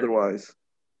suggest otherwise.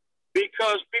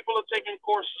 Because people are taking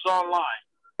courses online.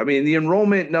 I mean, the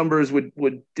enrollment numbers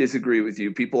would disagree with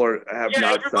you. People have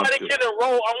not stopped. Everybody can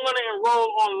enroll. I'm going to enroll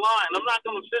online. I'm not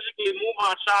going to physically move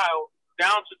my child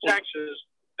down to Texas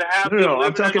to have. No.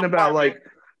 I'm talking about like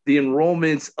the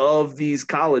enrollments of these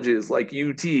colleges, like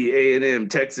UT, A&M,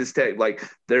 Texas Tech. Like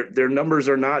their numbers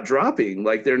are not dropping.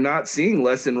 Like they're not seeing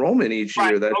less enrollment each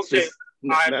year. That's just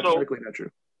mathematically not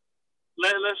true.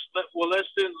 Let's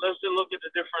then look at the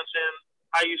difference in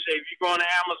how you say if you go on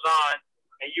Amazon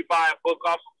and you buy a book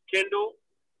off of Kindle,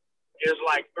 it's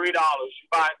like $3. You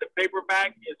buy the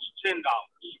paperback, it's $10,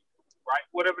 right?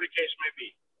 Whatever the case may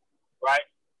be, right?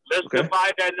 Let's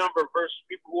divide that number versus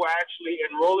people who are actually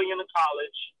enrolling in the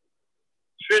college,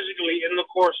 physically in the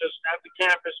courses at the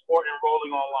campus, or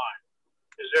enrolling online.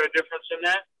 Is there a difference in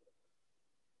that?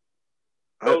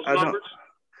 Those numbers?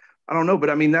 I don't know, but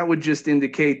I mean, that would just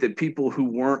indicate that people who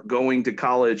weren't going to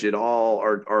college at all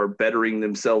are bettering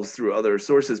themselves through other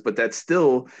sources. But that's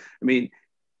still, I mean,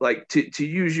 like to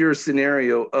use your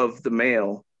scenario of the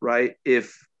mail, right?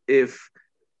 If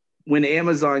when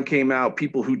Amazon came out,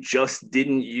 people who just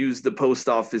didn't use the post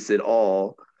office at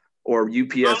all, or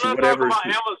UPS or whatever. I'm not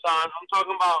talking about Amazon. I'm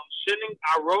talking about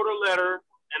I wrote a letter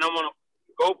and I'm going to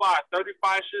go buy a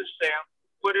 35-cent stamp,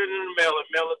 put it in the mail and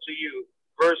mail it to you.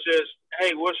 Versus,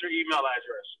 hey, what's your email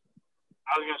address?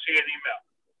 I was going to see an email.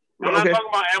 I'm not talking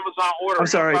about Amazon orders. I'm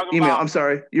sorry, email. I'm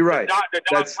sorry. You're right. The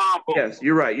 .com book. Yes,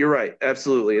 you're right. You're right.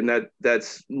 Absolutely. And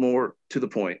that's more to the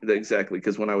point. Exactly.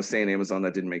 Because when I was saying Amazon,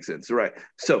 that didn't make sense. Right.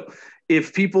 So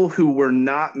if people who were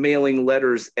not mailing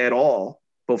letters at all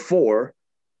before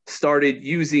started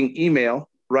using email,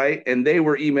 right, and they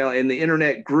were email and the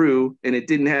internet grew and it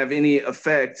didn't have any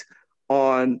effect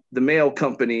on the mail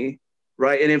company,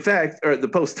 right? And in fact, or the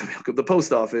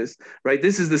post office, right?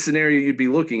 This is the scenario you'd be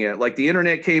looking at. Like the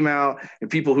internet came out and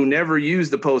people who never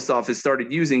used the post office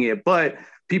started using it, but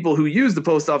people who used the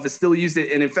post office still used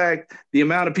it. And in fact, the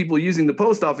amount of people using the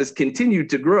post office continued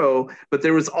to grow, but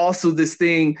there was also this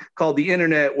thing called the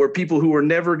internet where people who were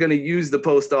never going to use the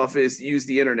post office use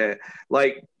the internet.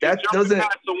 Like that doesn't.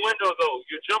 Past the window though.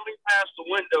 You're jumping past the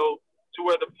window to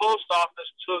where the post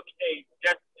office took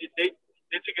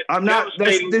I'm not.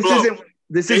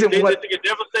 This isn't what. They took a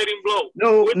devastating blow.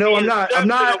 No,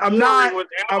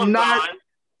 I'm not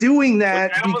doing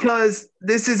that because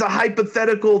this is a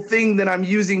hypothetical thing that I'm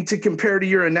using to compare to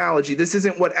your analogy. This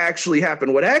isn't what actually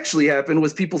happened. What actually happened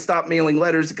was people stopped mailing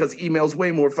letters because email's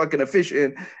way more fucking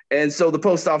efficient, and so the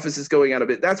post office is going out of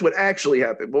it. That's what actually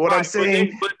happened. But what I'm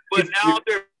saying, but now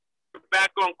they're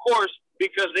back on course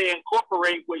because they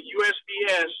incorporate with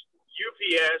USPS,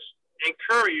 UPS, and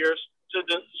couriers to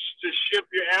ship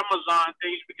your Amazon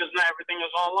things because not everything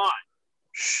is online.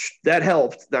 That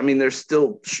helped. I mean, they're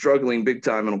still struggling big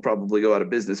time and will probably go out of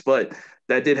business, but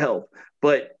that did help.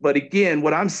 But again,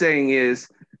 what I'm saying is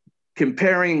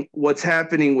comparing what's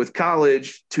happening with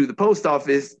college to the post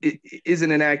office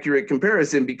isn't an accurate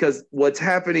comparison because what's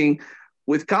happening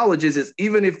with colleges is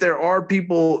even if there are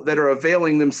people that are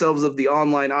availing themselves of the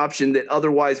online option that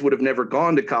otherwise would have never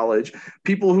gone to college,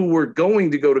 people who were going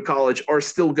to go to college are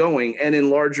still going and in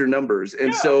larger numbers.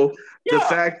 And so the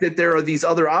fact that there are these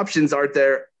other options out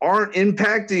there aren't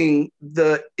impacting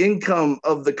the income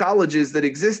of the colleges that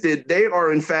existed. They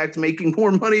are in fact making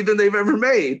more money than they've ever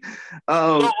made.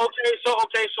 So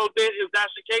then if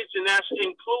that's the case, then that's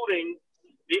including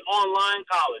the online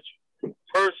college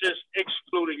versus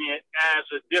excluding it as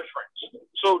a difference.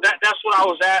 So that's what I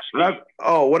was asking.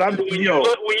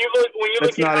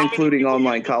 That's not including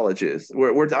online colleges.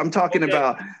 I'm talking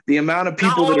about the amount of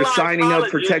people that are signing up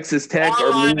for Texas Tech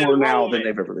are more now than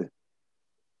they've ever been.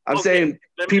 I'm saying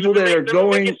people that are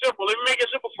going. Let me make it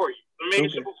simple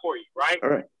for you. Right? All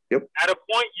right. Yep. At a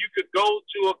point, you could go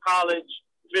to a college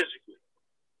physically.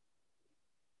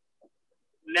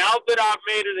 Now that I've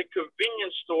made it a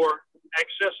convenience store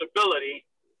accessibility,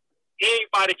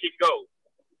 anybody can go.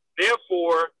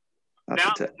 Therefore,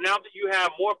 now that you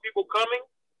have more people coming,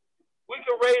 we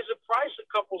can raise the price a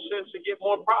couple cents to get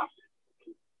more profit.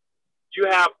 You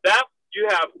have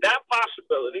that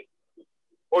possibility,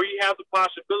 or you have the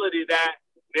possibility that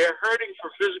they're hurting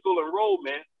for physical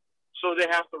enrollment, so they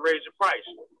have to raise the price.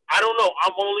 I don't know.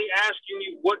 I'm only asking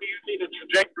you, what do you think the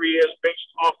trajectory is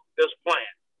based off of this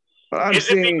plan? Is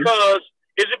it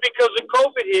because of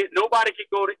COVID hit, nobody could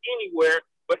go to anywhere,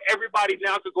 but everybody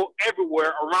now could go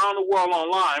everywhere around the world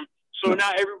online? So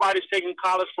now everybody's taking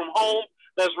college from home.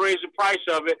 Let's raise the price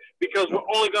of it because we're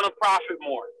only going to profit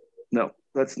more. No,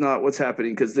 that's not what's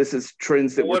happening, because this is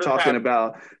trends that we're talking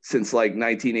about since like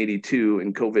 1982,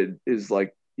 and COVID is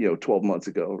like, 12 months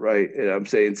ago, right? And I'm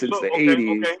saying since the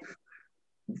 80s. Okay.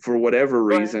 For whatever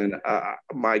reason,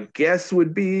 my guess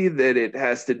would be that it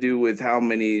has to do with how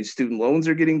many student loans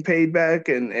are getting paid back,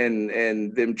 and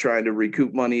them trying to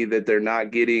recoup money that they're not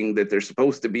getting, that they're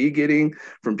supposed to be getting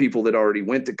from people that already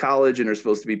went to college and are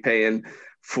supposed to be paying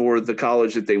for the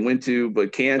college that they went to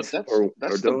but can't. But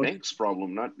that's or the bank's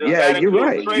problem, not. Yeah, you're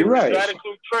right. You're right. That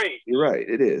includes trade. You're right.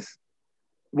 It is.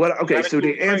 Okay, so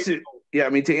to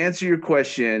answer your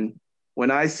question. When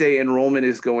I say enrollment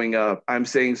is going up, I'm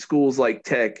saying schools like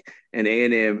Tech and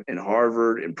A&M and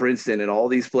Harvard and Princeton and all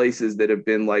these places that have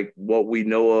been like what we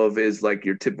know of as like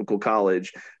your typical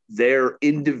college, their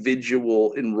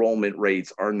individual enrollment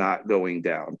rates are not going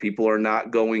down. People are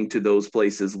not going to those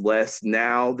places less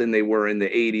now than they were in the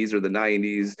 80s or the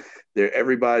 90s.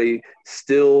 Everybody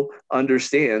still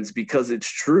understands, because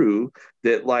it's true,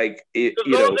 that like it.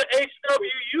 Those are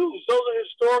HWUs. Those are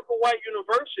historical white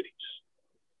universities.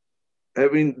 I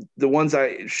mean, the ones but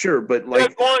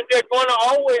like they're going to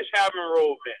always have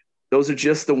enrollment. Those are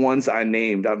just the ones I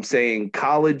named. I'm saying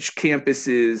college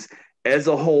campuses as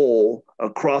a whole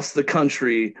across the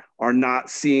country are not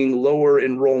seeing lower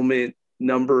enrollment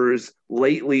numbers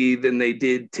lately than they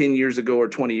did 10 years ago or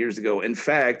 20 years ago. In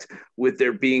fact, with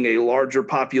there being a larger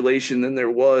population than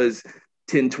there was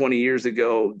 10, 20 years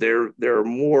ago, there are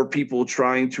more people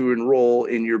trying to enroll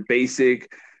in your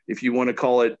basic, if you want to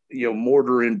call it,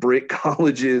 mortar and brick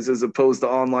colleges as opposed to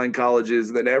online colleges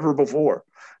than ever before.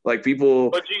 Like people.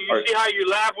 But you see how you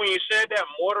laugh when you said that,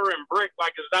 mortar and brick,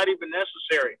 like it's not even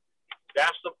necessary.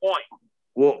 That's the point.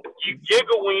 Well, you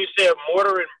giggle when you said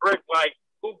mortar and brick, like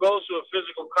who goes to a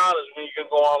physical college when you can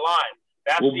go online?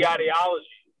 That's the ideology.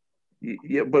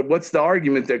 Yeah, but what's the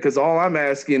argument there? Because all I'm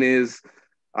asking is,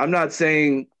 I'm not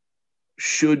saying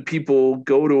should people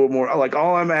go to a more, like,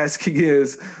 all I'm asking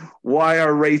is, why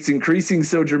are rates increasing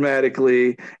so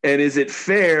dramatically? And is it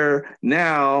fair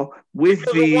now with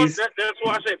these? That's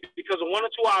why I said, because of one or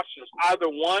two options. Either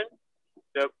one,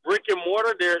 the brick and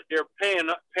mortar, they're paying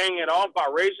it off by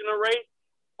raising the rate,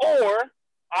 or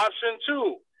option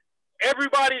two,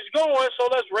 everybody's going, so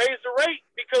let's raise the rate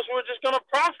because we're just going to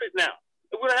profit now.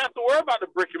 We don't have to worry about the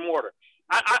brick and mortar.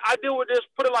 I deal with this,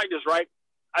 put it like this, right?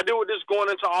 I deal with this going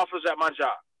into office at my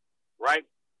job, right?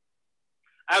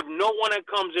 I have no one that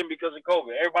comes in because of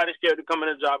COVID. Everybody's scared to come in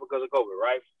a job because of COVID,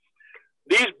 right?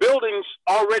 These buildings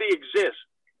already exist.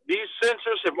 These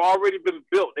sensors have already been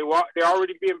built. They're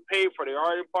already being paid for. They're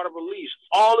already part of a lease.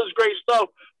 All this great stuff,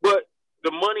 but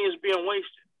the money is being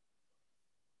wasted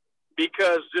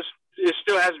because it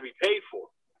still has to be paid for.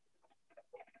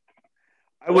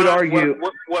 I would argue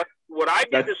what I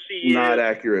get to see is not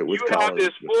accurate with you have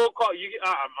this full call.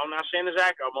 I'm not saying it's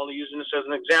accurate. I'm only using this as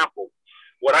an example.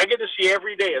 What I get to see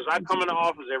every day is I come in the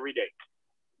office every day,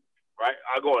 right?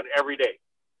 I go in every day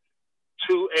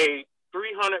to a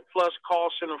 300-plus call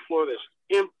center floor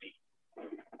that's empty,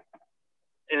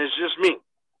 and it's just me.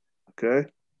 Okay.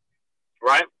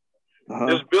 Right? Uh-huh.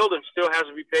 This building still has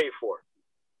to be paid for.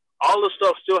 All the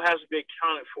stuff still has to be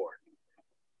accounted for.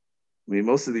 I mean,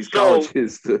 most of these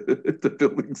colleges, the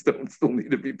buildings don't still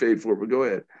need to be paid for, but go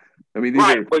ahead. I mean, these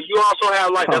are but you also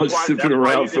have like colleges sipping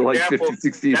around for like 50,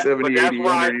 60, 70, 80,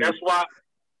 100 years.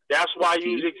 That's why I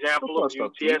use the example of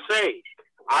UTSA.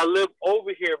 I live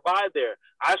over here by there.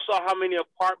 I saw how many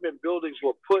apartment buildings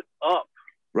were put up.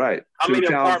 Right. To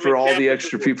account for all the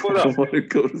extra people who want to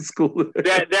go to school.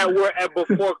 that were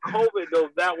before COVID, though,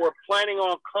 that were planning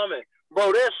on coming.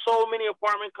 Bro, there's so many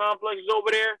apartment complexes over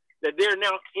there that they're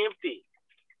now empty.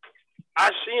 I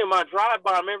see them. I drive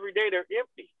by them every day. They're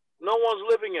empty. No one's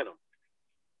living in them.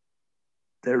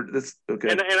 That's okay.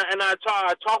 And I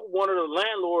talk with one of the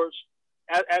landlords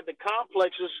at the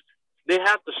complexes. They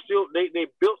have to still they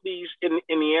built these in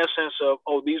the essence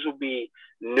of, these will be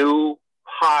new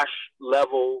posh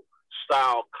level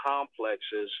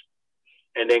complexes,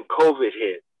 and then COVID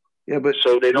hit. Yeah, but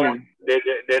so they're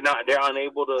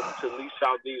unable to lease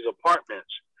out these apartments.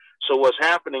 So what's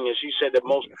happening is, she said that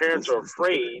most parents are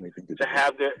afraid to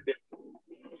have their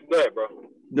go ahead, bro.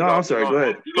 No, I'm sorry. Go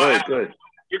ahead. Go ahead.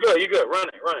 You're good. Run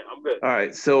it. I'm good. All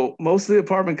right. So most of the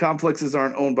apartment complexes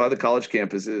aren't owned by the college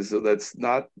campuses, so that's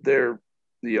not their,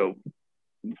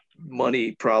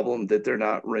 money problem that they're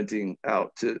not renting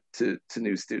out to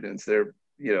new students. They're,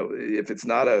 if it's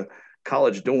not a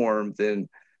college dorm, then,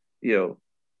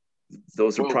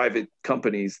 those are private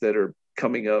companies that are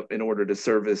coming up in order to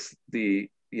service the,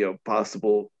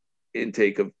 possible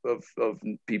intake of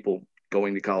people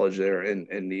going to college there and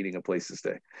needing a place to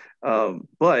stay.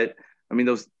 But I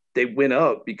mean, they went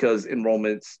up because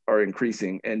enrollments are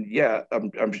increasing. And yeah,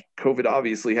 COVID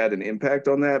obviously had an impact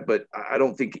on that, but I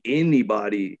don't think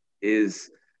anybody is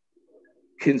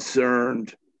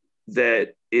concerned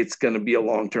that it's going to be a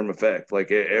long-term effect.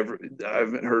 Like I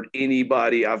haven't heard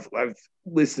anybody. I've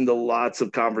listened to lots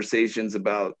of conversations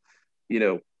about,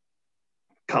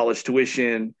 college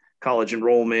tuition, college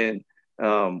enrollment,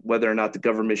 whether or not the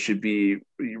government should be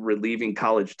relieving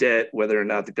college debt, whether or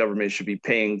not the government should be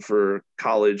paying for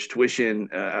college tuition.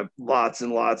 Lots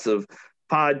and lots of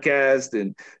podcasts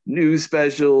and news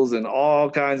specials and all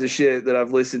kinds of shit that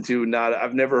I've listened to.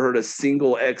 I've never heard a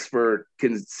single expert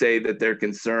can say that they're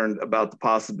concerned about the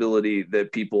possibility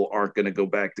that people aren't going to go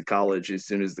back to college as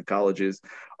soon as the colleges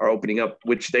are opening up,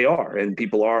 which they are, and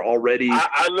people are already.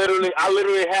 I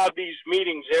literally have these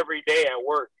meetings every day at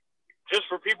work, just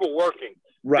for people working.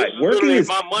 Right, working is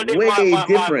way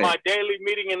different. My daily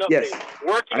meeting and update. Yes,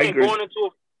 working and going into a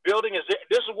building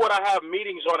this is what I have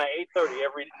meetings on at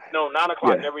 8:30 9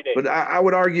 o'clock every day. But I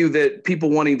would argue that people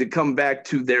wanting to come back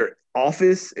to their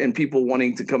office and people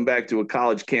wanting to come back to a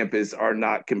college campus are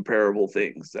not comparable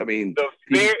things. I mean, the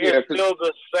fear is still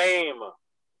the same.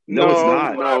 No, it's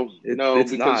not.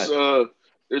 It's because not.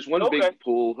 There's one big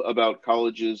pull about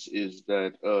colleges is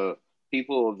that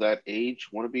people of that age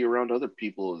want to be around other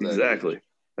people of that exactly. age.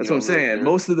 That's what I'm saying.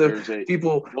 Most of the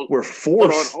people were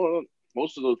forced. Hold on.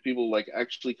 Most of those people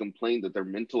actually complained that their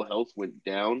mental health went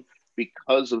down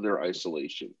because of their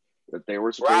isolation. That they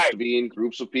were supposed to be in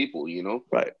groups of people,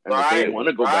 right? And that they want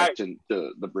to go back to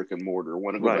the brick and mortar,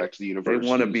 want to go back to the university.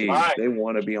 They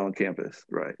want to be on campus,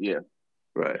 right? Yeah,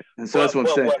 right. And so that's what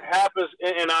I'm saying. What happens,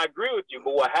 and I agree with you,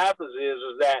 but what happens is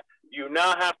that you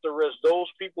now have to risk those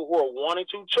people who are wanting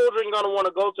to. Children are going to want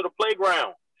to go to the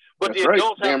playground, but the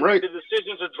adults have to make the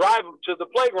decision to drive them to the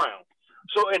playground.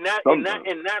 So and that's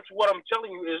what I'm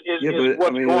telling you is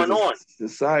what's going on.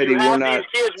 Society, we're not.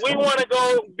 These kids, we want to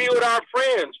go be with our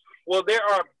friends. Well, there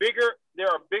are bigger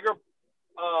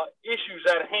issues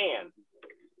at hand.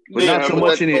 But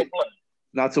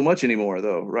not so much anymore,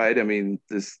 though, right? I mean,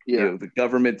 the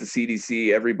government, the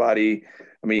CDC, everybody.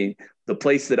 I mean, the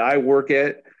place that I work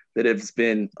at that has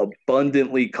been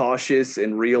abundantly cautious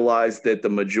and realized that the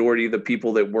majority of the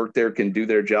people that work there can do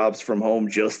their jobs from home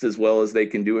just as well as they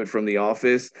can do it from the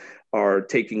office, are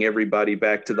taking everybody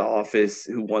back to the office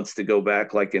who wants to go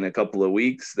back like in a couple of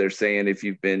weeks. They're saying if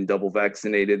you've been double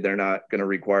vaccinated, they're not going to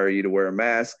require you to wear a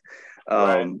mask.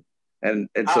 And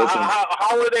so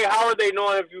how are they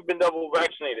knowing if you've been double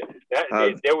vaccinated? There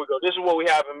we go. This is what we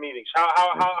have in meetings. How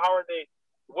are they?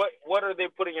 What are they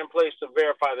putting in place to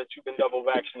verify that you've been double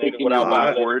vaccinated without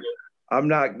violating it? I'm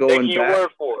not going back. Your word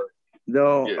for it.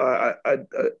 No,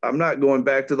 I'm not going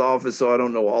back to the office, so I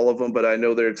don't know all of them, but I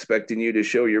know they're expecting you to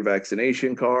show your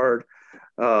vaccination card.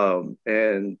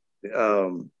 And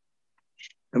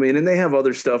they have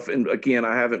other stuff. And again,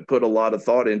 I haven't put a lot of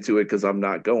thought into it because I'm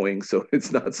not going, so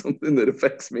it's not something that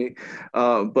affects me.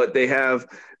 But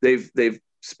they've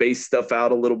spaced stuff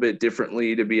out a little bit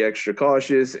differently to be extra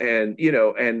cautious. And,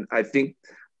 and I think,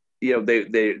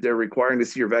 they're requiring to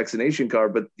see your vaccination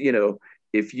card, but,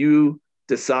 if you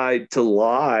decide to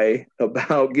lie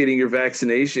about getting your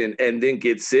vaccination and then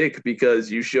get sick because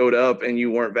you showed up and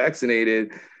you weren't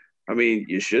vaccinated, I mean,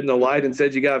 you shouldn't have lied and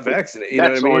said you got vaccinated. You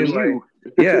That's know what I mean? on you.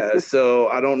 Yeah. So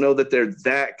I don't know that they're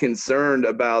that concerned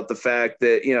about the fact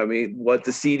that, what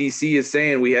the CDC is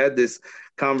saying. We had this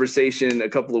conversation a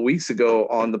couple of weeks ago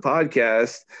on the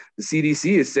podcast. The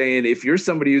CDC is saying if you're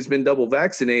somebody who's been double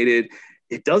vaccinated,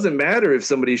 it doesn't matter if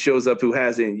somebody shows up who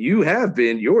hasn't. You have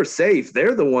been, you're safe.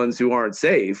 They're the ones who aren't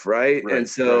safe, right? And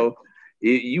so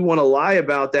you want to lie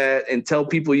about that and tell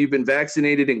people you've been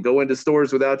vaccinated and go into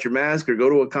stores without your mask or go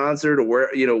to a concert or where,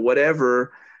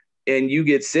 whatever, and you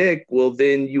get sick, well,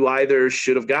 then you either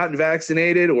should have gotten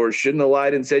vaccinated or shouldn't have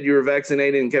lied and said you were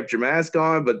vaccinated and kept your mask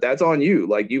on, but that's on you.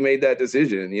 Like, you made that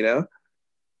decision,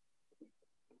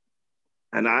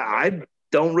 And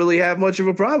don't really have much of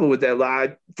a problem with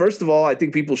that. First of all, I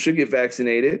think people should get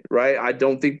vaccinated, right? I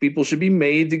don't think people should be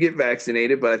made to get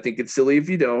vaccinated, but I think it's silly if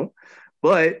you don't.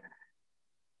 But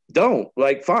don't,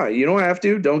 like, fine, you don't have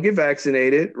to, don't get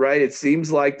vaccinated, right? It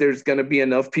seems like there's going to be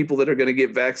enough people that are going to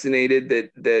get vaccinated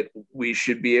that we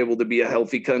should be able to be a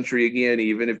healthy country again,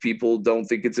 even if people don't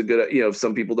think it's a good, if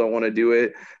some people don't want to do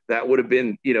it. That would have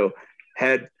been,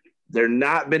 had there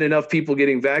not been enough people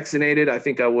getting vaccinated, I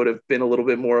think I would have been a little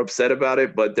bit more upset about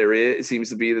it, but it seems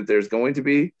to be that there's going to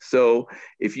be. So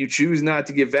if you choose not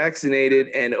to get vaccinated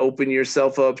and open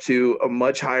yourself up to a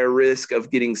much higher risk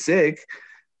of getting sick,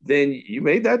 then you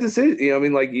made that decision.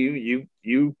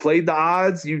 You played the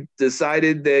odds. You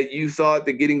decided that you thought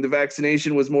that getting the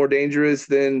vaccination was more dangerous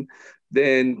than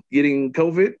getting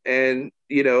COVID. And,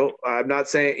 I'm not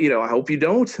saying, I hope you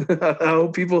don't. I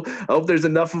hope there's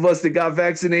enough of us that got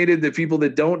vaccinated that people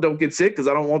that don't get sick, because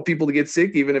I don't want people to get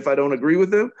sick, even if I don't agree with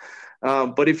them.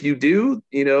 But if you do,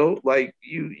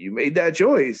 you made that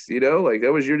choice,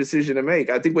 that was your decision to make.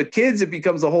 I think with kids, it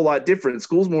becomes a whole lot different.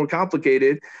 School's more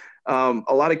complicated. A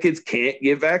lot of kids can't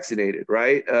get vaccinated,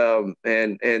 right?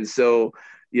 And so,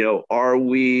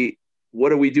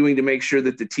 what are we doing to make sure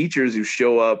that the teachers who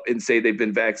show up and say they've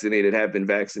been vaccinated have been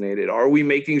vaccinated? Are we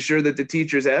making sure that the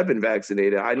teachers have been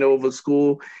vaccinated? I know of a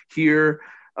school here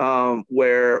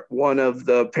where one of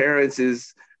the parents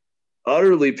is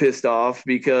utterly pissed off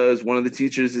because one of the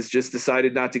teachers has just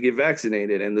decided not to get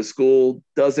vaccinated, and the school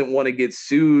doesn't want to get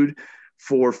sued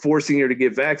for forcing her to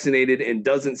get vaccinated and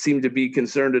doesn't seem to be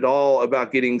concerned at all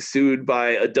about getting sued by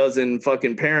a dozen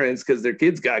fucking parents because their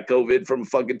kids got COVID from a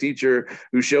fucking teacher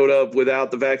who showed up without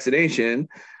the vaccination.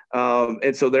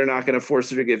 And so they're not going to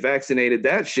force her to get vaccinated.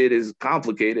 That shit is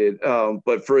complicated.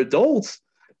 But for adults,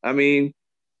 I mean,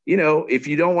 if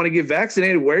you don't want to get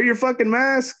vaccinated, wear your fucking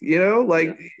mask,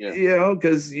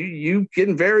 because you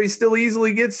can very still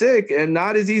easily get sick, and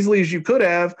not as easily as you could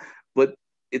have, but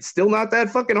it's still not that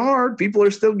fucking hard. People are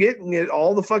still getting it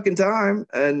all the fucking time.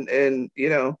 And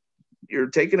you're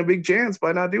taking a big chance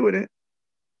by not doing it.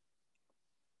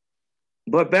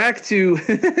 But back to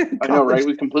I know, right?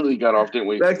 We completely got off, didn't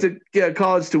we? Back to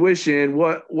college tuition.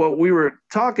 What we were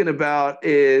talking about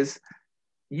is,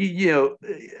 your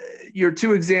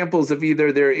two examples of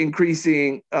either they're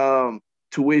increasing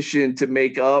tuition to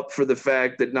make up for the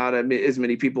fact that not as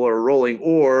many people are enrolling,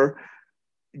 or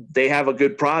they have a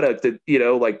good product that,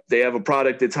 they have a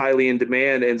product that's highly in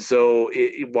demand. And so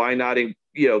why not,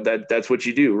 that's what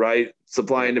you do, right?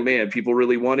 Supply and demand. People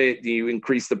really want it. You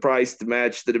increase the price to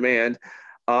match the demand.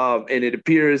 And it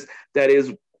appears that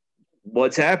is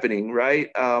what's happening, right?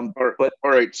 All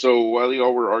right. So while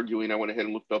y'all were arguing, I went ahead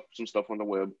and looked up some stuff on the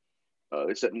web.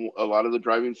 It said a lot of the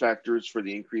driving factors for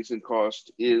the increase in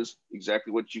cost is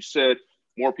exactly what you said.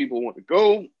 More people want to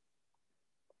go.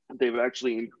 They've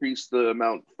actually increased the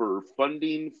amount for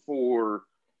funding for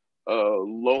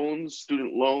loans,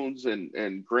 student loans,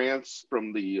 and grants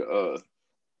from the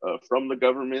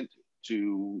government.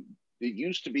 It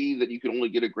used to be that you could only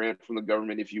get a grant from the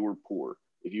government if you were poor,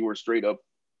 if you were straight up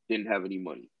didn't have any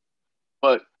money.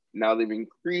 But now they've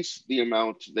increased the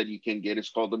amount that you can get. It's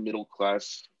called the middle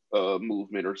class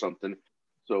movement or something.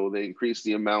 So they increase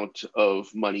the amount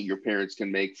of money your parents can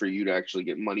make for you to actually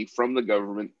get money from the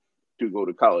government to go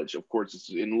to college. Of course, it's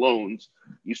in loans.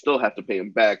 You still have to pay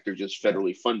them back. They're just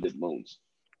federally funded loans.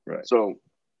 Right. So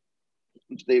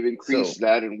they've increased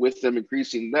that, and with them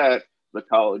increasing that, the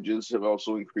colleges have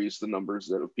also increased the numbers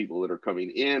of people that are coming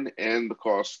in and the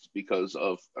cost because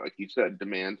of, like you said,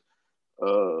 demand,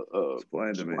 supply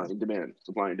and demand.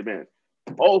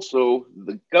 Also,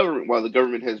 while the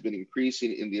government has been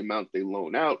increasing in the amount they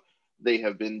loan out, they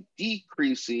have been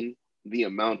decreasing the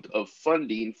amount of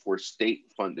funding for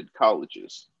state-funded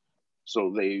colleges.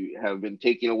 So they have been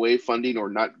taking away funding, or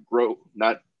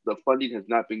the funding has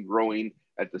not been growing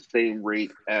at the same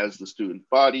rate as the student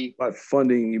body. By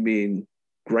funding, you mean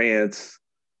grants,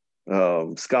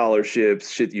 scholarships,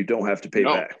 shit you don't have to pay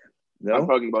back? No, I'm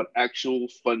talking about actual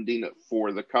funding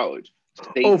for the college.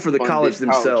 For the college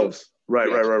themselves. Right.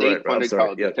 I'm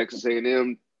sorry. Yeah. Texas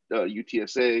A&M,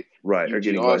 UTSA, right, are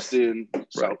getting Austin, less.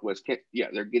 Southwest. Right. Yeah,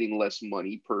 they're getting less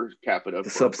money per capita.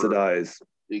 Subsidized.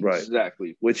 Exactly.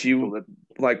 Right. Which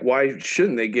why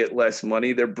shouldn't they get less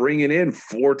money? They're bringing in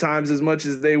 4 times as much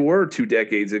as they were 2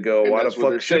 decades ago. Why the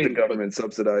fuck should the government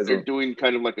subsidize them? They're doing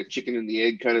kind of like a chicken and the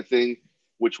egg kind of thing.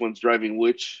 Which one's driving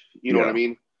which? You know what I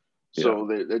mean? So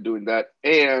they're doing that.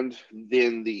 And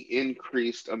then the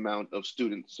increased amount of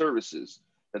student services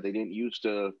that they didn't used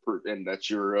to, and that's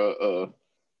your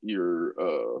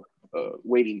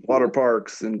waiting water pool.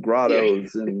 parks and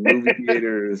grottos and movie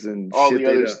theaters and all shit the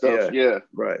other stuff. Yeah.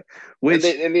 Right. Which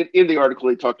and in the article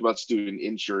they talked about student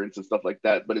insurance and stuff like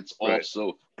that, but it's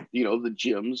also the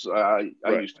gyms. I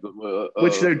used to go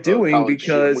which they're doing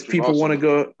because people want to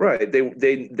go. Right.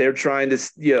 They're trying to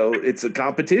it's a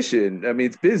competition. I mean,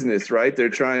 it's business, right? They're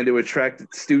trying to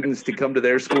attract students to come to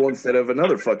their school instead of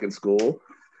another fucking school.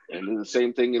 And the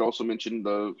same thing, it also mentioned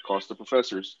the cost of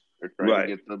professors. They're trying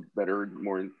to get the better,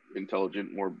 more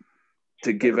intelligent, more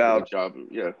to give out job.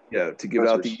 To give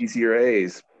out the easier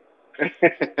A's.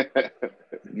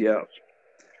 Yeah.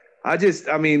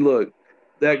 I mean, look,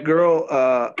 that girl.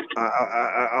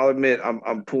 I'll admit,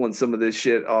 I'm pulling some of this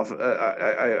shit off.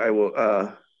 I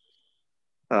will.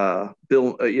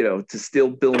 Bill, to steal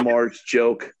Bill Maher's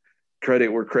joke, credit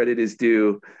where credit is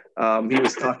due. He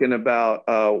was talking about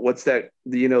what's that?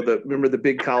 Remember the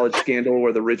big college scandal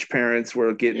where the rich parents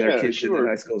were getting their kids into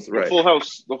nice schools, right? The Full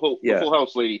House, the Full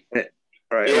House lady,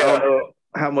 right? Yeah. I don't know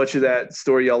how much of that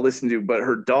story y'all listened to, but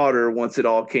her daughter, once it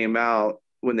all came out,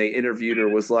 when they interviewed her,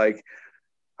 was like,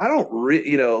 I don't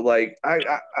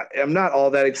I'm not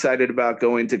all that excited about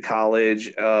going to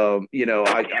college.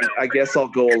 I guess I'll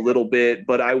go a little bit,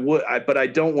 but I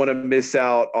don't want to miss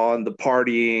out on the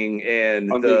partying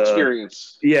and on the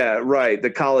experience. Yeah, right. The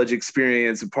college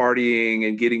experience of partying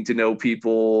and getting to know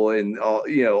people and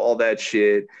all that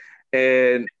shit.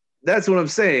 And that's what I'm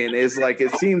saying is like,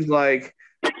 it seems like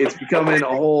it's becoming a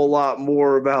whole lot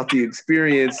more about the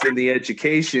experience and the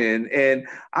education. And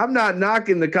I'm not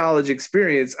knocking the college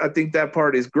experience. I think that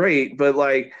part is great. But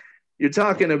like, you're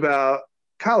talking about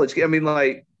college. I mean,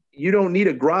 like, you don't need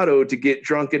a grotto to get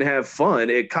drunk and have fun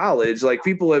at college. Like,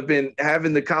 people have been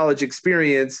having the college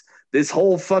experience this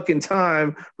whole fucking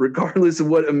time, regardless of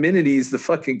what amenities the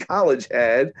fucking college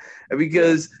had.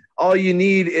 Because all you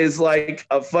need is like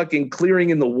a fucking clearing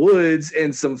in the woods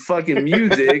and some fucking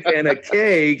music and a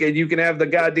cake, and you can have the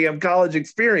goddamn college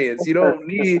experience. You don't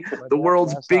need the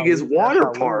world's biggest water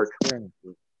park.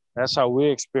 That's how we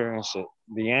experience it.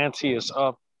 The ante is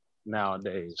up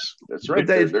nowadays. That's right.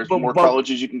 There's more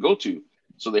colleges you can go to.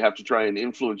 So they have to try and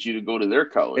influence you to go to their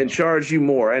college. And charge you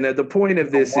more. And the point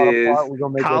of this is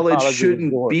college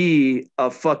shouldn't be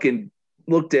a fucking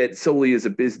looked at solely as a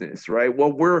business, right?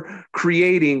 What we're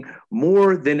creating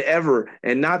more than ever,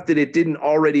 and not that it didn't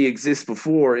already exist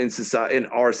before in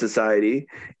our society,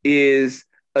 is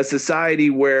a society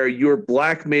where you're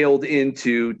blackmailed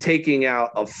into taking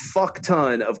out a fuck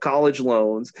ton of college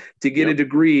loans to get a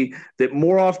degree that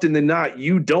more often than not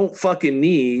you don't fucking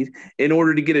need in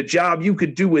order to get a job you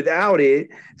could do without it,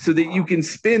 so that you can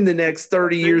spend the next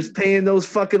 30 years paying those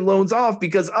fucking loans off,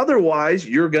 because otherwise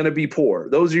you're going to be poor.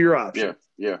 Those are your options.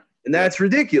 Yeah. And that's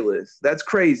ridiculous. That's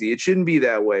crazy. It shouldn't be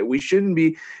that way. We shouldn't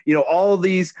be, all of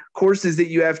these courses that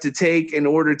you have to take in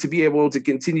order to be able to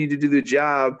continue to do the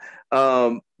job,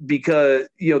 because,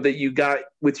 that you got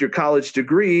with your college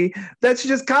degree. That's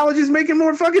just colleges making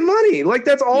more fucking money. Like,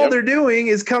 that's all they're doing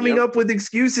is coming up with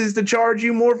excuses to charge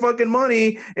you more fucking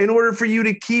money in order for you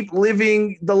to keep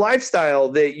living the lifestyle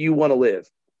that you want to live.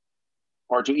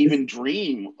 Or to even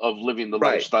dream of living the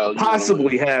lifestyle you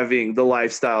possibly having the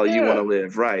lifestyle you want to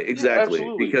live. Right. Exactly.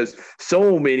 Because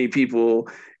so many people,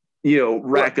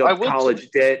 rack up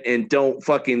college debt and don't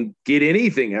fucking get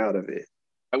anything out of it.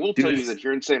 I will tell you that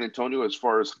here in San Antonio, as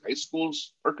far as high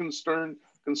schools are concerned,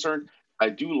 I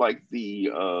do like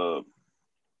the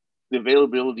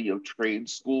availability of trade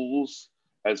schools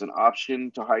as an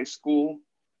option to high school,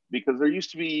 because there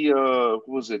used to be, what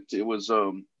was it? It was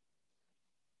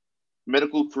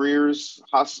medical careers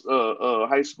high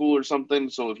school or something.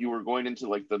 So if you were going into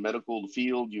like the medical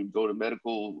field, you'd go to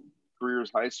medical careers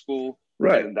high school,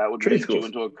 right? And that would lead you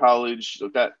into a college. So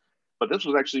but this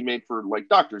was actually made for like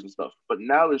doctors and stuff. But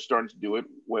now they're starting to do it.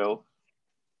 Well,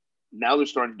 now they're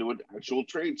starting to do it actual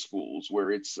trade schools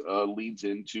where it's leads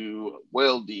into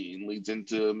welding, leads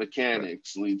into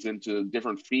mechanics, leads into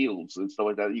different fields and stuff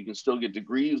like that. You can still get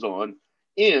degrees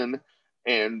and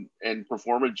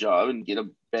perform a job and get a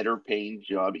better paying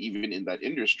job even in that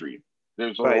industry.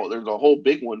 There's a whole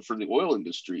big one for the oil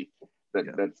industry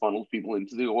that funnels people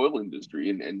into the oil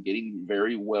industry and getting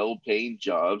very well paying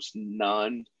jobs,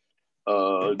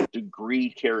 degree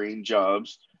carrying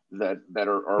jobs that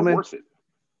are worth it.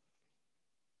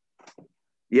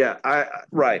 Yeah,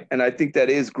 and I think that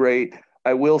is great.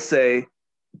 I will say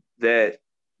that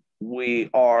we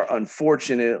are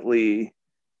unfortunately,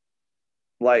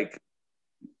 like,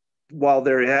 while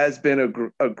there has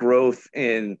been a growth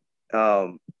in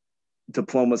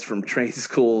diplomas from trade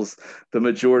schools, the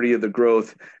majority of the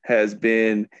growth has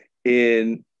been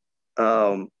in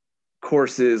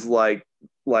courses like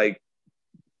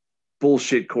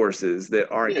bullshit courses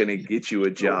that aren't going to get you a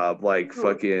job, like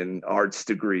fucking arts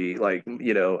degree, like,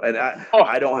 you know, and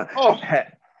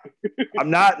I'm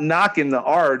not knocking the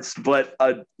arts, but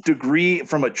a degree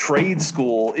from a trade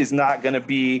school is not going to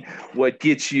be what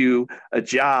gets you a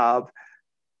job.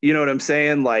 You know what I'm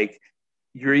saying? Like,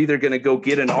 you're either going to go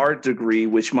get an art degree,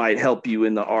 which might help you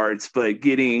in the arts, but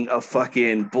getting a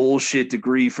fucking bullshit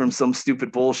degree from some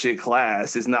stupid bullshit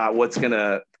class is not what's going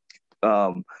to,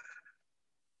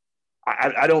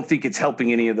 I don't think it's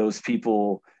helping any of those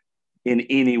people in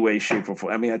any way, shape, or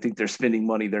form. I mean, I think they're spending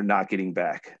money they're not getting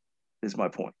back, is my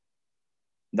point.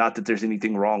 Not that there's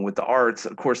anything wrong with the arts.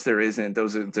 Of course there isn't.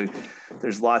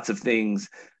 There's lots of things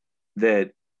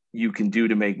that you can do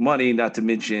to make money, not to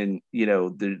mention, you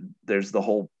know, there's the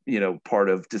whole, you know, part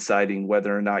of deciding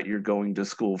whether or not you're going to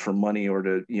school for money or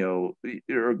to, you know,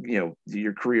 or, you know,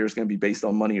 your career is going to be based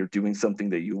on money or doing something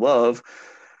that you love.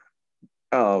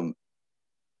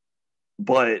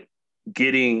 But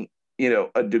getting, you know,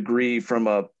 a degree from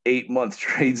a 8-month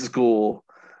trade school,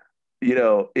 you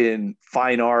know, in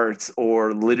fine arts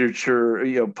or literature,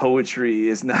 you know, poetry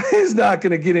is not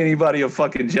going to get anybody a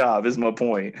fucking job, is my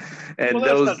point. And well,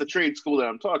 that's not the trade school that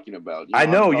I'm talking about. I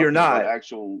know you're not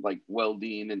actual like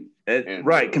welding and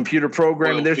right, computer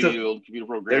programming.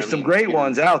 There's some great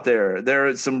ones out there. There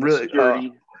are some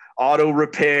really auto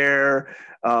repair,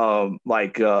 electrical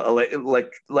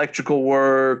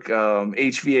work,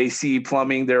 HVAC,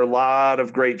 plumbing. There are a lot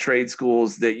of great trade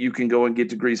schools that you can go and get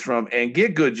degrees from and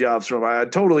get good jobs from. I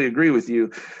totally agree with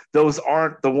you. Those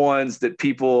aren't the ones that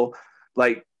people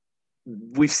like.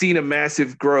 We've seen a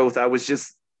massive growth. I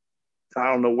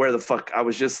don't know where the fuck. I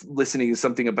was just listening to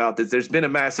something about this. There's been a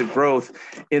massive growth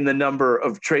in the number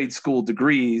of trade school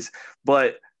degrees,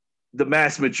 but the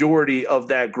mass majority of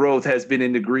that growth has been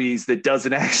in degrees that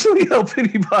doesn't actually help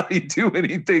anybody do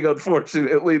anything.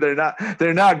 Unfortunately,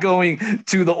 they're not going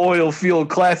to the oil field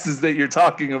classes that you're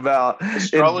talking about.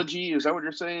 Astrology, is that what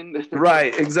you're saying?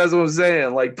 Right, exactly what I'm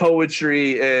saying. Like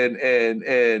poetry and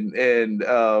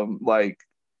like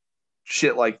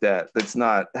shit like that. That's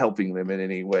not helping them in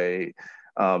any way.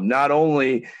 Not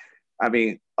only, I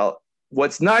mean,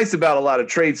 what's nice about a lot of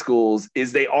trade schools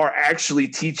is they are actually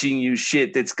teaching you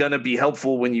shit that's going to be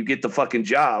helpful when you get the fucking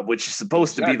job, which is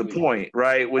supposed to be the point,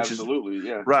 right? Absolutely,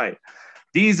 yeah. Right.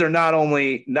 These are not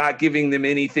only not giving them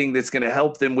anything that's going to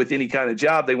help them with any kind of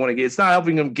job they want to get, it's not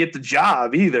helping them get the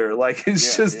job either. Like,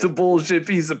 it's just a bullshit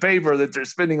piece of paper that they're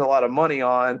spending a lot of money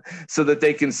on so that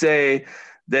they can say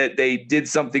that they did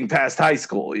something past high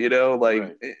school, you know,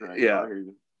 like, right. Yeah.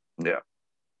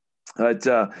 But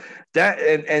that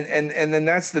and then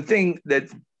that's the thing that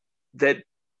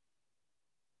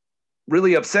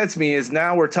really upsets me is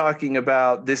now we're talking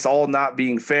about this all not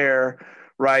being fair,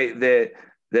 right? That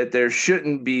there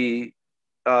shouldn't be,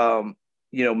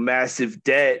 massive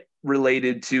debt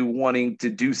related to wanting to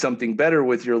do something better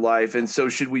with your life, and so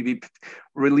should we be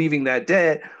relieving that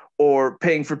debt or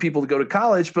paying for people to go to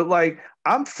college? But like,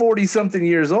 I'm 40 something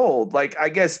years old. Like, I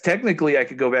guess technically I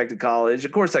could go back to college.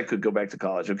 Of course I could go back to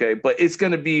college. Okay. But it's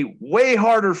going to be way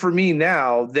harder for me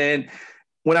now than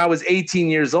when I was 18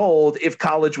 years old. If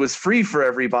college was free for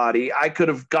everybody, I could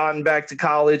have gone back to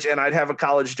college and I'd have a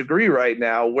college degree right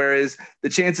now. Whereas the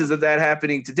chances of that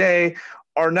happening today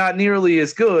are not nearly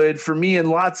as good for me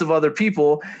and lots of other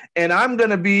people. And I'm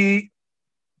going to be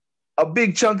a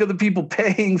big chunk of the people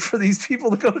paying for these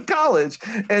people to go to college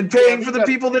and paying for the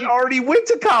people that already went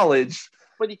to college.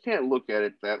 But you can't look at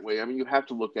it that way. I mean, you have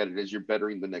to look at it as you're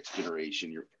bettering the next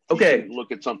generation. You shouldn't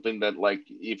look at something that, like,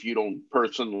 if you don't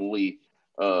personally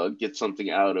get something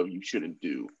out of, you shouldn't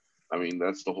do. I mean,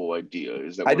 that's the whole idea.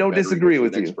 Is that I don't disagree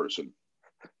with you.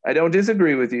 I don't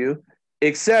disagree with you,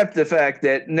 except the fact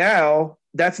that now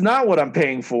that's not what I'm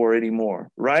paying for anymore,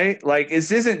 right? Like,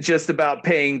 this isn't just about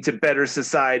paying to better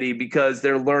society because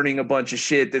they're learning a bunch of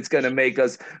shit that's going to make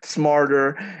us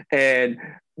smarter and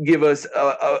give us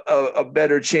a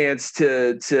better chance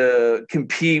to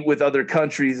compete with other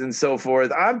countries and so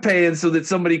forth. I'm paying so that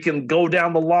somebody can go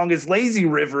down the longest lazy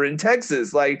river in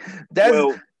Texas. Like, that's...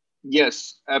 Well,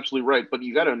 yes, absolutely right. But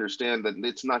you got to understand that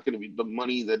it's not going to be, the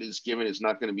money that is given is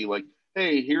not going to be like,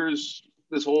 hey, here's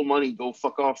this whole money, go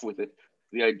fuck off with it.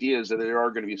 The idea is that there are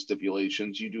going to be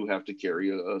stipulations. You do have to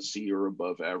carry a C or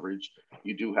above average.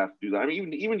 You do have to do that. I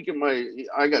mean, even to get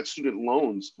I got student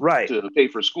loans to pay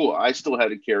for school. I still had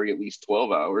to carry at least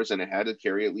 12 hours, and I had to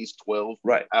carry at least 12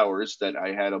 hours that I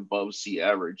had above C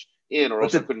average in, or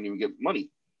else I couldn't even get money.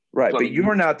 Right, so, but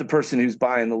you're not the person who's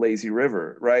buying the lazy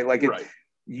river, right? Like,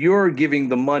 you're giving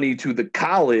the money to the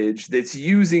college that's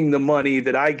using the money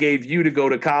that I gave you to go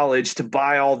to college to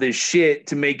buy all this shit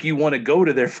to make you want to go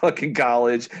to their fucking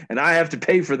college. And I have to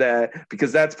pay for that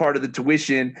because that's part of the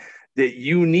tuition that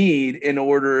you need in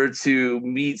order to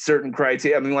meet certain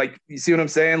criteria. I mean, like, you see what I'm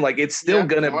saying? Like, it's still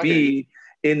going to be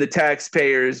in the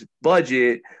taxpayer's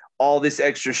budget, all this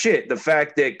extra shit. The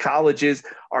fact that colleges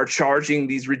are charging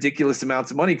these ridiculous amounts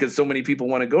of money because so many people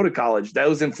want to go to college,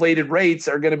 those inflated rates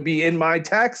are going to be in my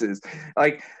taxes.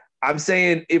 Like, I'm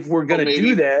saying, if we're going to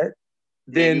do that,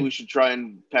 then maybe we should try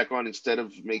and tack on, instead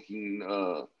of making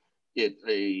it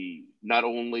a not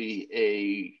only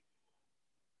a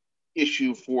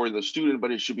issue for the student,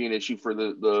 but it should be an issue for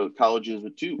the colleges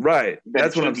too. Right.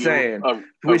 That's what I'm saying.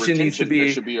 Tuition needs to be.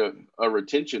 There should be a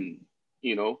retention.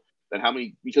 That how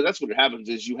many, because that's what happens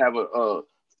is you have a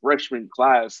freshman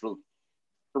class of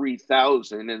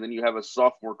 3,000 and then you have a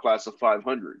sophomore class of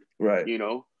 500. Right.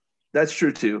 That's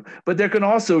true too. But there can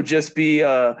also just be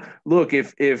look,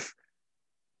 if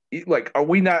like,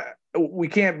 we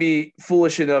can't be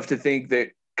foolish enough to think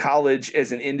that college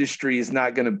as an industry is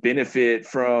not going to benefit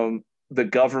from the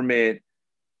government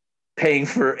paying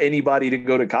for anybody to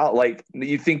go to college. Like,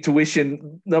 you think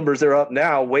tuition numbers are up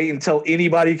now, wait until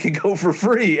anybody can go for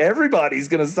free. Everybody's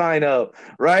going to sign up,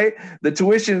 right? The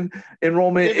tuition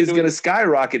enrollment is going to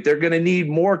skyrocket. They're going to need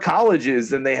more colleges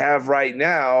than they have right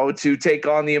now to take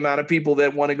on the amount of people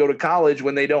that want to go to college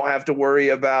when they don't have to worry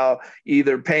about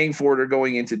either paying for it or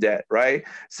going into debt, right?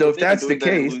 So if that's the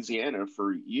case, Louisiana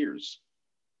for years.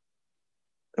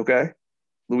 Okay.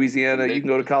 Louisiana, you can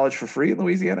go to college for free in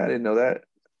Louisiana? I didn't know that.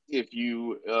 If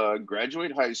you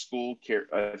graduate high school,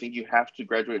 I think you have to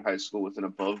graduate high school with an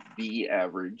above B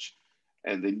average,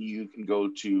 and then you can go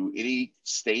to any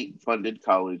state-funded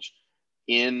college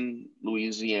in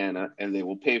Louisiana, and they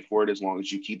will pay for it as long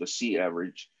as you keep a C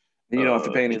average. And you don't have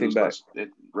to pay anything back.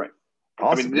 Right.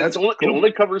 Awesome. I mean, it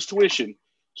only covers tuition.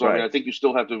 So right. I mean, I think you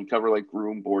still have to cover like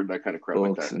room, board, that kind of crap. Books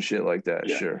like that. And shit like that.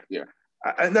 Yeah, sure. Yeah.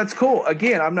 That's cool.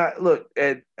 Again, I'm not,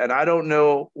 and I don't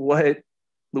know what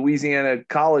Louisiana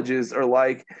colleges are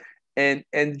like, and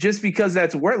just because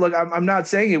that's where, look, I'm not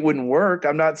saying it wouldn't work.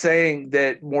 I'm not saying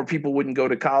that more people wouldn't go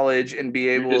to college and be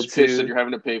able just to. Pissed that you're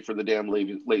having to pay for the damn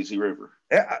lazy river.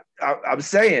 Yeah, I'm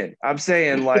saying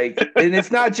like, and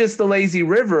it's not just the lazy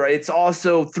river. It's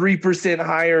also 3%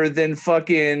 higher than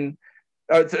fucking.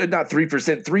 Not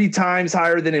 3%, 3 times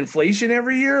higher than inflation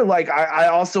every year. Like, I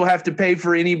also have to pay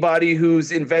for anybody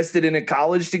who's invested in a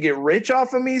college to get rich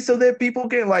off of me, so that people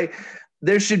can, like,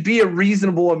 there should be a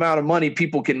reasonable amount of money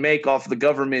people can make off the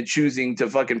government choosing to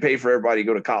fucking pay for everybody to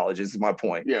go to college, is my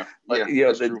point. Yeah. Like,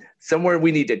 somewhere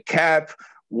we need to cap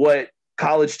what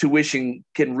college tuition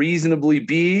can reasonably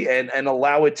be and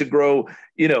allow it to grow,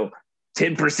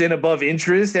 10% above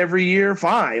interest every year,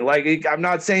 fine. Like, I'm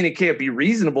not saying it can't be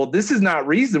reasonable. This is not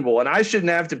reasonable, and I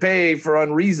shouldn't have to pay for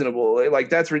unreasonable. Like,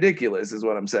 that's ridiculous, is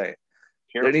what I'm saying.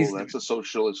 Careful, that's a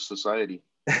socialist society.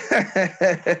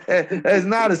 That's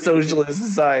not a socialist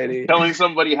society. Telling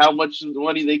somebody how much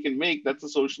money they can make, that's a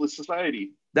socialist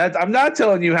society. I'm not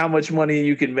telling you how much money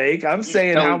you can make. I'm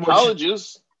saying how much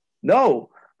colleges. No.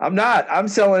 I'm not. I'm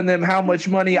telling them how much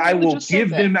money I will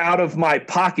give them out of my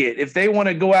pocket. If they want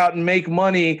to go out and make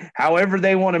money however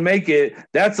they want to make it,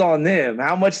 that's on them.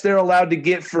 How much they're allowed to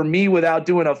get for me without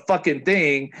doing a fucking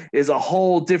thing is a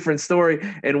whole different story.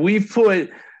 And we've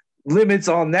put limits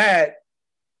on that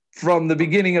from the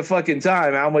beginning of fucking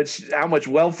time. How much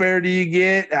welfare do you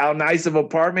get? How nice of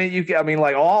apartment you get? I mean,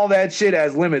 like, all that shit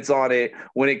has limits on it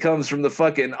when it comes from the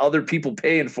fucking other people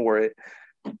paying for it.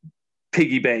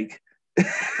 Piggy bank.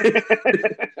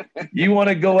 You want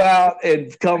to go out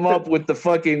and come up with the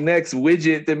fucking next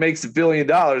widget that makes $1 billion,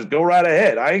 go right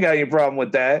ahead. I ain't got any problem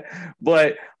with that,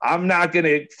 but I'm not going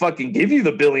to fucking give you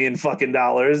the $1 billion fucking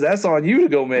dollars. That's on you to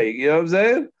go make. You know what I'm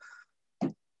saying?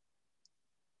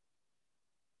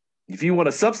 If you want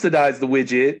to subsidize the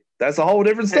widget, that's a whole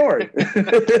different story.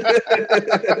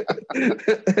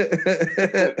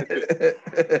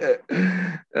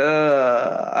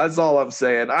 That's all I'm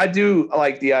saying. I do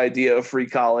like the idea of free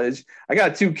college. I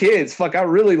got 2 kids. Fuck, I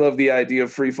really love the idea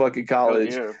of free fucking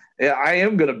college. Oh, yeah. Yeah, I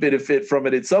am going to benefit from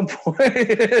it at some point.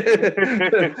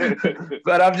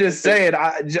 But I'm just saying,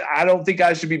 I don't think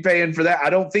I should be paying for that.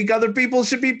 I don't think other people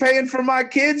should be paying for my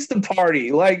kids to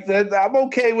party. Like, that, I'm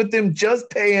okay with them just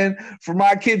paying for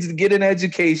my kids to get an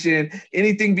education.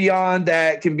 Anything beyond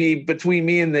that can be between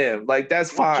me and them. Like, that's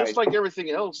fine. Just like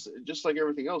everything else. I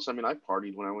mean, I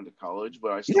partied when I went to college, but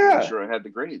I still made sure I had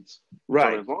the grades.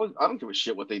 Right. So as long as, I don't give a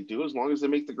shit what they do as long as they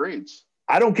make the grades.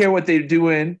 I don't care what they're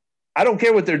doing. I don't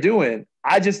care what they're doing.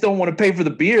 I just don't want to pay for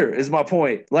the beer. Is my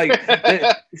point. Like,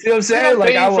 see what I'm saying? You're not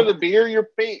Like, paying for the beer.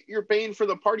 You're paying for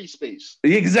the party space.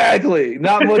 Exactly.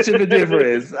 Not much of a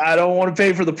difference. I don't want to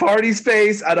pay for the party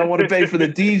space. I don't want to pay for the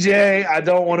DJ. I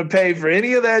don't want to pay for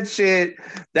any of that shit.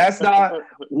 That's not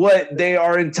what they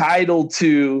are entitled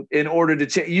to in order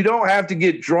to you don't have to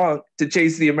get drunk to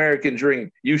chase the American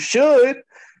dream. You should.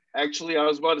 Actually, I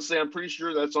was about to say, I'm pretty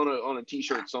sure that's on a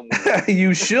t-shirt somewhere.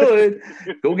 You should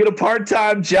go get a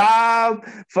part-time job,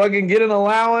 fucking get an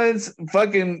allowance,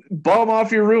 fucking bum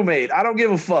off your roommate. I don't give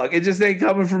a fuck. It just ain't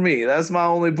coming from me. That's my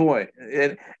only point.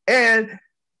 And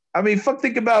I mean,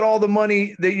 think about all the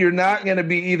money that you're not going to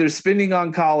be either spending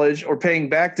on college or paying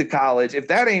back to college. If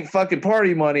that ain't fucking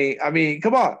party money, I mean,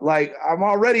 come on. Like, I'm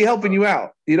already helping you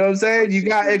out. You know what I'm saying? You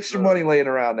got extra money laying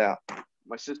around now.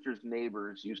 My sister's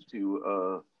neighbors used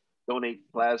to donate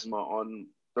plasma on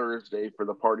Thursday for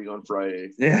the party on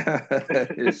Friday. Yeah.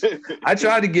 I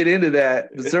tried to get into that.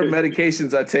 Certain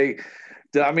medications I take.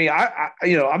 I mean,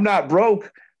 I'm not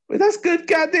broke, but that's good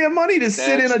goddamn money to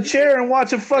sit in a chair and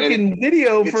watch a fucking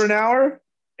video for an hour.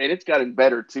 And it's gotten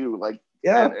better too. Like,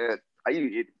 yeah.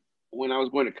 When I was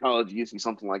going to college, it used to be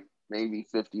something like maybe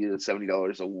 $50 to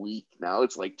 $70 a week. Now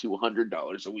it's like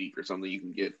 $200 a week or something you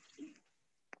can get.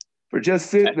 For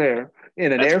just sitting there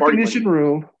in an air-conditioned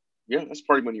room. Yeah, that's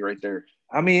party money right there.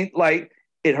 I mean, like,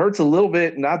 it hurts a little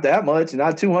bit, not that much,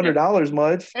 not $200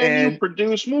 much. And you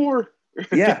produce more.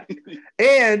 Yeah.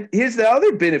 And here's the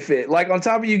other benefit. Like, on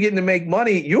top of you getting to make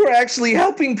money, you're actually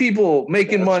helping people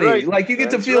making money. Right. Like, you get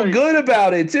to feel good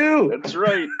about it, too. That's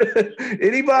right.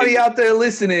 Anybody out there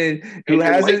listening who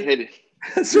hasn't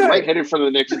 – that's right. Lightheaded for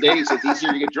the next day, so it's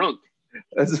easier to get drunk.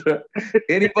 That's right.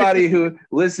 Anybody who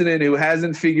listening who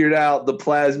hasn't figured out the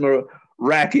plasma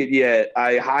racket yet,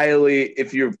 I highly,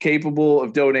 if you're capable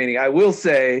of donating, I will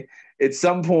say at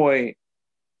some point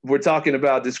we're talking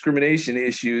about discrimination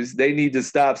issues. They need to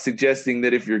stop suggesting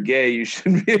that if you're gay, you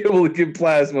shouldn't be able to give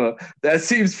plasma. That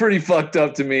seems pretty fucked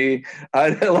up to me.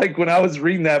 Like when I was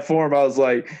reading that form, I was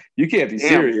like, you can't be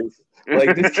serious.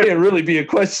 Like, this can't really be a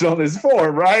question on this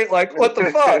form, right? Like, what the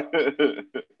fuck?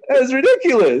 That's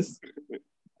ridiculous.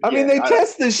 I mean, they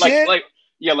test this shit. Like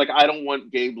I don't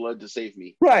want gay blood to save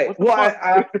me. Right.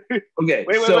 Well, okay.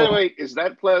 Wait. Is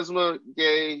that plasma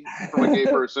gay from a gay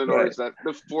person, or is that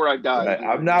before I die? Right.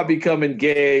 I'm not becoming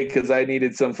gay because I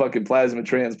needed some fucking plasma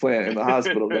transplant in the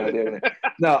hospital. Goddamn it.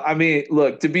 No, I mean,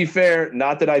 look. To be fair,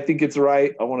 not that I think it's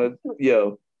right. I want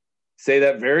to, say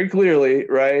that very clearly,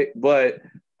 right? But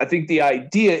I think the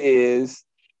idea is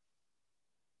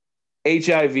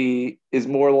HIV is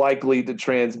more likely to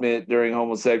transmit during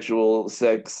homosexual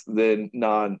sex than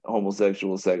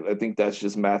non-homosexual sex. I think that's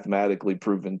just mathematically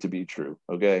proven to be true.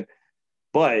 Okay.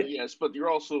 But yes, but you're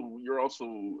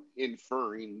also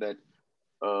inferring that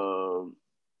oh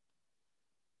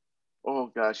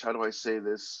gosh, how do I say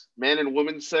this? Man and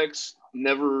woman sex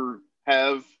never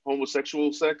have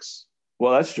homosexual sex.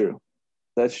 Well, that's true.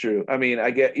 That's true. I mean, I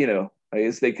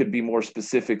guess they could be more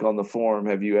specific on the form.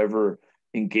 Have you ever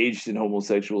engaged in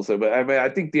homosexual sex? But I mean, I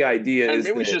think the idea is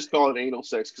maybe we should just call it anal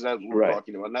sex because that's what we're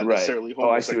talking about, not necessarily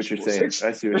homosexual. I see what you're saying. Sex.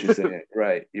 I see what you're saying.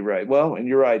 Right. You're right. Well, and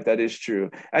you're right. That is true.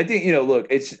 I think,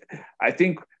 look, I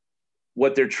think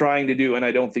what they're trying to do, and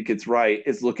I don't think it's right,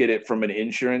 is look at it from an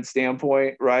insurance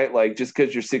standpoint, right? Like, just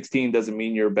because you're 16 doesn't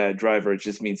mean you're a bad driver. It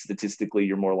just means statistically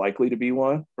you're more likely to be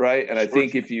one, right? And I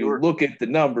think if you look at the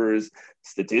numbers,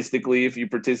 statistically, if you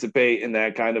participate in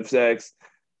that kind of sex,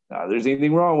 there's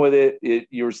anything wrong with it.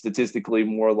 You're statistically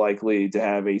more likely to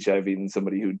have HIV than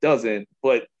somebody who doesn't.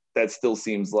 But that still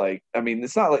seems like, I mean,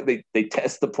 it's not like they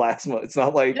test the plasma. It's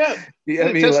not like, they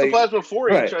test the plasma for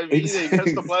HIV. They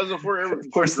test the plasma for everything.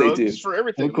 Of course they do. For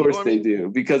everything. Of course they do.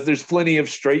 Because there's plenty of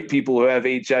straight people who have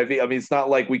HIV. I mean, it's not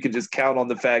like we can just count on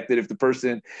the fact that if the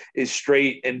person is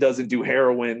straight and doesn't do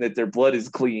heroin, that their blood is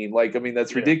clean. Like, I mean,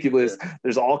 that's ridiculous. Yeah.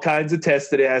 There's all kinds of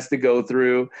tests that it has to go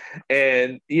through.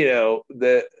 And,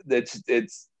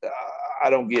 I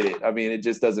don't get it. I mean, it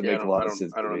just doesn't make a lot of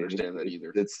sense. I don't understand that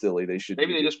either. It's silly. They should.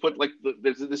 Maybe they just put like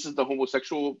this is the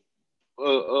homosexual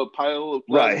pile of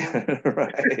plasma.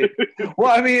 Right. Well,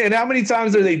 I mean, and how many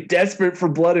times are they desperate for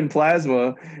blood and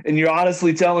plasma? And you're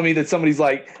honestly telling me that somebody's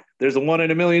like, there's a 1 in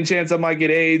a million chance I might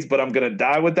get AIDS, but I'm gonna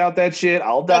die without that shit.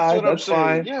 I'll die. That's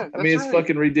fine. Yeah, I mean, it's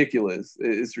fucking ridiculous.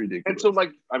 It's ridiculous. And so,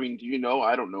 like, I mean, do you know?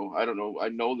 I don't know. I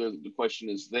know the question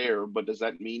is there, but does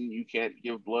that mean you can't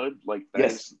give blood? Like, that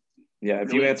yes. Yeah,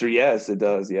 if you answer yes, it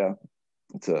does. Yeah,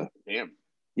 it's damn.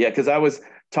 Yeah, because I was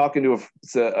talking to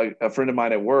a friend of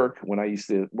mine at work when I used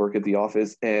to work at the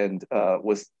office, and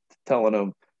was telling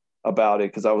him about it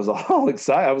because I was all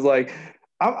excited. I was like,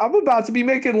 I'm about to be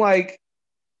making like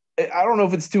I don't know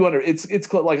if it's 200.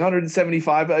 It's like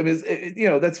 175. I mean,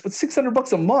 that's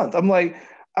 $600 a month. I'm like,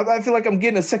 I feel like I'm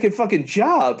getting a second fucking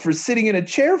job for sitting in a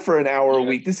chair for an hour a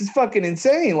week. This is fucking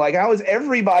insane. Like, how is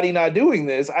everybody not doing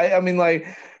this? I mean, like,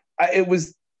 I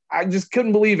just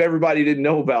couldn't believe everybody didn't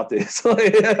know about this.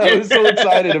 I was so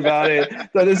excited about it.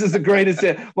 So this is the greatest.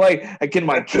 Like, can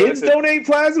my kids donate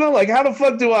plasma? Like, how the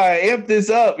fuck do I amp this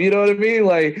up? You know what I mean?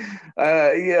 Like,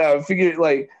 I figured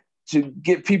like to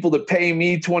get people to pay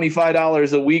me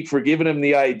 $25 a week for giving them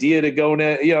the idea to go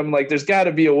net. I'm like, there's got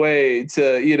to be a way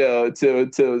to,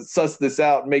 to suss this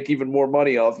out and make even more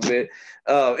money off of it.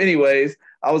 Anyways,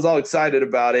 I was all excited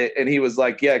about it. And he was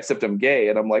like, yeah, except I'm gay.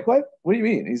 And I'm like, what? What do you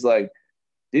mean? He's like,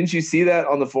 didn't you see that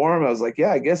on the forum? I was like,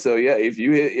 yeah, I guess so. Yeah. If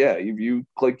you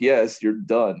click yes, you're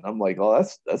done. I'm like, oh,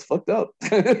 that's fucked up.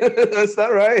 That's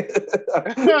not right.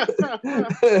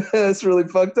 That's really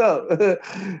fucked up.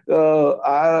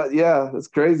 That's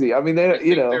crazy. I mean,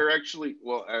 they're actually,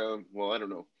 I don't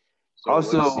know. So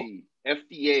also, let's see.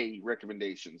 FDA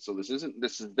recommendation. So this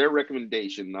is their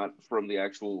recommendation, not from the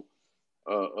actual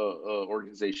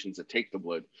organizations that take the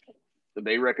blood.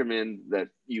 They recommend that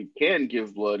you can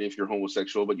give blood if you're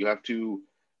homosexual, but you have to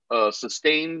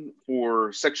sustain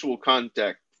for sexual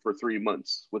contact for 3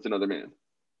 months with another man.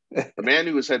 A man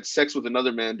who has had sex with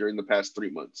another man during the past 3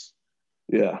 months.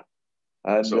 Yeah.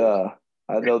 And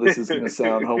I know this is going to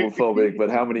sound homophobic, but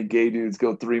how many gay dudes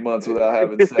go 3 months without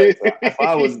having sex? If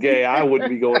I was gay, I wouldn't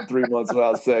be going 3 months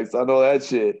without sex. I know that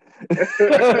shit.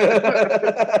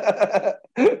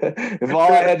 If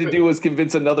all I had to do was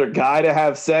convince another guy to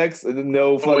have sex,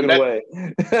 no fucking way.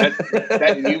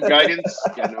 That new guidance,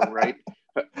 right?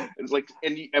 It's like,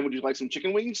 and would you like some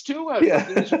chicken wings too?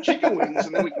 Yeah, some chicken wings,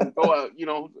 and then we can go out.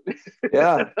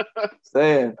 Yeah,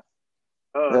 saying.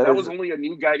 That was only a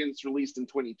new guidance released in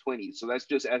 2020, so that's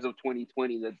just as of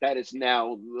 2020. That is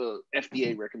now the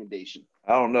FDA recommendation.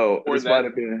 I don't know. This might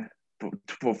have been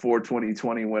before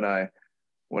 2020 when I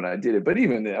did it, but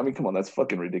even then, I mean, come on, that's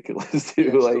fucking ridiculous,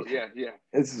 dude.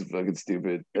 This is fucking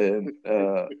stupid, and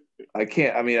I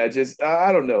can't. I mean, I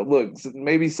don't know. Look,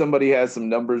 maybe somebody has some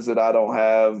numbers that I don't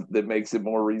have that makes it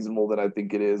more reasonable than I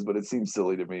think it is, but it seems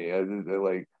silly to me.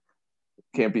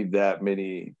 Can't be that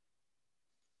many.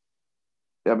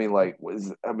 I mean, what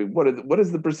is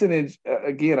the percentage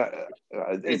again?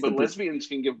 But lesbians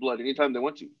can give blood anytime they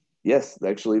want to. Yes,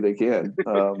 actually they can.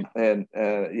 And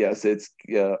yes, it's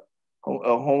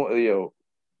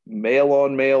male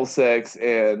on male sex,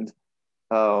 and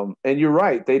you're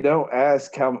right. They don't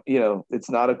ask how.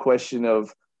 It's not a question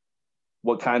of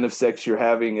what kind of sex you're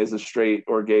having as a straight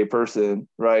or gay person,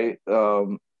 right?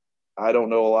 I don't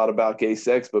know a lot about gay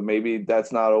sex, but maybe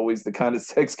that's not always the kind of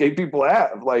sex gay people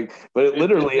have. But it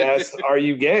literally asks, "Are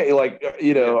you gay?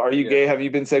 Are you gay? Have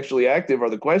you been sexually active?" Are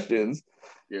the questions.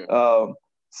 Yeah.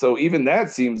 So even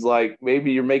that seems like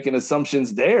maybe you're making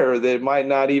assumptions there that might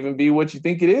not even be what you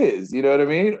think it is. You know what I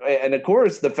mean? And of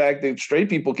course, the fact that straight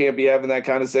people can't be having that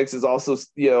kind of sex is also,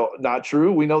 not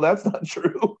true. We know that's not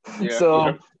true. Yeah, so.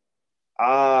 Yeah.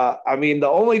 I mean, the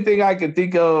only thing I can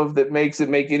think of that makes it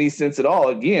make any sense at all,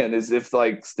 again, is if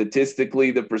statistically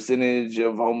the percentage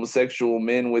of homosexual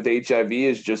men with HIV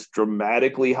is just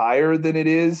dramatically higher than it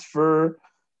is for,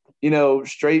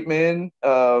 straight men.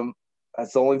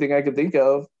 That's the only thing I can think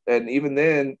of. And even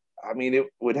then, I mean, it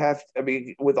would have,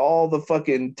 with all the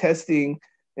fucking testing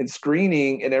and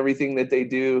screening and everything that they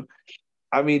do,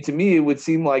 I mean, to me, it would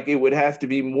seem like it would have to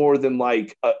be more than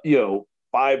 5%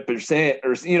 or,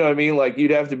 what I mean?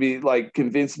 You'd have to be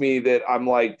convince me that I'm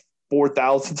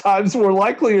 4,000 times more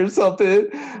likely or something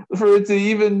for it to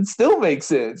even still make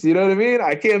sense. You know what I mean?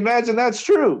 I can't imagine that's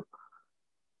true.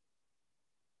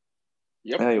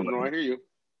 Yep. Anyway. No, I hear you.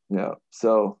 Yeah.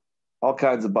 So all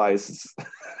kinds of biases.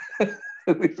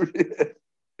 Let's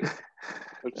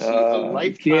see, a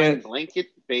lifetime blanket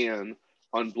ban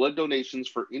on blood donations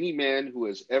for any man who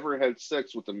has ever had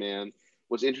sex with a man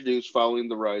was introduced following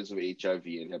the rise of HIV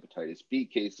and hepatitis B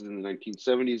cases in the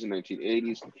 1970s and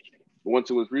 1980s. Once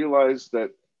it was realized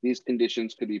that these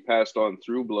conditions could be passed on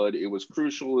through blood, it was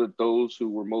crucial that those who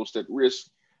were most at risk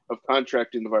of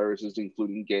contracting the viruses,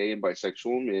 including gay and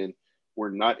bisexual men,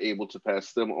 were not able to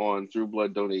pass them on through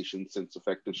blood donation since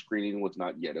effective screening was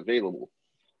not yet available.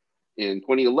 In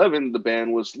 2011, the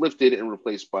ban was lifted and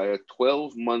replaced by a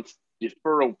 12-month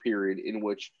deferral period in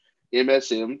which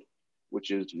MSM,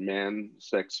 which is man,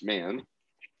 sex, man,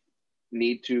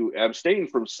 need to abstain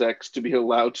from sex to be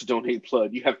allowed to donate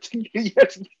blood. You have to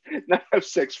not have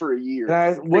sex for a year.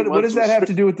 What does that have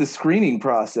to do with the screening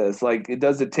process?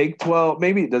 Does it take 12?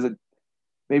 Maybe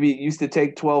it used to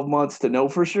take 12 months to know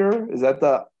for sure. Is that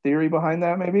the theory behind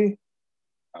that? Maybe.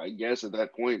 I guess at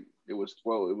that point, It was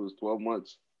 12. It was 12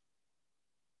 months.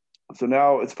 So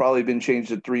now it's probably been changed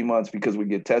to 3 months because we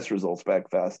get test results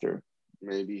back faster.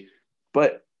 Maybe.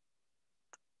 But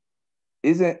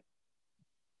it's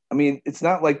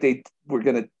not like they were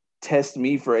going to test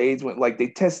me for AIDS when, like, they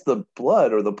test the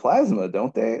blood or the plasma,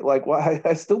 don't they? Like, why?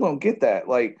 I still don't get that.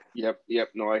 Like, Yep.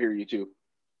 No, I hear you too.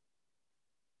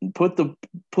 put the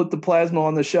plasma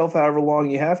on the shelf however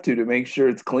long you have to make sure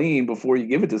it's clean before you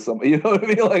give it to somebody. You know what I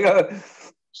mean? Like,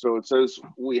 So it says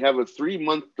we have a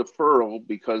 3-month deferral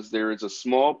because there is a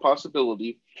small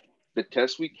possibility the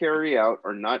tests we carry out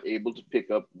are not able to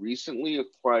pick up recently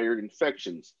acquired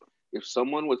infections. If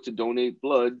someone was to donate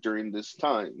blood during this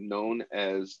time, known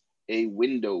as a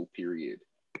window period,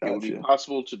 it would be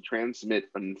possible to transmit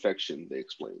an infection, they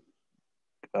explained.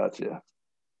 Gotcha.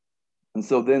 And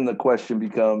so then the question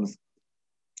becomes,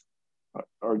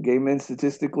 are gay men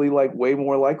statistically like way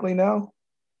more likely now?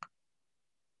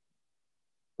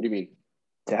 What do you mean?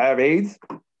 To have AIDS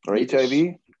or Yes.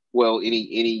 HIV? Well,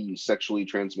 any sexually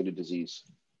transmitted disease.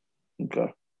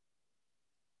 Okay.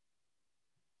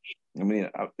 I mean,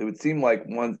 it would seem like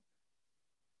one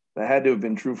that had to have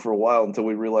been true for a while until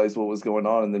we realized what was going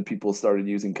on, and then people started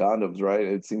using condoms, right?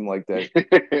 It seemed like that.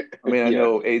 I mean, I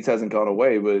know AIDS hasn't gone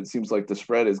away, but it seems like the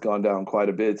spread has gone down quite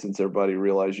a bit since everybody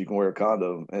realized you can wear a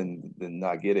condom and then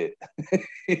not get it.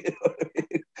 You know what I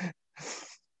mean?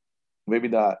 Maybe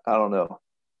not. I don't know.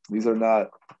 These are not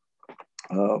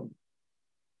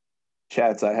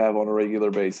chats I have on a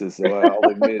regular basis, so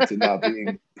I'll admit to not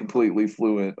being completely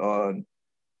fluent on,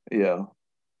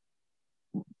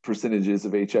 percentages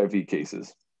of HIV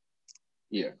cases.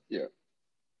 Yeah.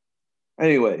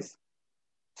 Anyways,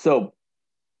 so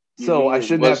I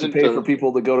shouldn't have to pay for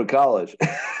people to go to college.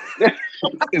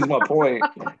 Is my point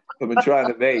I've been trying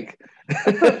to make. I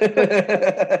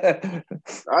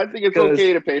think it's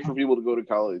okay to pay for people to go to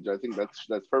college. I think that's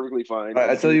perfectly fine.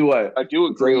 I tell you what. I do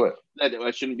agree that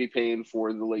I shouldn't be paying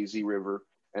for the lazy river,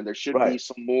 and there should be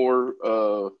some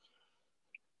more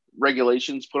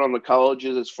regulations put on the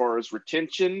colleges as far as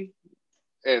retention,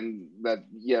 and that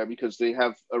because they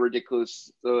have a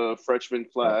ridiculous freshman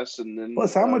class, and then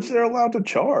plus how much they're allowed to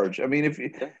charge. I mean, if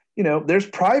there's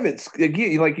private,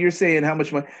 again, like you're saying, how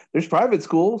much money, there's private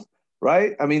schools,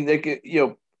 right? I mean, they could,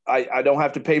 I don't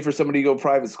have to pay for somebody to go to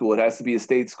private school. It has to be a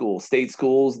state school. State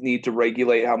schools need to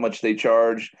regulate how much they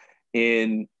charge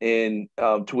in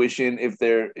tuition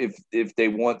if they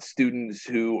want students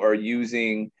who are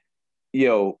using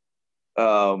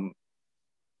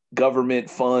government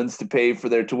funds to pay for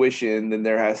their tuition, then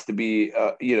there has to be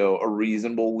a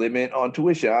reasonable limit on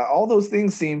tuition. All those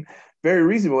things seem very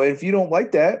reasonable. And if you don't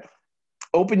like that,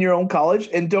 open your own college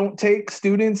and don't take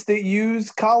students that use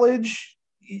college.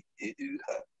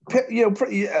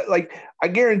 Like, I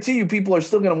guarantee you people are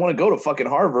still going to want to go to fucking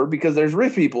Harvard because there's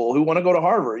rich people who want to go to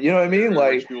Harvard. You know what I mean?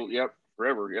 Like,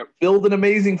 forever. Yep. Build an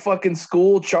amazing fucking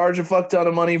school, charge a fuck ton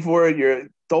of money for it. You're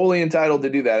totally entitled to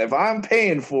do that. If I'm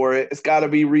paying for it, it's got to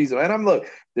be reasonable. And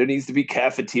there needs to be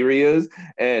cafeterias,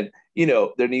 and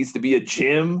there needs to be a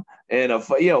gym and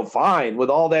fine with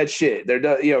all that shit.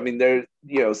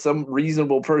 Some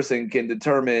reasonable person can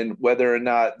determine whether or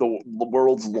not the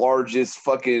world's largest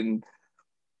fucking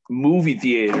movie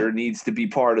theater needs to be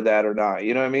part of that or not.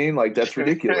 You know what I mean? Like, that's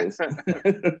ridiculous.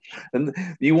 And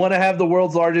you want to have the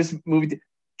world's largest movie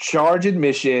charge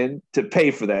admission to pay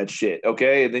for that shit,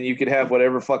 okay? And then you can have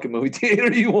whatever fucking movie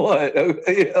theater you want.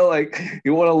 Like,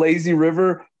 you want a lazy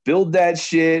river, build that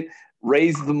shit,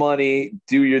 raise the money,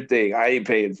 do your thing. I ain't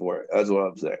paying for it. That's what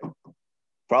I'm saying.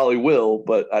 Probably will,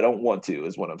 but I don't want to,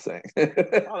 is what I'm saying.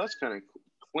 Oh, that's kind of cool.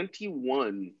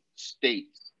 21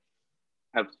 states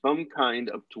have some kind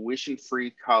of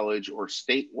tuition-free college or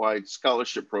statewide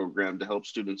scholarship program to help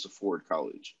students afford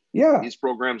college. Yeah. These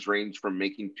programs range from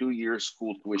making 2-year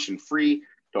school tuition free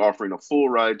to offering a full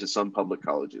ride to some public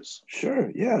colleges. Sure,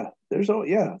 yeah. There's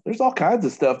all kinds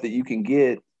of stuff that you can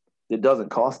get that doesn't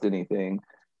cost anything.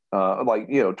 Like,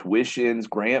 tuitions,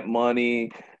 grant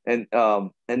money, and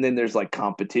then there's like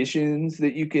competitions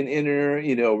that you can enter,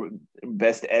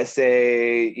 best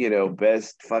essay,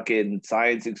 best fucking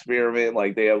science experiment.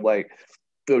 Like, they have like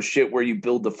those shit where you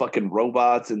build the fucking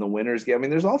robots in the winners game. I mean,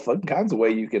 there's all fucking kinds of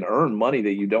way you can earn money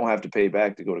that you don't have to pay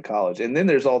back to go to college. And then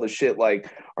there's all the shit like,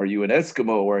 are you an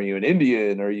Eskimo? Are you an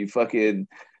Indian? Are you fucking,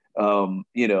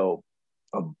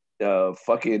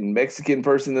 fucking Mexican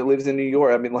person that lives in New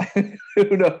York? I mean, like,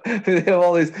 they have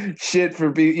all this shit for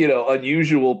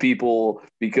unusual people,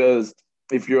 because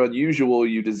if you're unusual,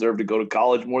 you deserve to go to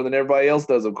college more than everybody else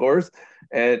does, of course.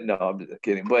 And no, I'm just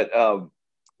kidding. But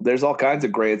there's all kinds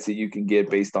of grants that you can get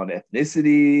based on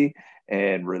ethnicity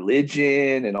and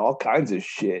religion and all kinds of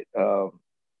shit.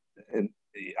 And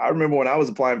I remember when I was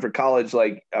applying for college,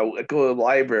 like I would go to the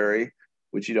library,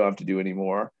 which you don't have to do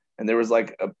anymore. And there was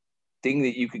like a thing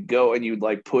that you could go and you'd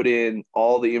like put in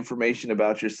all the information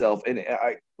about yourself. And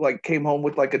I like came home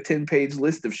with like a 10-page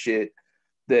list of shit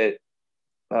that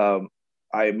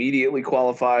I immediately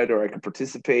qualified, or I could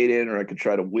participate in, or I could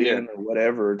try to win or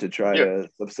whatever to try to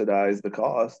subsidize the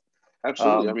cost.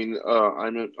 Absolutely. I mean,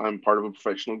 I'm part of a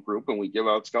professional group, and we give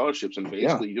out scholarships, and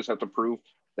basically you just have to prove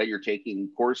that you're taking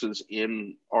courses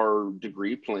in our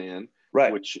degree plan,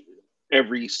 which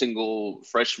every single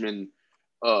freshman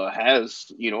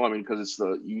has, you know, I mean, because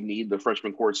you need the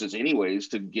freshman courses anyways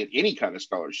to get any kind of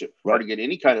scholarship or to get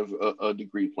any kind of a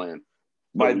degree plan.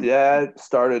 My dad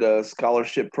started a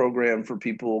scholarship program for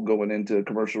people going into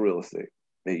commercial real estate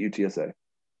at UTSA.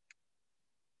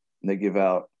 And they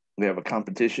have a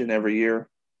competition every year,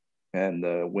 and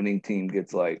the winning team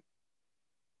gets like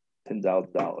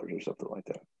 $10,000 or something like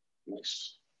that.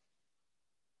 Nice.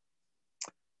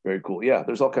 Very cool. Yeah,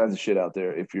 there's all kinds of shit out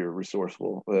there if you're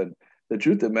resourceful. But the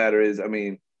truth of the matter is, I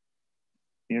mean,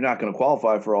 you're not going to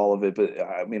qualify for all of it. But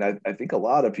I mean, I think a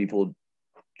lot of people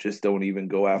just don't even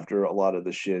go after a lot of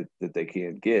the shit that they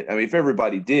can't get. I mean, if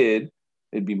everybody did,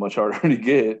 it'd be much harder to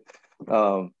get.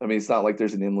 I mean, it's not like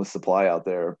there's an endless supply out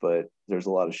there, but there's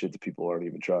a lot of shit that people aren't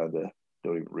even don't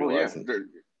even realize it.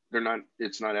 They're not,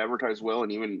 it's not advertised well.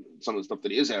 And even some of the stuff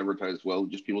that is advertised well,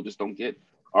 people just don't get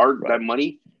that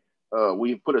money.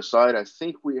 We've put aside, I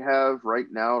think we have right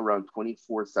now around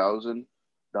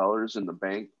 $24,000 in the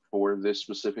bank for this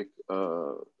specific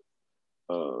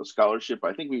scholarship.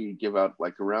 I think we give out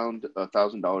like around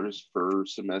 $1,000 per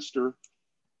semester,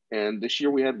 and this year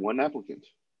we had one applicant.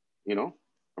 You know,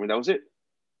 I mean, that was it.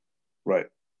 Right.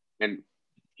 And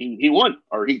he won,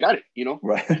 or he got it. You know,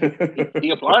 right.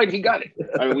 he applied, he got it.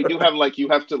 I mean, we do have like, you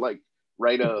have to like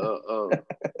write a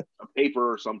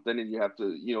paper or something, and you have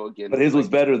to, you know, again. But his was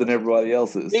better than everybody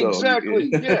else's.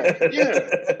 Exactly. So. Yeah.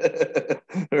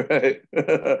 Right.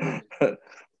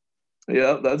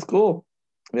 Yeah, that's cool.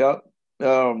 Yeah.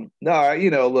 No, you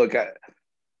know, look, I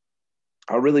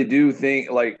really do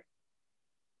think like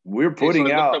we're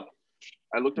putting out.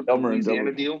 I looked up the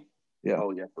Louisiana deal. Yeah.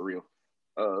 Oh yeah, for real.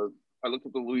 I looked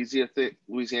up the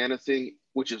Louisiana thing,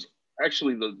 which is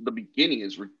actually the beginning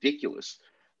is ridiculous.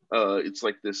 It's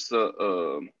like this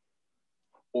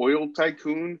oil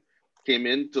tycoon came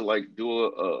in to like do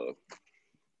a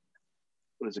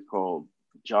what is it called?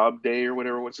 Job day or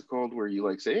whatever. What's it called? Where you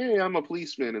like say, hey, I'm a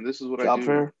policeman and this is what I do. Job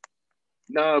fair?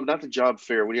 No, not the job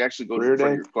fair. When you actually go to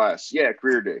your class. Yeah,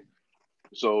 career day.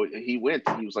 So he went,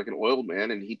 he was like an oil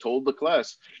man, and he told the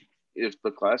class, if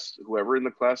the class, whoever in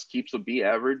the class keeps a B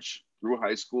average through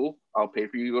high school, I'll pay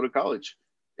for you to go to college.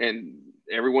 And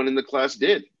everyone in the class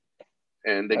did.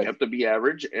 And they kept the B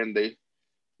average, and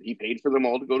he paid for them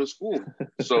all to go to school.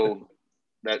 So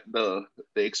that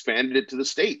they expanded it to the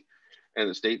state. And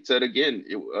the state said again,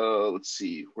 let's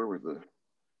see, where were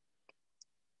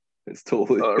it's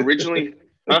totally originally,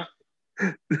 huh?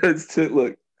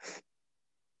 Look.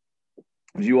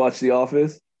 Did you watch The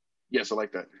Office? Yes, I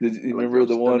like that. Did you remember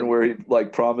the one where he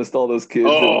like promised all those kids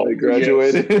that they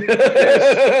graduated?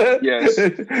 Yes.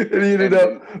 And he ended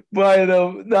up buying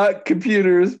them not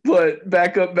computers but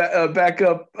backup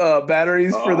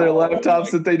batteries for their laptops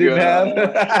that they didn't have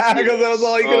because that was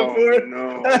all he could afford.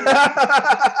 No.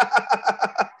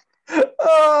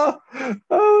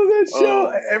 That show!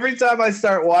 Every time I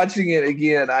start watching it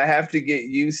again, I have to get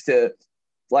used to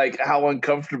like how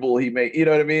uncomfortable he made. You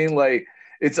know what I mean? Like.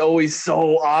 It's always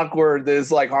so awkward that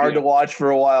it's like hard to watch for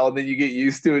a while, and then you get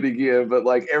used to it again. But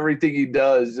like everything he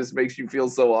does just makes you feel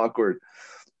so awkward.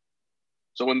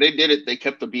 So when they did it, they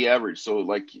kept the B average. So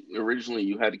like originally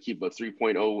you had to keep a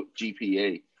 3.0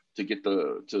 GPA to get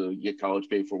college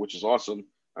paid for, which is awesome.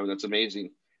 I mean, that's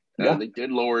amazing. Yeah. They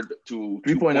did lower it to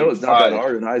 3.0 is not that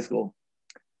hard in high school.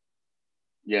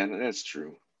 Yeah, that's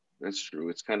true. That's true.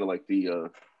 It's kind of like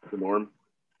the norm.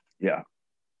 Yeah.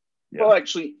 Yeah. Well,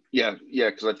 actually, yeah,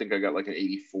 because I think I got like an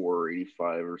 84 or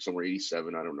 85 or somewhere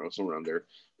 87. I don't know, somewhere around there,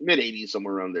 mid 80s,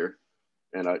 somewhere around there.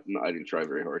 And I didn't try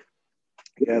very hard.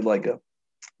 He had like a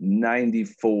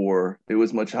 94. It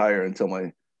was much higher until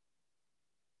my,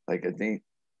 like I think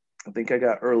I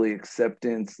got early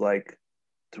acceptance like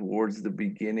towards the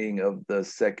beginning of the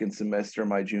second semester of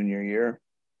my junior year.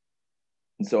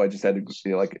 And so I just had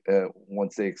to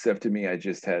once they accepted me, I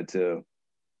just had to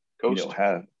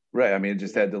have. Right. I mean,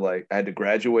 just had to I had to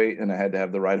graduate and I had to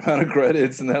have the right amount of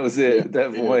credits, and that was it at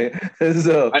that point.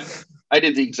 So I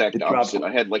did the exact opposite.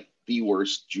 I had like the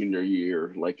worst junior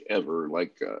year like ever.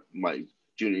 Like my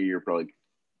junior year probably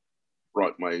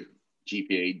brought my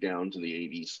GPA down to the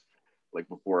 80s. like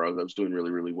before I was doing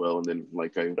really, really well. And then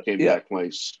like I came back my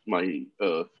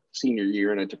senior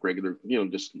year and I took regular,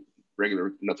 just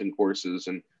regular nothing courses,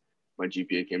 and my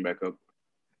GPA came back up.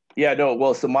 Yeah, no,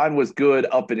 well, so mine was good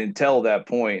up and until that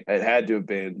point. It had to have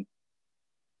been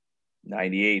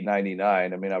 98,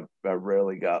 99. I mean, I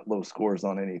rarely got low scores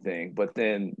on anything, but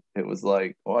then it was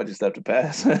like, well, I just have to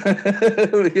pass.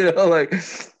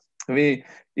 I mean,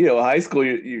 high school,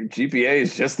 your GPA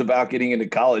is just about getting into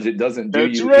college. It doesn't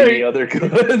do any other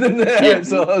good than that. Yeah,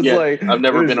 so I was like, I've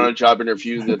never been on a job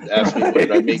interview that asked me what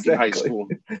did I make in high school.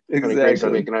 Exactly. How many grades did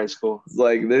I make in high school? It's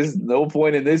like, there's no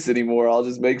point in this anymore. I'll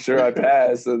just make sure I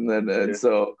pass. And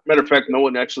so. Matter of fact, no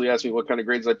one actually asked me what kind of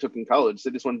grades I took in college.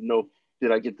 They just wanted to know,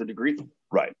 did I get the degree?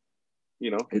 Right.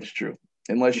 It's true.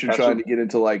 Unless you're trying to get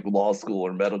into like law school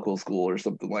or medical school or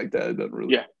something like that, it doesn't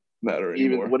really matter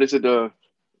anymore. Even what is it?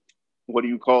 What do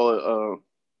you call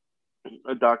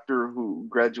a doctor who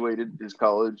graduated his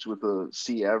college with a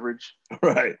C average?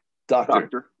 Right,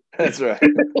 doctor. That's right.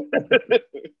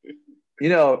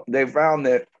 They found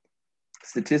that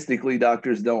statistically,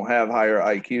 doctors don't have higher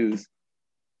IQs.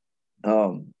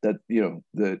 No, they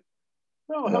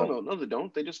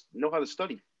don't. They just know how to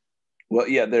study. Well,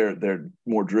 yeah, they're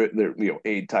more they're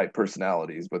A type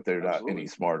personalities, but they're not any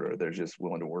smarter. They're just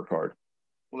willing to work hard.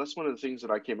 Well, that's one of the things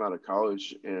that I came out of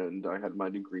college and I had my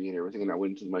degree and everything, and I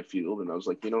went into my field and I was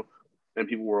like, and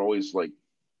people were always like,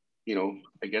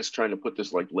 I guess trying to put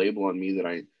this like label on me that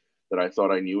I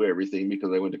thought I knew everything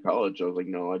because I went to college. I was like,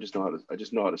 no, I just know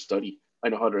how to study. I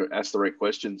know how to ask the right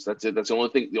questions. That's it. That's the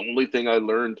only thing I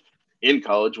learned in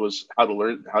college was how to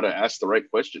learn how to ask the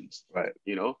right questions. Right.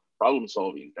 Problem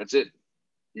solving. That's it.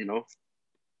 Yeah.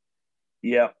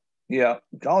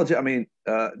 College. I mean,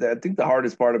 I think the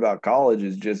hardest part about college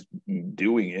is just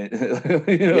doing it.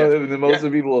 Most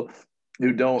of the people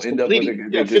who don't end up with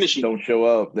it, they just don't show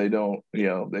up. They don't,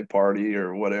 they party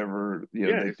or whatever.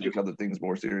 They take other things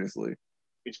more seriously.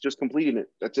 It's just completing it.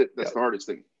 That's it. That's the hardest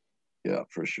thing. Yeah,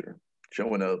 for sure.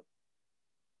 Showing up.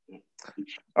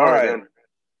 All right. Man.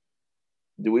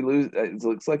 Do we lose? It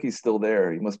looks like he's still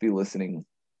there. He must be listening.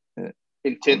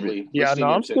 Intently. Yeah, no,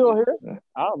 I'm still here.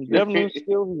 I'm definitely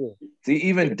still here. See,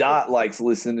 even Dot likes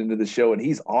listening to the show, and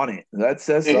he's on it. That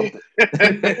says something.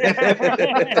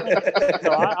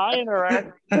 So I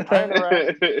interact.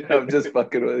 I'm just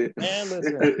fucking with you. And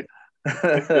listen.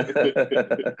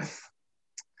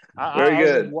 Very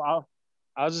good.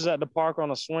 I was just at the park on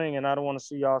a swing, and I don't want to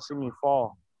see y'all see me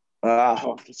fall.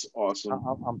 Oh, that's awesome.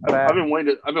 I've been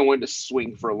wanting to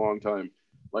swing for a long time.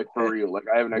 Like for real, like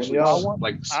I haven't actually swung.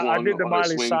 I did the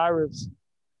Miley Cyrus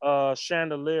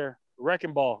chandelier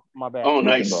wrecking ball. My bad. Oh,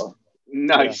 nice.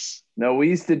 Yeah. No, we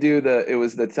used to do it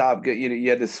was the top. You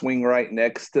had to swing right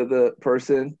next to the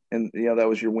person, and that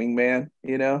was your wingman.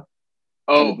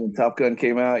 Oh, when Top Gun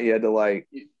came out, you had to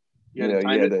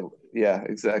yeah,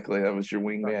 exactly. That was your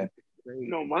wingman.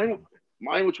 No, mine,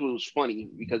 which was funny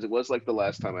because it was like the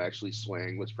last time I actually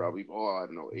swang was probably I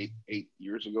don't know 8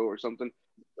 years ago or something.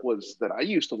 Was that I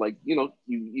used to like,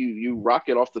 you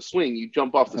rocket off the swing, you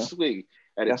jump off the swing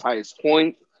at its highest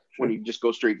point when you just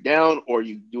go straight down, or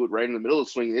you do it right in the middle of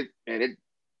the swing. I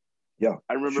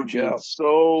remember being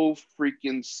so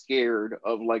freaking scared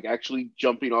of like actually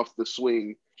jumping off the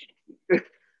swing,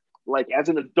 like as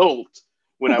an adult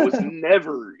when I was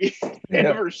never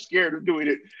scared of doing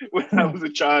it when I was a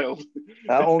child.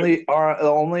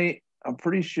 I'm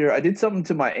pretty sure I did something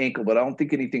to my ankle, but I don't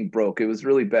think anything broke. It was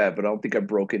really bad, but I don't think I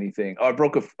broke anything. Oh, I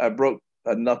broke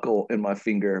a knuckle in my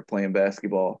finger playing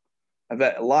basketball. I've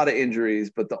had a lot of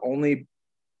injuries, but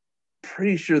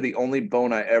pretty sure the only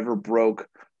bone I ever broke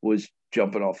was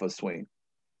jumping off a swing.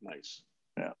 Nice.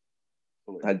 Yeah.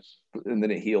 And then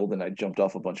it healed, and I jumped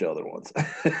off a bunch of other ones.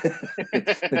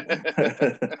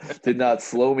 Did not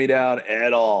slow me down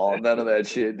at all. None of that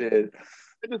shit did.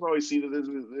 I just always see that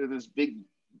there's this big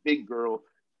girl,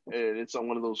 and it's on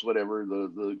one of those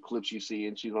the clips you see,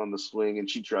 and she's on the swing, and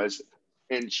she tries,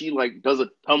 and she like does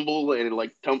a tumble, and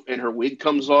and her wig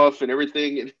comes off and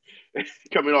everything, and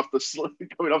coming off the swing,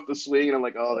 and I'm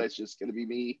like, oh, that's just gonna be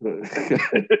me. Yeah,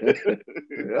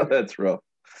 that's rough.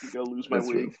 I'm gonna lose my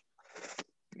wig. Rough.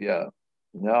 Yeah.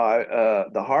 No,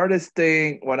 the hardest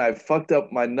thing when I fucked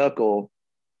up my knuckle,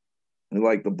 and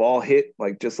like the ball hit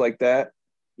like just like that,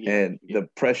 and the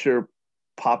pressure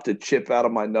popped a chip out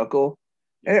of my knuckle.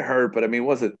 It hurt, but I mean, it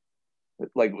wasn't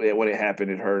like when it happened,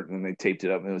 it hurt, and they taped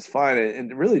it up, and it was fine.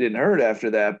 And it really didn't hurt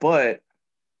after that, but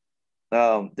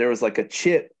there was like a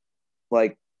chip,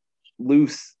 like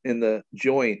loose in the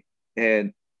joint,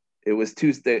 and it was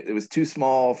too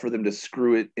small for them to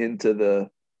screw it into the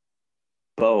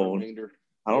bone.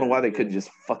 I don't know why they couldn't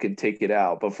just fucking take it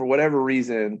out, but for whatever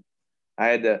reason,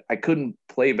 I couldn't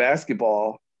play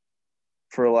basketball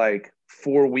for like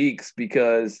 4 weeks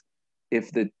because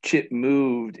if the chip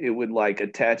moved, it would like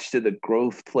attach to the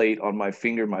growth plate on my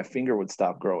finger would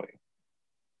stop growing.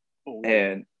 Oh.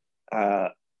 And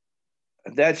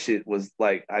that shit was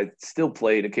like, I still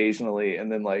played occasionally,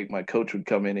 and then like my coach would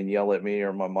come in and yell at me,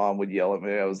 or my mom would yell at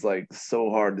me. I was like,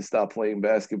 so hard to stop playing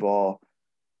basketball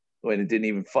when it didn't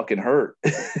even fucking hurt.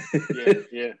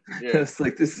 Yeah. It's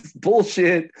like, this is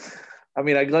bullshit. I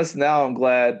mean, I guess now I'm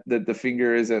glad that the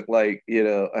finger isn't like,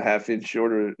 a half inch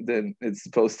shorter than it's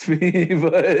supposed to be.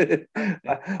 But I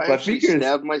actually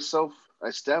stabbed myself. I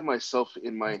stabbed myself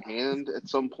in my hand at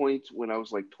some point when I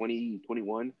was like 20,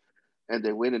 21. And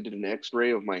they went and did an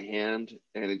x-ray of my hand,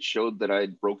 and it showed that I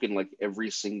had broken like every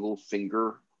single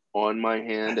finger on my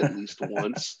hand at least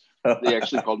once. They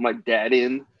actually called my dad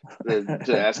in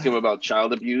to ask him about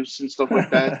child abuse and stuff like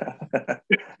that.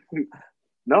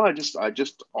 No, I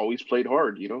just always played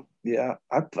hard, Yeah,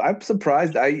 I'm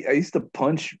surprised. I used to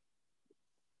punch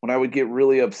when I would get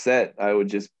really upset. I would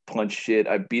just punch shit.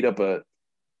 I beat up a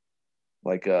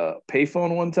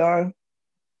payphone one time.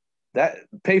 That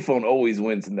payphone always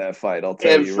wins in that fight. I'll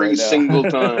tell you right now. Every single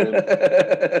time.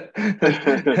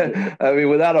 I mean,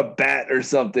 without a bat or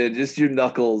something, just your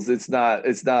knuckles. It's not.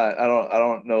 I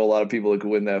don't know a lot of people who could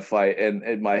win that fight.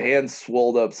 And my hands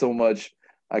swelled up so much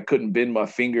I couldn't bend my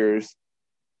fingers.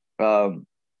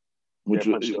 Which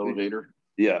was the elevator.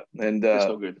 Yeah, and it's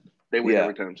so good. They win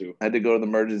every time too. I had to go to the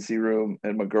emergency room,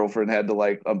 and my girlfriend had to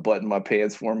like unbutton my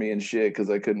pants for me and shit because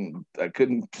I couldn't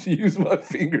use my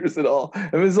fingers at all.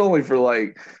 It was only for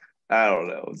like, I don't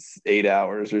know, it's 8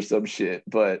 hours or some shit.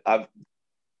 But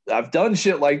I've done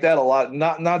shit like that a lot.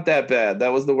 Not that bad.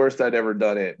 That was the worst I'd ever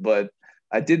done it. But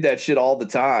I did that shit all the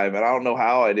time, and I don't know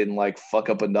how I didn't like fuck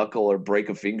up a knuckle or break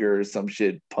a finger or some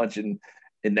shit punching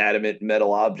inanimate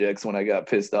metal objects when I got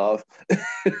pissed off.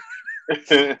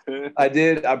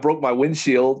 I broke my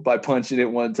windshield by punching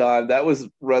it one time. That was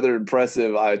rather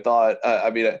impressive. I thought, I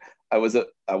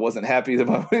wasn't happy that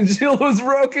my windshield was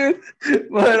broken,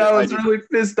 but I was really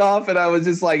pissed off, and I was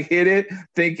just like hit it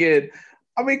thinking,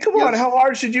 I mean, come on, how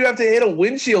hard should you have to hit a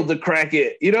windshield to crack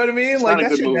it? You know what I mean? It's like not a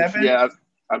that good move. happen. Yeah,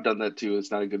 I've done that too.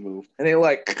 It's not a good move. And they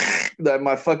like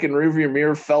my fucking rearview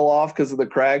mirror fell off because of the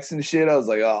cracks and shit. I was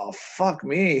like, oh, fuck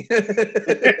me.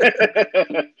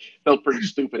 Felt pretty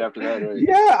stupid after that, right?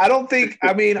 Yeah,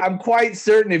 I'm quite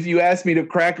certain if you asked me to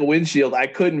crack a windshield, I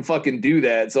couldn't fucking do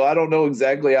that. So I don't know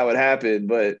exactly how it happened,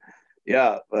 but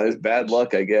yeah, it was bad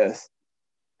luck, I guess.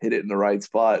 Hit it in the right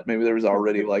spot. Maybe there was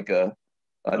already like a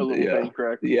little bank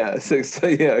crack. Yeah,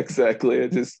 yeah, exactly.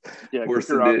 It just you're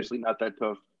obviously not that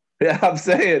tough. Yeah, I'm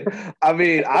saying. I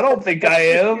mean, I don't think I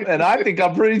am, and I think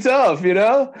I'm pretty tough.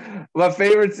 My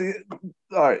favorites.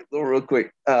 All right, real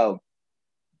quick.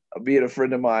 Me and a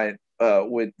friend of mine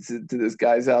went to this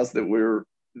guy's house that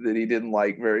he didn't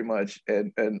like very much,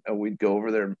 and we'd go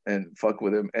over there and fuck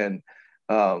with him, and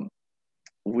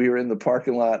we were in the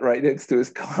parking lot right next to his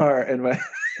car, and my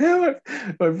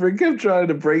friend kept trying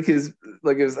to break his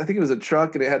I think it was a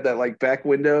truck, and it had that like back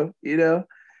window,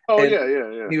 Oh, and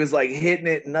yeah. He was like hitting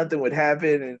it and nothing would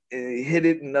happen, and he hit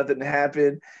it and nothing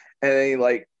happened. And then he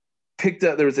like picked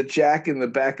up, there was a jack in the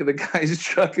back of the guy's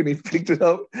truck, and he picked it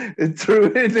up and threw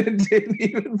it and didn't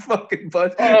even fucking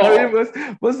punch. Oh. I mean,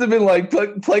 it must have been like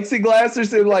plexiglass or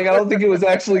something. Like, I don't think it was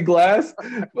actually glass.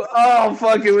 But, oh,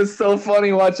 fuck, it was so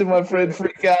funny watching my friend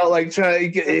freak out, like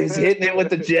he was hitting it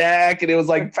with the jack, and it was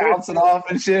like bouncing off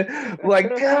and shit. I'm like,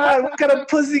 God, what kind of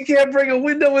pussy can't break a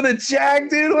window with a jack,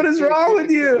 dude? What is wrong with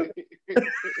you?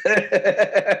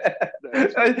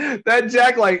 That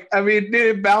jack, like, I mean,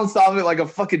 dude, it bounced off it like a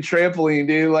fucking trampoline,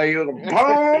 dude. Like,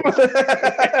 boom!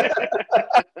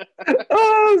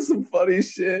 Oh, some funny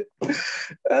shit.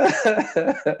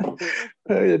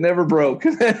 It never broke.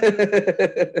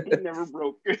 It never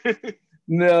broke.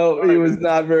 No, he was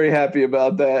not very happy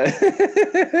about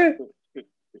that.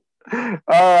 All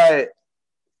right.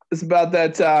 It's about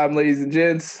that time, ladies and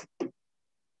gents.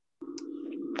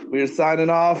 We are signing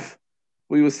off.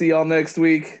 We will see y'all next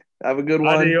week. Have a good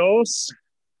one. Adios.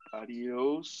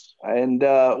 And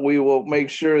we will make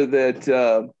sure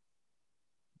that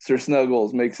Sir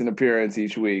Snuggles makes an appearance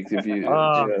each week. If you,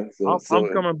 I'm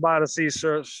coming by to see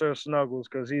Sir Snuggles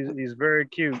because he's very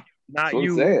cute. Not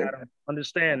you. I don't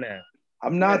understand that.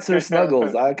 I'm not Sir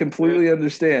Snuggles. I completely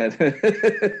understand. So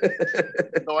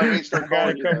I may start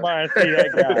calling you. Come by and see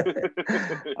that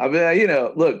guy. I mean,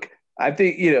 look. I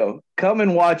think, come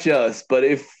and watch us, but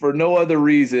if for no other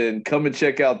reason, come and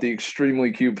check out the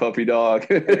extremely cute puppy dog.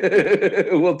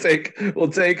 We'll take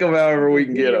him however we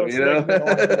can get him,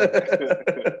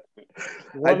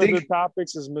 One of the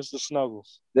topics is Mr.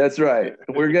 Snuggles. That's right.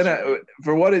 We're gonna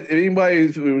anybody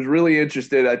who was really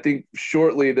interested. I think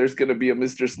shortly there's gonna be a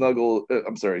Mr.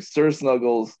 Sir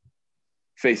Snuggles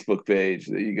Facebook page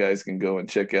that you guys can go and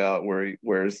check out where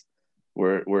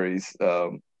he's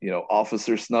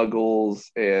Officer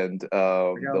Snuggles and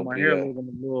there'll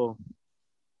be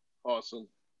awesome.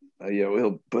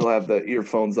 We'll have the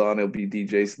earphones on. It'll be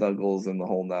DJ Snuggles and the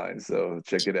whole nine. So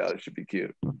check it out. It should be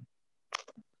cute.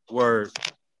 Word.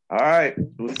 All right.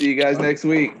 We'll see you guys next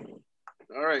week.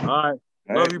 All right.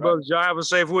 Love you, brothers. Y'all have a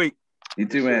safe week. You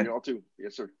too, man. Y'all too.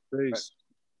 Yes, sir. Peace. Bye.